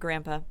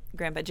 Grandpa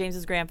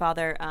James's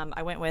grandfather.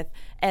 I went with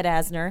Ed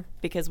Asner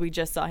because we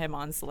just saw him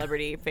on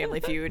Celebrity Family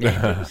Feud.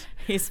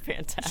 He's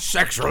fantastic.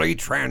 Sexually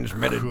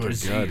transmitted Good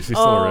God, is he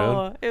still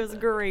around? It was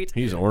great.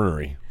 He's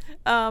ornery.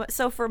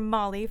 So for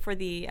Molly, for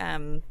the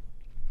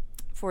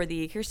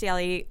Kirstie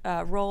Alley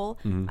role,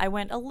 I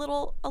went a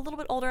little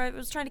bit older. I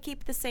was trying to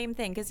keep the same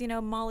thing because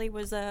Molly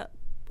was I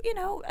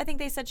think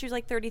they said she was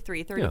like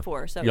 33,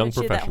 34. So young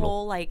she had that professional.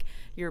 whole like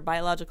your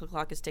biological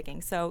clock is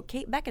ticking. So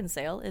Kate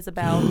Beckinsale is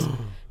about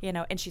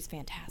and she's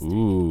fantastic.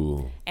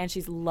 Ooh. And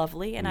she's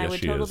lovely, and I Yes, would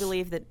she totally is.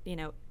 believe that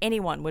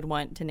anyone would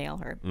want to nail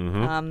her,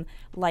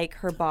 like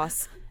her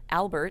boss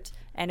Albert.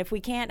 And if we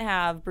can't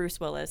have Bruce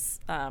Willis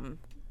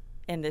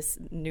in this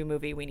new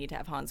movie, we need to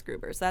have Hans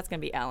Gruber. So that's going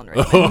to be Alan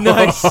Rickman.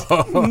 Nice.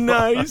 So,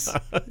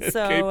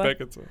 Kate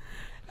Beckinsale.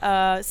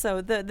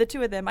 So the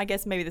 2 of them, I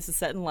guess maybe this is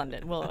set in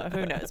London. Well,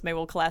 who knows? Maybe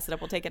we'll class it up.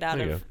 We'll take it out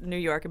There you of New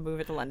York and move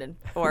it to London,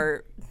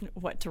 or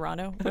what,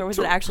 Toronto? Where was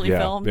it actually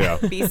filmed? Yeah.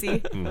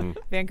 BC,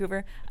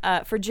 Vancouver.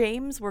 For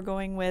James, we're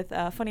going with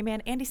funny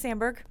man Andy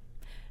Samberg,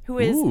 who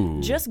is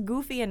Ooh. just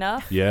goofy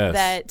enough Yes.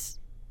 that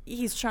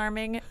he's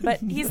charming,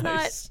 but he's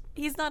Nice.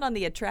 not on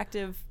the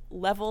attractive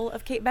level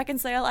of Kate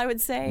Beckinsale, I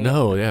would say.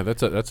 No, yeah,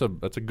 that's a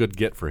good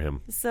get for him.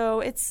 So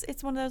it's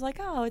one of those like,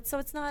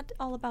 it's not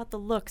all about the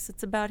looks.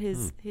 It's about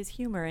his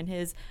humor and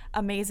his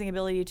amazing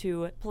ability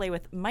to play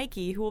with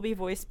Mikey, who will be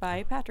voiced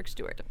by Patrick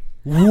Stewart.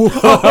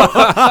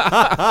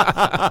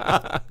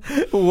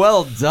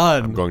 Well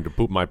done. I'm going to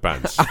poop my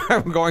pants.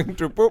 I'm going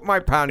to poop my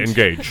pants.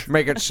 Engage.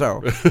 Make it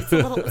so. It's a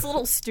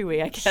little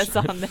stewy, I guess,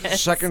 on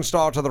this. Second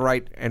star to the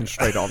right and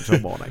straight on till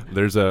morning.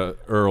 There's a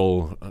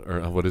Earl,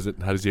 or what is it?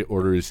 How does he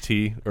order his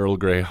tea? Earl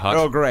Grey hot.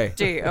 Earl Grey.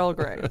 Gee, Earl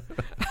Grey.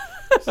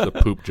 It's the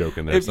poop joke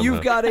in there. If somehow.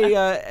 you've got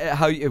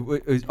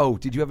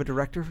did you have a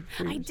director?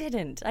 For I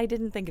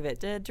didn't think of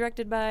it.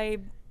 Directed by.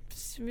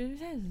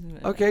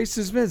 Okay,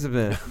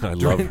 Suspensivement. I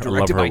love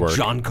Directed her by work.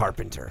 John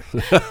Carpenter.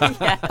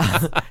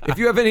 If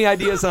you have any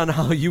ideas on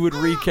how you would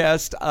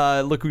recast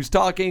Look Who's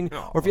Talking,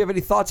 or if you have any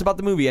thoughts about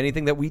the movie,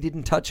 anything that we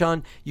didn't touch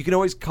on, you can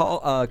always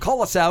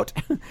call us out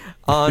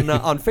on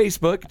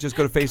Facebook. Just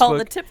go to Facebook. Call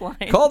the tip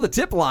line. Call the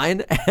tip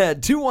line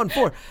at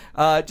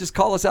 214. Just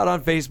call us out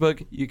on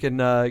Facebook. You can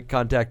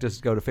contact us.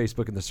 Go to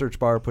Facebook in the search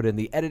bar, put in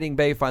the editing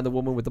bay, find the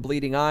woman with the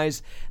bleeding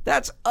eyes.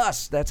 That's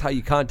us. That's how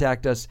you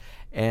contact us.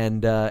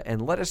 And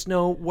let us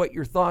know what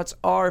your thoughts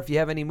are. If you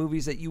have any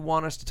movies that you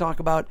want us to talk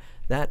about,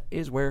 that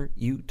is where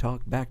you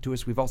talk back to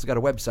us. We've also got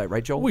a website,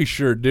 right, Joel? We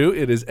sure do.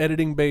 It is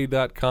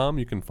editingbay.com.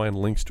 You can find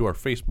links to our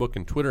Facebook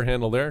and Twitter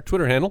handle there.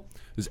 Twitter handle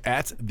is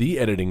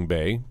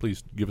 @theeditingbay.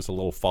 Please give us a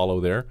little follow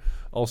there.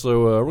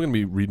 Also, we're going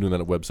to be redoing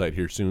that website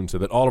here soon so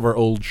that all of our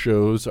old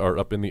shows are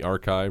up in the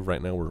archive.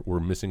 Right now, we're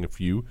missing a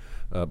few,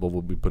 but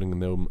we'll be putting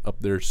them up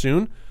there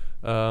soon.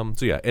 So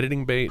yeah,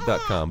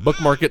 editingbay.com.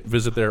 Bookmark it.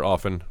 Visit there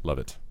often. Love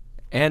it.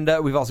 And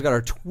we've also got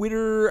our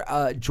Twitter,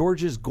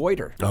 George's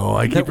Goiter. Oh,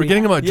 I keep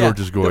forgetting about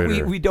George's that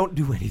Goiter. we don't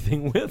do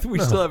anything with. We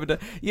still haven't done.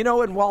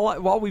 And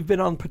while we've been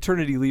on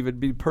paternity leave, it'd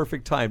be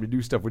perfect time to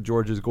do stuff with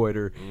George's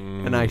Goiter,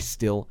 and I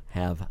still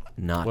have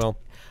not. Well,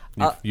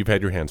 you've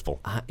had your hands full,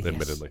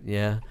 admittedly.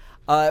 Yes, yeah.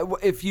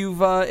 If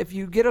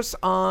you get us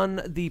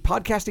on the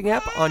podcasting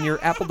app on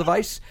your Apple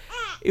device,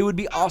 it would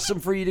be awesome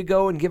for you to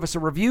go and give us a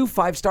review.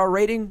 5-star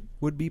rating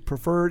would be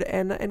preferred,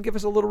 and give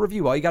us a little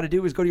review. All you got to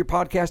do is go to your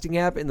podcasting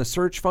app in the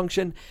search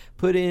function,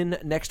 put in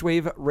Next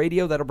Wave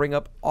Radio. That'll bring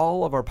up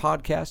all of our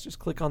podcasts. Just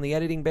click on the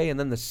editing bay, and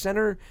then the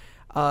center.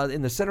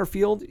 In the center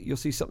field, you'll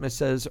see something that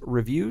says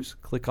reviews.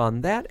 Click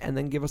on that and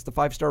then give us the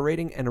 5-star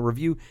rating and a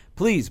review.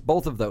 Please,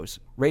 both of those,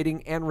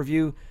 rating and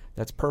review.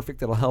 that's perfect.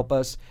 That'll help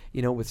us,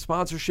 with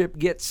sponsorship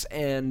gets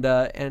and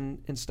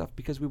stuff,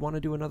 because we want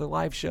to do another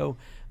live show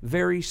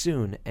very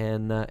soon,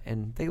 and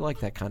they like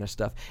that kind of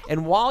stuff.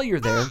 And while you're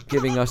there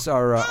giving us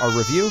our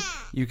review,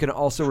 you can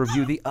also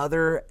review the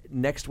other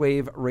Next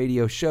Wave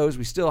radio shows.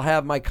 We still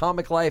have My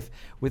Comic Life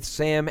with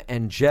Sam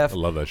and Jeff. I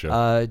love that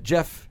show.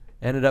 Jeff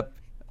ended up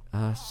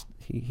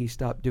he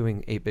stopped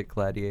doing 8-Bit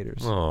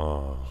Gladiators.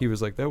 Aww. He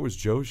was like, that was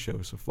Joe's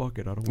show, so fuck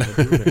it, I don't want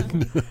to do it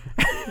anymore.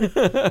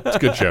 It's a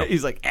good show.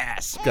 He's like,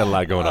 ass. Got a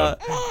lot going on.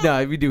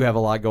 No, we do have a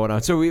lot going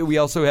on. So we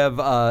also have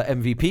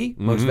MVP,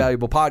 Most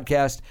Valuable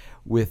Podcast,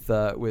 with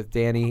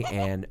Danny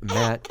and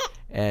Matt,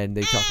 and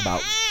they talk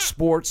about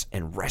sports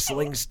and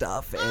wrestling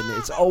stuff, and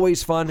it's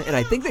always fun. And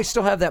I think they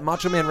still have that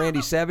Macho Man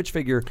Randy Savage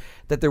figure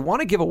that they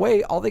want to give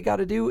away. All they got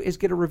to do is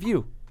get a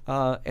review.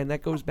 And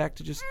that goes back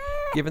to just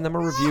giving them a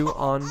review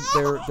on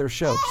their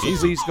show. So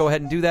please go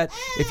ahead and do that.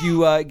 If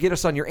you get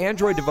us on your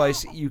Android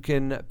device, you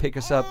can pick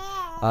us up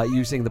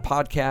using the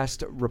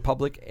Podcast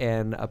Republic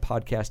and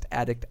Podcast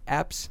Addict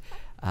apps.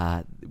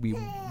 We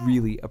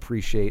really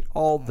appreciate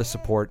all the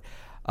support.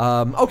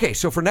 Okay,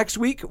 so for next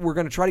week, we're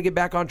going to try to get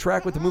back on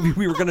track with the movie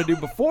we were going to do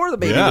before the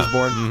baby was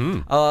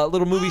born. A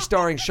little movie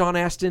starring Sean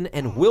Astin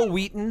and Will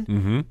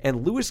Wheaton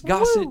and Louis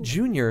Gossett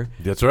Jr.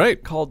 That's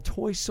right. Called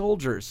Toy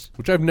Soldiers.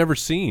 Which I've never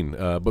seen,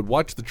 but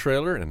watched the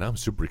trailer, and I'm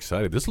super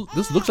excited. This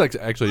looks like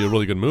actually a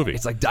really good movie.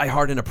 It's like Die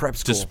Hard in a prep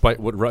school.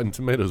 Despite what Rotten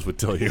Tomatoes would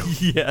tell you.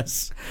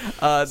 Yes.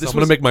 So I'm going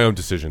to make my own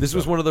decision. This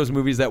was one of those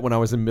movies that when I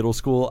was in middle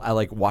school, I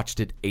watched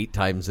it 8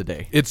 times a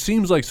day. It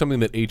seems like something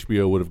that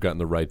HBO would have gotten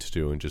the rights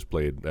to and just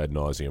played ad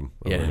nauseum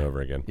over and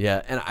over again.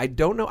 Yeah, and I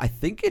don't know. I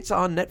think it's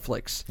on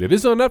Netflix. It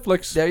is on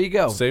Netflix. There you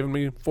go. Saving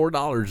me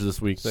 $4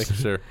 this week. Thank you,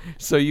 sir.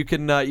 So you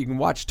can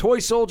watch Toy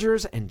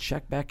Soldiers and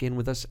check back in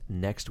with us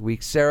next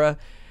week. Sarah,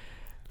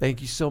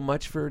 thank you so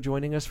much for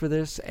joining us for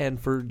this and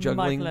for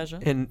juggling My pleasure.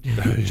 and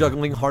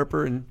juggling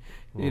Harper and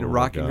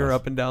rocking her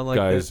up and down like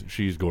Guys, this.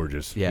 she's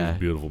gorgeous. Yeah. She's a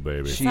beautiful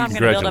baby. So I'm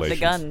going to build up the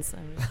guns.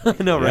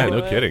 No, Yeah, right?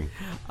 no kidding.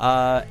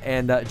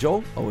 And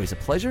Joel, always a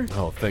pleasure.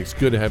 Oh, thanks.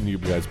 Good having you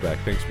guys back.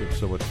 Thanks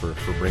so much for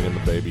bringing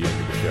the baby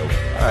into the show.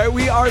 All right,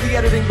 we are the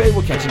Editing Bay.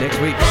 We'll catch you next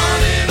week.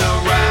 Running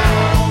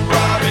around,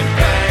 robbing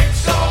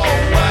banks, all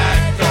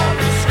whacked on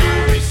the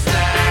Scooby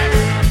Snacks.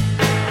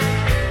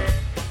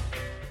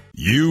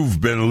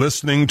 You've been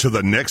listening to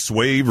the Next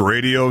Wave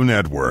Radio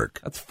Network.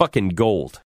 That's fucking gold.